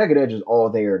of all, Jagged Edge is all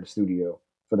there in the studio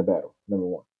for the battle. Number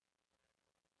one.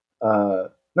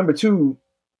 Number two,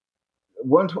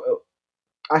 112.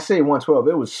 I say 112.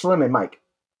 It was Slim and Mike.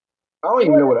 I don't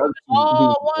even know what other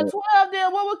Oh, dudes. 112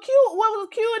 then. What was Q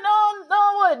and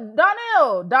what?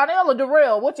 Donnell or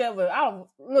Darrell, whichever. I don't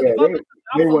look. Yeah, If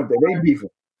they went there. They beefing.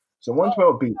 So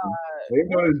 112 beefing. So they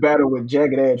know this battle with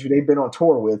Jagged Edge, who they've been on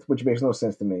tour with, which makes no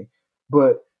sense to me.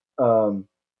 But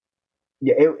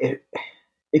yeah,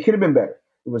 it could have been better.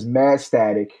 It was mad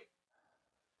static.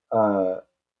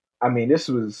 I mean, it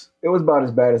was about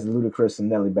as bad as the Ludacris and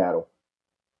Nelly battle,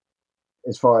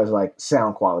 as far as like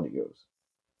sound quality goes.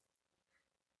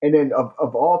 And then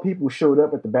of all people who showed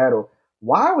up at the battle,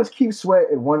 why was Keith Sweat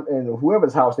and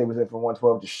whoever's house they was in for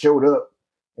 112 just showed up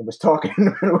and was talking in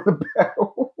the middle of the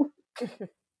battle?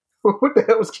 What the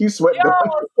hell was Keith Sweat doing?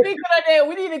 Speaking of that,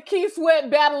 we need a Keith Sweat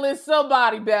battling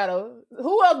somebody battle.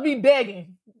 Who else be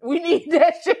begging? We need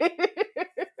that shit.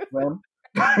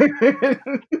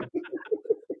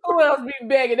 Who else be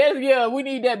begging? We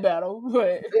need that battle.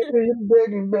 But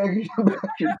begging.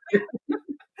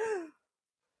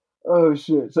 Oh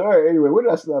shit! So all right, anyway, where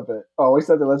did I stop at? Oh, we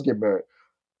stopped at Let's Get Married.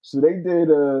 So they did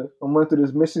a month of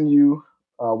this Missing You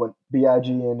with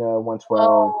B.I.G. and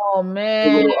 112. Oh man,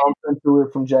 a little into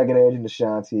it from Jagged Edge and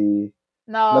Ashanti.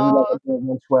 no.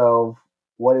 112.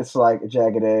 What it's like a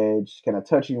Jagged Edge. Can I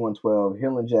touch you? 112.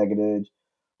 Healing Jagged Edge.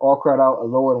 All Cried Out, a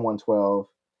lower than 112.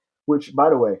 Which, by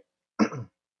the way,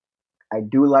 I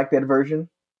do like that version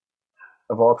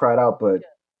of All Cried Out, but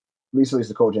Lisa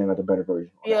Lisa Cole Jam had the better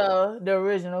version. Yeah, the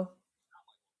original.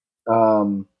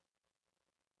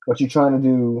 What you trying to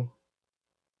do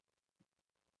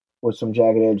with some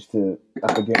Jagged Edge to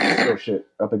up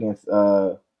against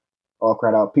All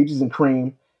Cried Out. Peaches and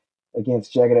Cream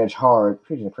against Jagged Edge Hard.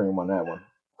 Peaches and Cream won that one.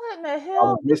 What in the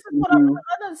hell? This is what I don't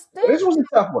understand. This was a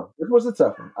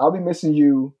tough one. I'll be missing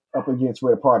you up against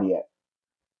Where the Party At.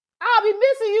 I'll be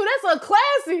missing you. That's a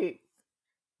classic.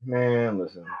 Man,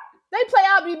 listen. They play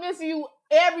I'll Be Missing You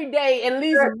every day, at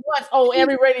least once on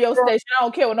every radio station. I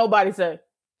don't care what nobody say.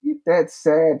 Keep that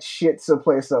sad shit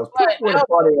someplace else. Put Where the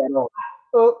Party At on.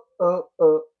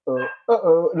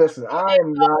 Listen, I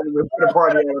am not with Where the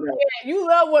Party At on that. You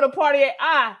love Where the Party At.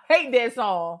 I hate that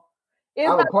song.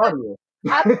 I'm a partier.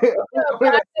 I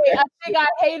think I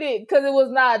hate it because it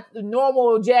was not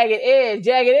normal Jagged Edge.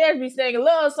 Jagged Edge be singing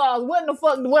love songs. What in the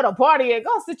fuck with a party at?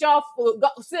 Go sit all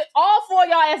four of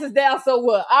y'all asses down. So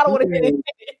what? I don't want to hear it.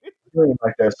 You didn't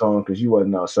like that song because you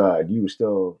wasn't outside. You were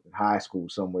still in high school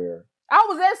somewhere. I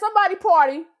was at somebody's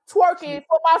party twerking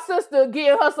for my sister,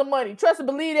 getting her some money. Trust and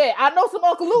believe that. I know some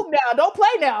Uncle Luke now. Don't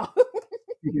play now.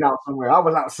 You get out somewhere. I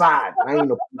was outside. I ain't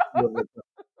no.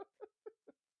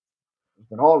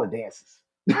 And all the dances.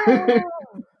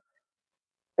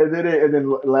 and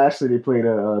then lastly they played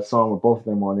a song with both of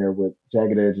them on there with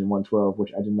Jagged Edge and 112,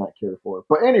 which I did not care for.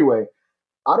 But anyway,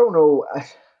 I don't know.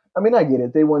 I mean, I get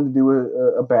it. They wanted to do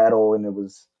a battle, and it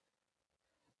was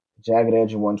Jagged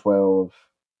Edge and 112.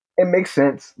 It makes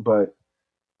sense, but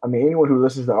I mean, anyone who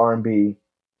listens to R&B,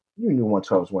 you knew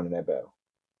 112 was winning that battle.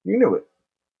 You knew it.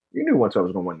 You knew 112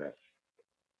 was going to win that.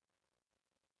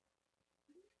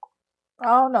 I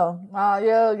don't know.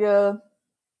 Yeah.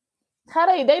 How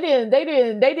they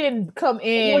didn't come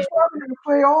in. They didn't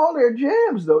play all their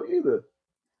jams though either.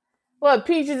 What,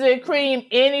 Peaches and Cream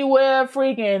anywhere?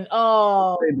 Freaking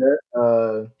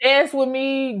Dance With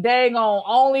Me, Dang On,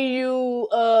 Only You,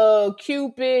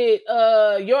 Cupid,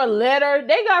 Your Letter.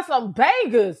 They got some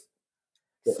bangers.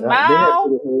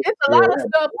 Smile. It's a lot of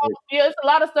stuff. It's a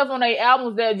lot of stuff on their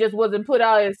albums that just wasn't put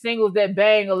out as singles that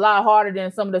bang a lot harder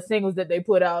than some of the singles that they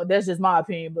put out. That's just my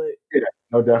opinion, but yeah,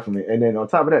 no, definitely. And then on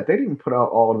top of that, they didn't put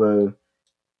out all the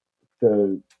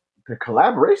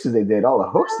collaborations they did, all the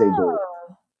hooks they did.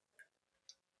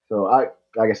 So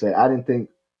like I said, I didn't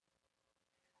think.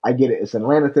 I get it, it's an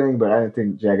Atlanta thing, but I didn't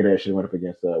think Jagged Edge should have went up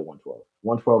against 112.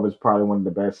 112 is probably one of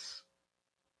the best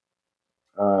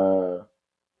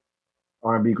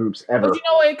R&B groups ever. But you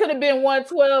know, it could have been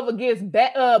 112 against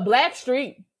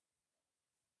Blackstreet.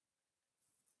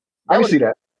 I can see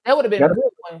that. That would have been a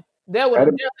good one. That would have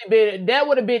definitely been. That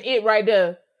would have been it right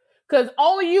there. Because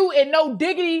Only You and No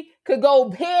Diggity could go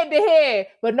head to head,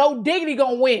 but No Diggity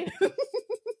gonna win.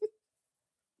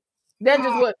 That's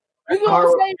just what you know.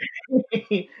 What I'm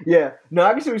saying? Yeah, no,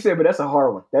 I can see what you're saying, but that's a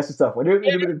hard one. That's a tough one.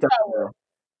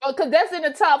 Because that's in the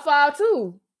top 5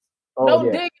 too.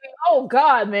 Diggity. Oh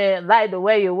God, man! Like the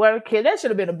way you work, kid. That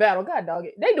should have been a battle. God dog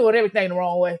it. They doing everything the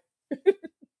wrong way.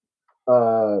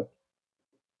 Uh,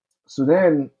 so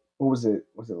then, what was it?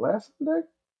 Was it last Sunday?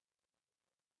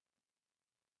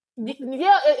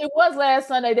 Yeah, it was last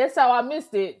Sunday. That's how I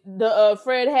missed it. The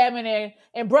Fred Hammond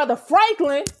and brother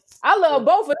Franklin. I love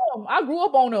both of them. I grew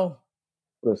up on them.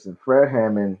 Listen, Fred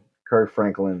Hammond, Kirk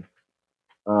Franklin.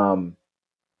 Um,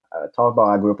 I talked about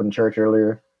I grew up in the church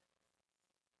earlier.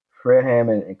 Fred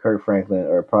Hammond and Kirk Franklin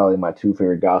are probably my two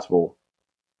favorite gospel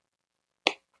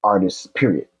artists.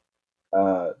 Period.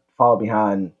 Uh, followed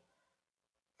behind,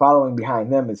 Following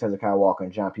behind them is Hezekiah Walker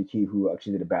and John P. Key, who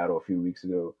actually did a battle a few weeks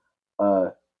ago.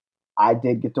 Uh, I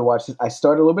did get to watch this. I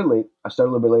started a little bit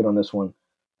late. On this one.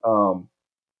 Um,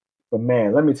 but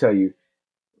man, let me tell you,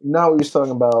 now we're just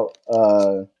talking about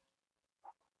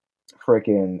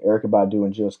freaking Erica Badu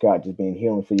and Jill Scott just being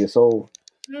healing for your soul.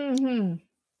 Mm-hmm.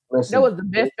 That Listen, was the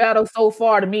best battle so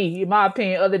far to me, in my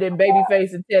opinion, other than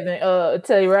Babyface and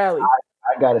Teddy Riley.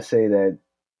 I gotta say that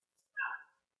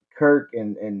Kirk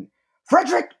and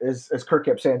Frederick, as Kirk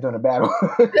kept saying during the battle,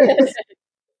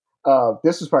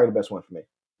 this was probably the best one for me.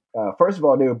 First of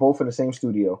all, they were both in the same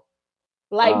studio.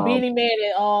 Like Um, Beanie Man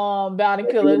and Bounty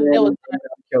Beanie Killer. Man That was and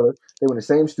Killer. They were in the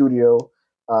same studio.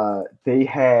 They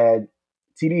had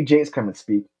TD Jakes come and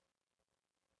speak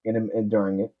and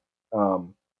during it.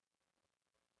 Um,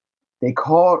 they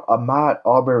called Ahmaud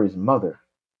Arbery's mother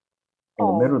in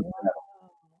the middle of oh the battle.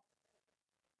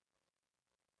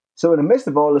 So in the midst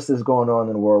of all this that's going on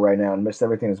in the world right now, in the midst of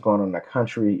everything that's going on in the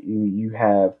country, you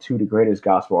have two of the greatest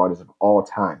gospel artists of all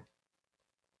time.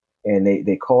 And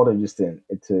they called her just to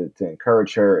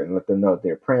encourage her and let them know that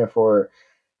they're praying for her.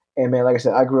 And man, like I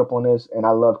said, I grew up on this, and I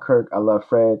love Kirk. I love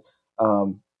Fred.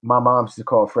 My mom used to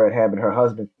call Fred Hammond her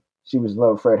husband. She was in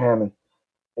love with Fred Hammond,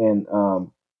 and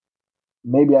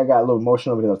maybe I got a little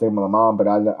emotional because I was thinking about my mom, but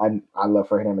I love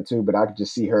Fred Hammond too. But I could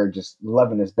just see her just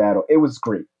loving this battle. It was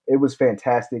great. It was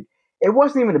fantastic. It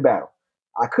wasn't even a battle.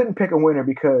 I couldn't pick a winner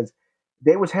because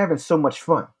they was having so much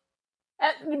fun.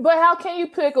 But how can you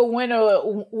pick a winner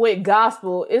with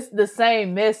gospel? It's the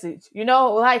same message, you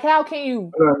know. Like how can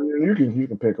you? You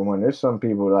can pick a winner. There's some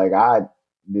people like I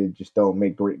that just don't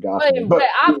make great But, gospel, but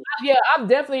but I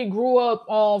definitely grew up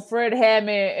on Fred Hammond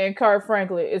and Kirk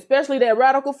Franklin, especially that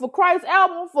Radical for Christ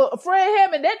album for Fred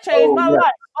Hammond. That changed oh my yeah,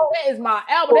 life. Oh, that is my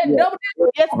album. oh That yeah. double.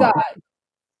 Yes,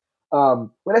 God.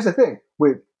 But that's the thing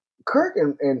with Kirk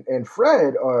and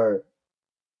Fred are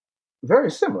very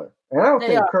similar, and I don't They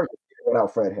think are Kirk is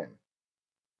without Fred Hammond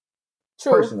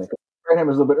true. personally. Fred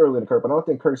Hammond's a little bit earlier than Kirk, but I don't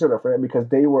think Kirk's without Fred Hammond because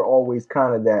they were always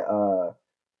kind of that.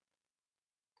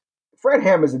 Fred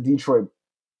Hammond's a Detroit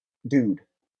dude.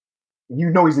 You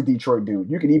know he's a Detroit dude.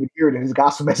 You can even hear it in his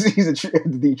gospel message. He's a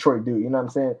Detroit dude. You know what I'm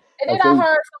saying? And then Like I they.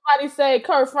 heard somebody say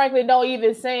Kirk Franklin don't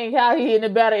even sing how he in the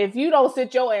battle. If you don't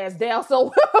sit your ass down,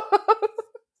 so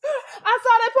I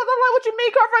saw that post. I'm like, what you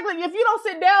mean, Kirk Franklin? If you don't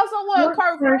sit down somewhere, Kirk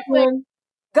Kirk Franklin, Franklin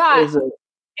God is a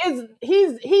is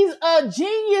he's a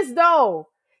genius though.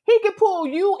 He can pull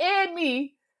you and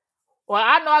me. Well,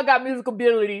 I know I got musical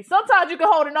ability. Sometimes you can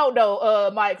hold a note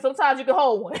though, Mike. Sometimes you can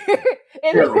hold one.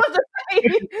 And it really. was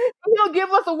he'll give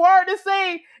us a word to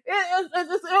sing.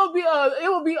 It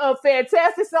will be a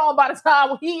fantastic song by the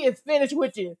time he is finished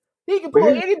with you. He can But pull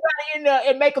anybody in there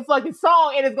and make a fucking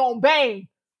song and it's gonna bang.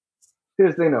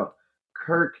 here's the thing though.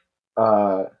 Kirk,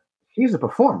 uh, he's a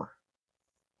performer.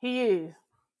 He is.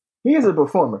 He is a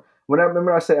performer. When I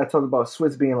remember, I talked about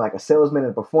Switz being like a salesman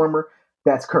and a performer.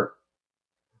 That's Kirk.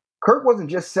 Kirk wasn't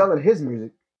just selling his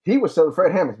music; he was selling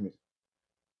Fred Hammond's music.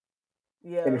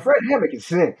 And if Yeah. Fred Hammond can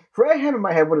sing, Fred Hammond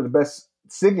might have one of the best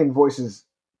singing voices.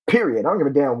 Period. I don't give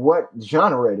a damn what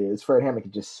genre it is. Fred Hammond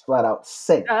can just flat out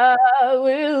sing. I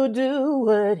will do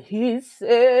what he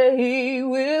said he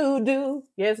will do.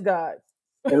 Yes, God.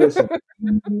 And listen,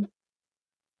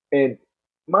 and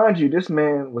mind you, this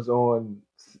man was on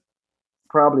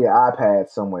probably an iPad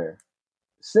somewhere,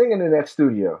 singing in that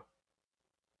studio,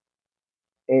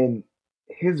 and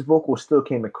his vocal still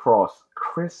came across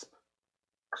crisp,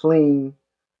 clean,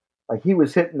 like he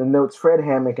was hitting the notes Fred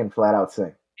Hammond can flat out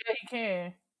sing. Yeah, he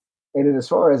can. And then as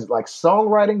far as like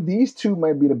songwriting, these two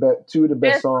might be the two of the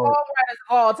best Best songs songwriters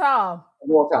of all time. of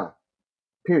all time.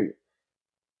 Period.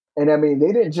 And I mean,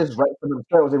 they didn't just write for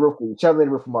themselves; they wrote for each other. They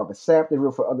wrote for Marvin Sapp. They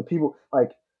wrote for other people.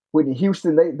 Like Whitney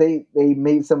Houston, they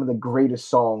made some of the greatest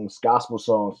songs, gospel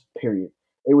songs. Period.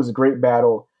 It was a great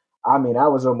battle. I mean, I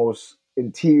was almost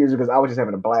in tears because I was just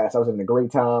having a blast. I was having a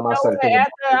great time. I You know started what? thinking,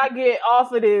 After I get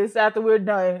off of this, after we're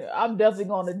done, I'm definitely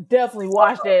gonna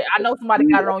watch that. I know somebody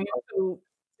got it on YouTube.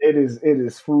 it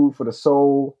is food for the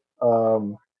soul.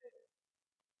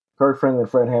 Kirk Franklin and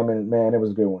Fred Hammond, man, it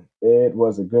was a good one. It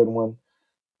was a good one.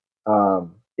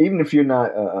 Even if you're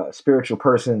not a spiritual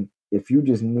person, if you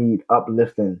just need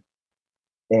uplifting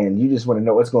and you just want to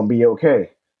know it's going to be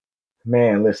okay,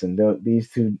 man, listen,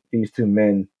 these two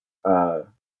men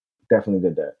definitely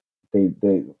did that.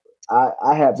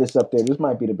 I have this up there. This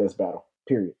might be the best battle.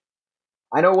 Period.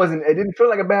 I know it didn't feel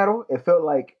like a battle.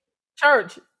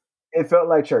 Church. It felt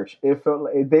like church. It felt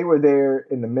like they were there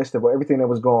in the midst of everything that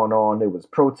was going on. There was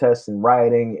protests and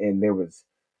rioting, and there was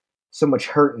so much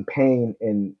hurt and pain.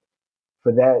 And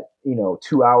for that,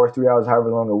 2 hours, 3 hours,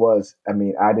 however long it was, I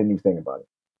mean, I didn't even think about it.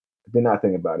 I did not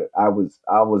think about it. I was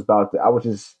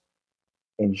just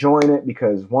enjoying it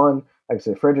because one, like I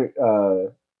said, Fred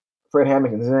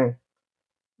Hammond can sing.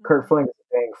 Kurt Franklin is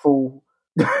a dang fool.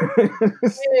 Like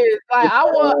I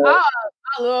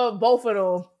love both of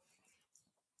them.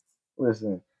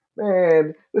 Listen,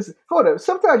 man, listen. Hold up.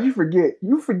 Sometimes you forget.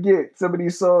 You forget some of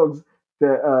these songs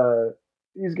that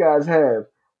these guys have.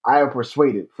 I am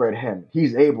persuaded. Fred Hammond.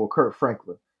 He's able. Kurt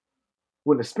Franklin.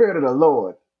 When the Spirit of the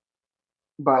Lord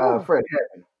by Fred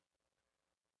Hammond.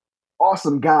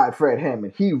 Awesome God, Fred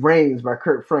Hammond. He reigns by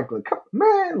Kurt Franklin.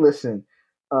 Man, listen.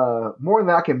 More than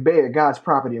I can bear. God's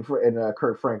property in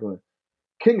Kurt Franklin.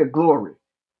 King of Glory.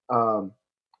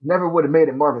 Never would have made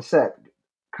it. Marvin Sapp.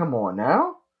 Come on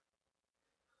now.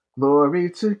 Glory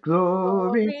to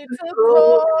glory to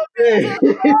glory.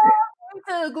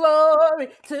 To glory,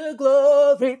 to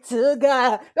glory, to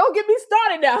God. Don't get me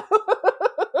started now.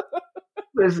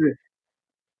 Listen,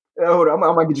 hold on,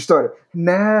 I might get you started.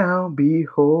 Now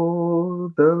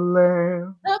behold the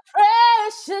Lamb. The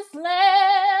precious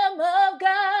Lamb of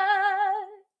God.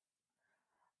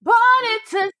 Born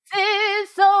into sin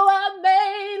so I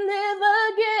may live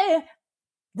again.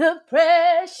 The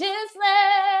precious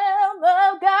Lamb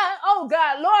of God. Oh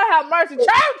God, Lord have mercy.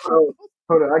 Church! Hold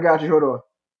on, I got you. Hold on.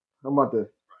 I'm about to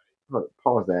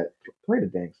pause that. Play the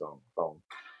dang song.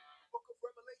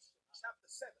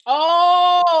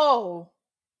 Oh,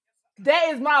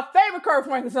 that is my favorite Kurt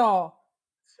Franklin song.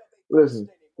 Listen,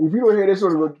 if you don't hear this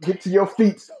one, get to your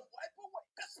feet.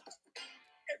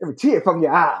 Every tear from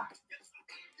your eye.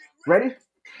 Ready?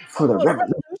 For the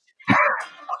revolution.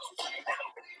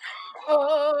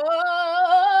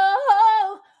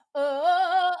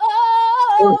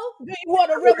 Do you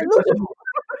want a revolution?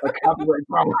 A copyright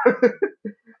problem.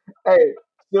 Hey,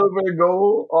 silver and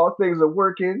gold, all things are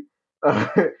working.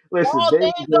 Listen, All they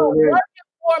things were are going in. working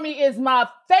for me is my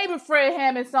favorite Fred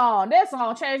Hammond song. That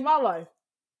song changed my life.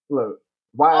 Look,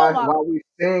 why we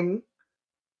sing.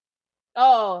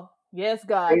 Oh, yes,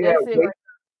 God. Yeah, That's it. wait,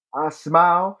 I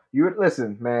smile. You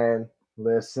listen, man.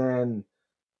 Listen.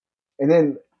 And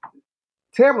then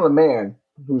Tamala Mann,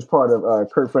 who's part of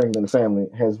Kurt Franklin's family,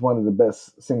 has one of the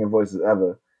best singing voices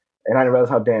ever. And I didn't realize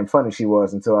how damn funny she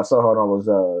was until I saw her on all those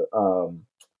her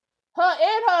and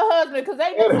her husband, because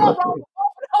they did something wrong with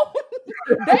both of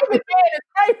them. David Mann is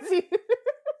crazy.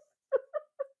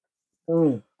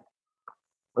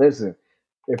 Listen,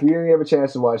 if you didn't have a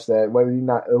chance to watch that,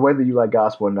 whether you like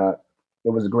gospel or not,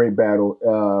 it was a great battle.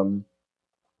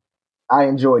 I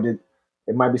enjoyed it.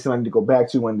 It might be something to go back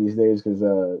to one of these days because,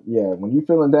 yeah, when you're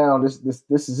feeling down,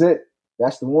 this is it.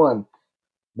 That's the one.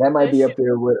 That might be up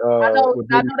there with. I know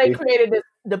they created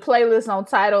the playlist on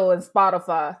Tidal and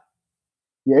Spotify.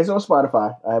 Yeah, it's on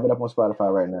Spotify. I have it up on Spotify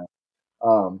right now.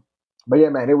 But yeah,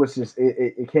 man, it was just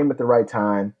it came at the right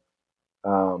time.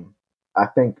 I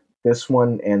think this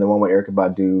one and the one with Erykah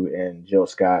Badu and Jill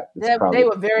Scott. They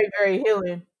were very, very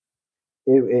healing.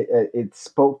 It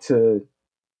spoke to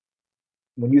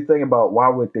when you think about why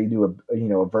would they do a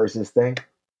versus thing.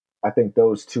 I think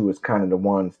those two is kind of the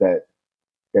ones that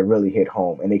really hit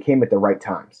home, and they came at the right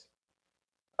times.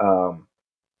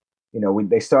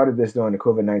 They started this during the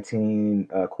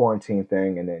COVID-19 quarantine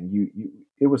thing, and then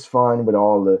it was fun with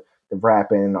all the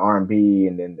rapping and R&B,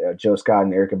 and then Joe Scott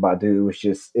and Erykah Badu.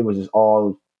 It was just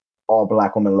all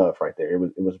black woman love right there. It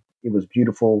was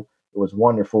beautiful. It was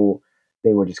wonderful.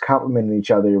 They were just complimenting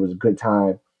each other. It was a good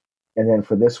time. And then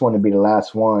for this one to be the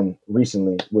last one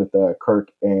recently with Kirk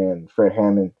and Fred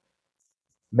Hammond,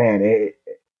 man, it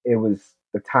was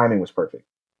the timing was perfect.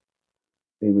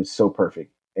 It was so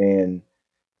perfect, and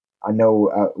I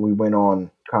know we went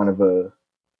on kind of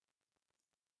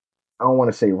I don't want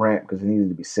to say rant because it needed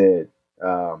to be said.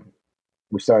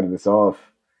 We started this off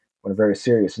on a very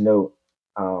serious note,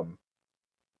 but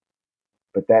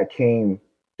that came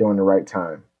during the right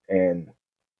time. And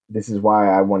this is why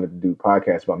I wanted to do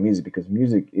podcasts about music because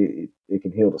music, it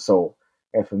can heal the soul.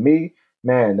 And for me,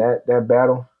 man, that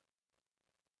battle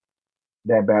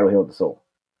healed the soul.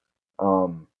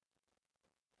 But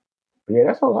yeah,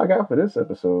 that's all I got for this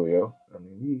episode, yo. I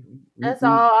mean, That's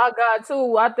all I got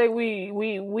too. I think we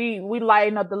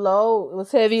lighten up the load. It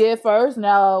was heavy at first.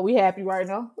 Now we happy right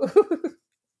now.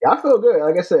 yeah, I feel good.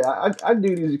 Like I said, I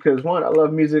do these because one, I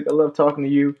love music. I love talking to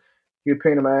you. You're a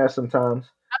pain in my ass sometimes,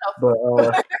 but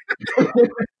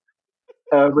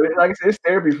but like I said, it's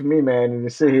therapy for me, man. And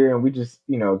to sit here and we just,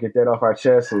 get that off our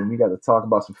chest, and we got to talk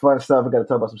about some fun stuff. We got to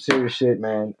talk about some serious shit,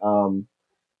 man.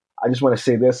 I just want to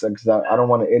say this because I don't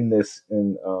want to end this,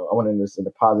 and I want to end this in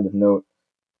a positive note.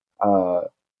 Uh,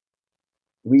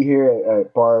 we here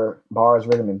at Bars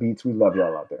Rhythm and Beats, we love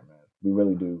y'all out there, man. We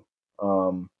really do.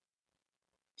 To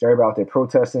everybody out there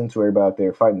protesting, to everybody out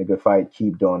there fighting the good fight,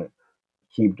 keep doing it.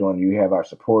 Keep doing it. You have our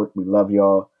support. We love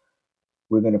y'all.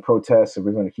 We're going to protest and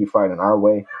we're going to keep fighting our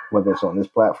way, whether it's on this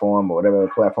platform or whatever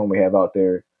platform we have out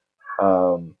there.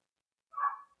 Um,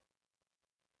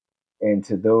 and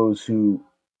to those who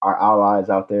are allies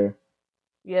out there,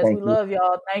 Yes, we thank you. love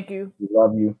y'all. Thank you. We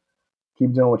love you.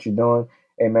 Keep doing what you're doing.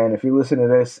 Hey, man, if you listen to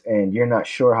this and you're not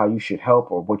sure how you should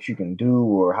help or what you can do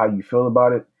or how you feel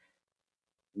about it,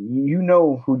 you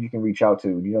know who you can reach out to.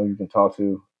 You know who you can talk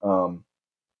to.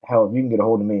 Hell, if you can get a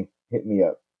hold of me, hit me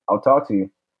up. I'll talk to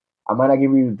you. I might not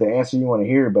give you the answer you want to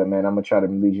hear, but man, I'm gonna try to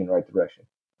lead you in the right direction.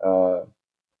 Uh,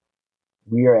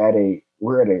 we're at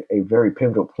a very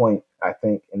pivotal point, I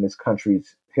think, in this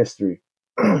country's history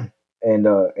and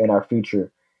in our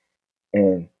future.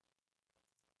 And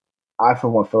I, for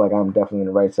one, feel like I'm definitely on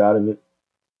the right side of it,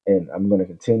 and I'm going to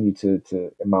continue to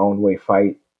in my own way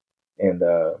fight and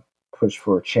push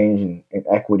for change and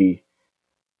equity.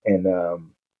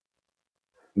 And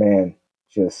man,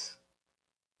 just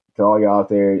to all y'all out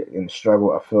there in the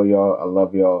struggle, I feel y'all. I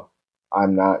love y'all.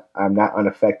 I'm not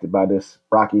unaffected by this.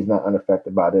 Rocky's not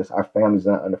unaffected by this. Our family's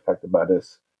not unaffected by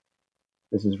this.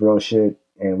 This is real shit,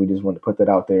 and we just want to put that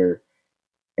out there.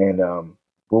 And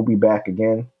we'll be back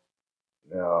again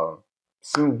uh,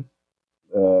 soon.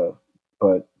 Uh,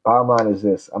 but bottom line is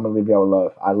this: I'm gonna leave y'all with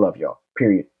love. I love y'all.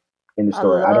 Period. In the I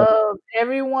story. I don't. love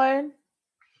everyone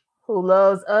who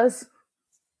loves us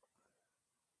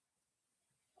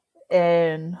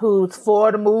and who's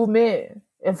for the movement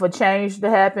and for change to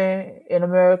happen in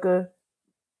America.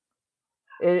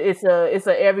 It's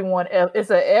a everyone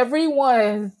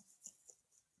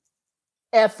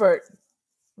effort.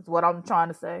 Is what I'm trying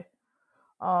to say.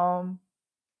 Um,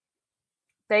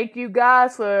 Thank you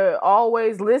guys for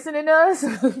always listening to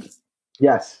us.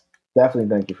 Yes, definitely.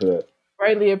 Thank you for that.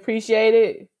 Greatly appreciate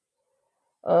it.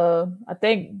 I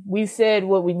think we said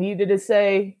what we needed to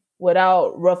say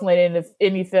without ruffling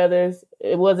any feathers.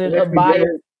 It And wasn't a if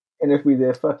we did,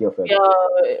 bias. fuck your feathers.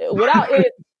 Without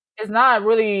it, it's not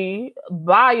really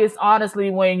biased.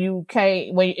 Honestly, when you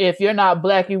can't, when if you're not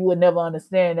black, you would never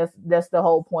understand. That's the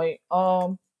whole point.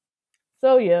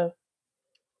 So yeah,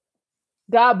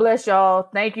 God bless y'all.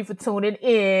 Thank you for tuning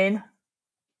in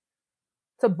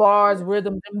to Bars,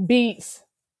 Rhythms, and Beats.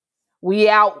 We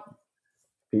out.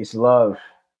 Peace, and love.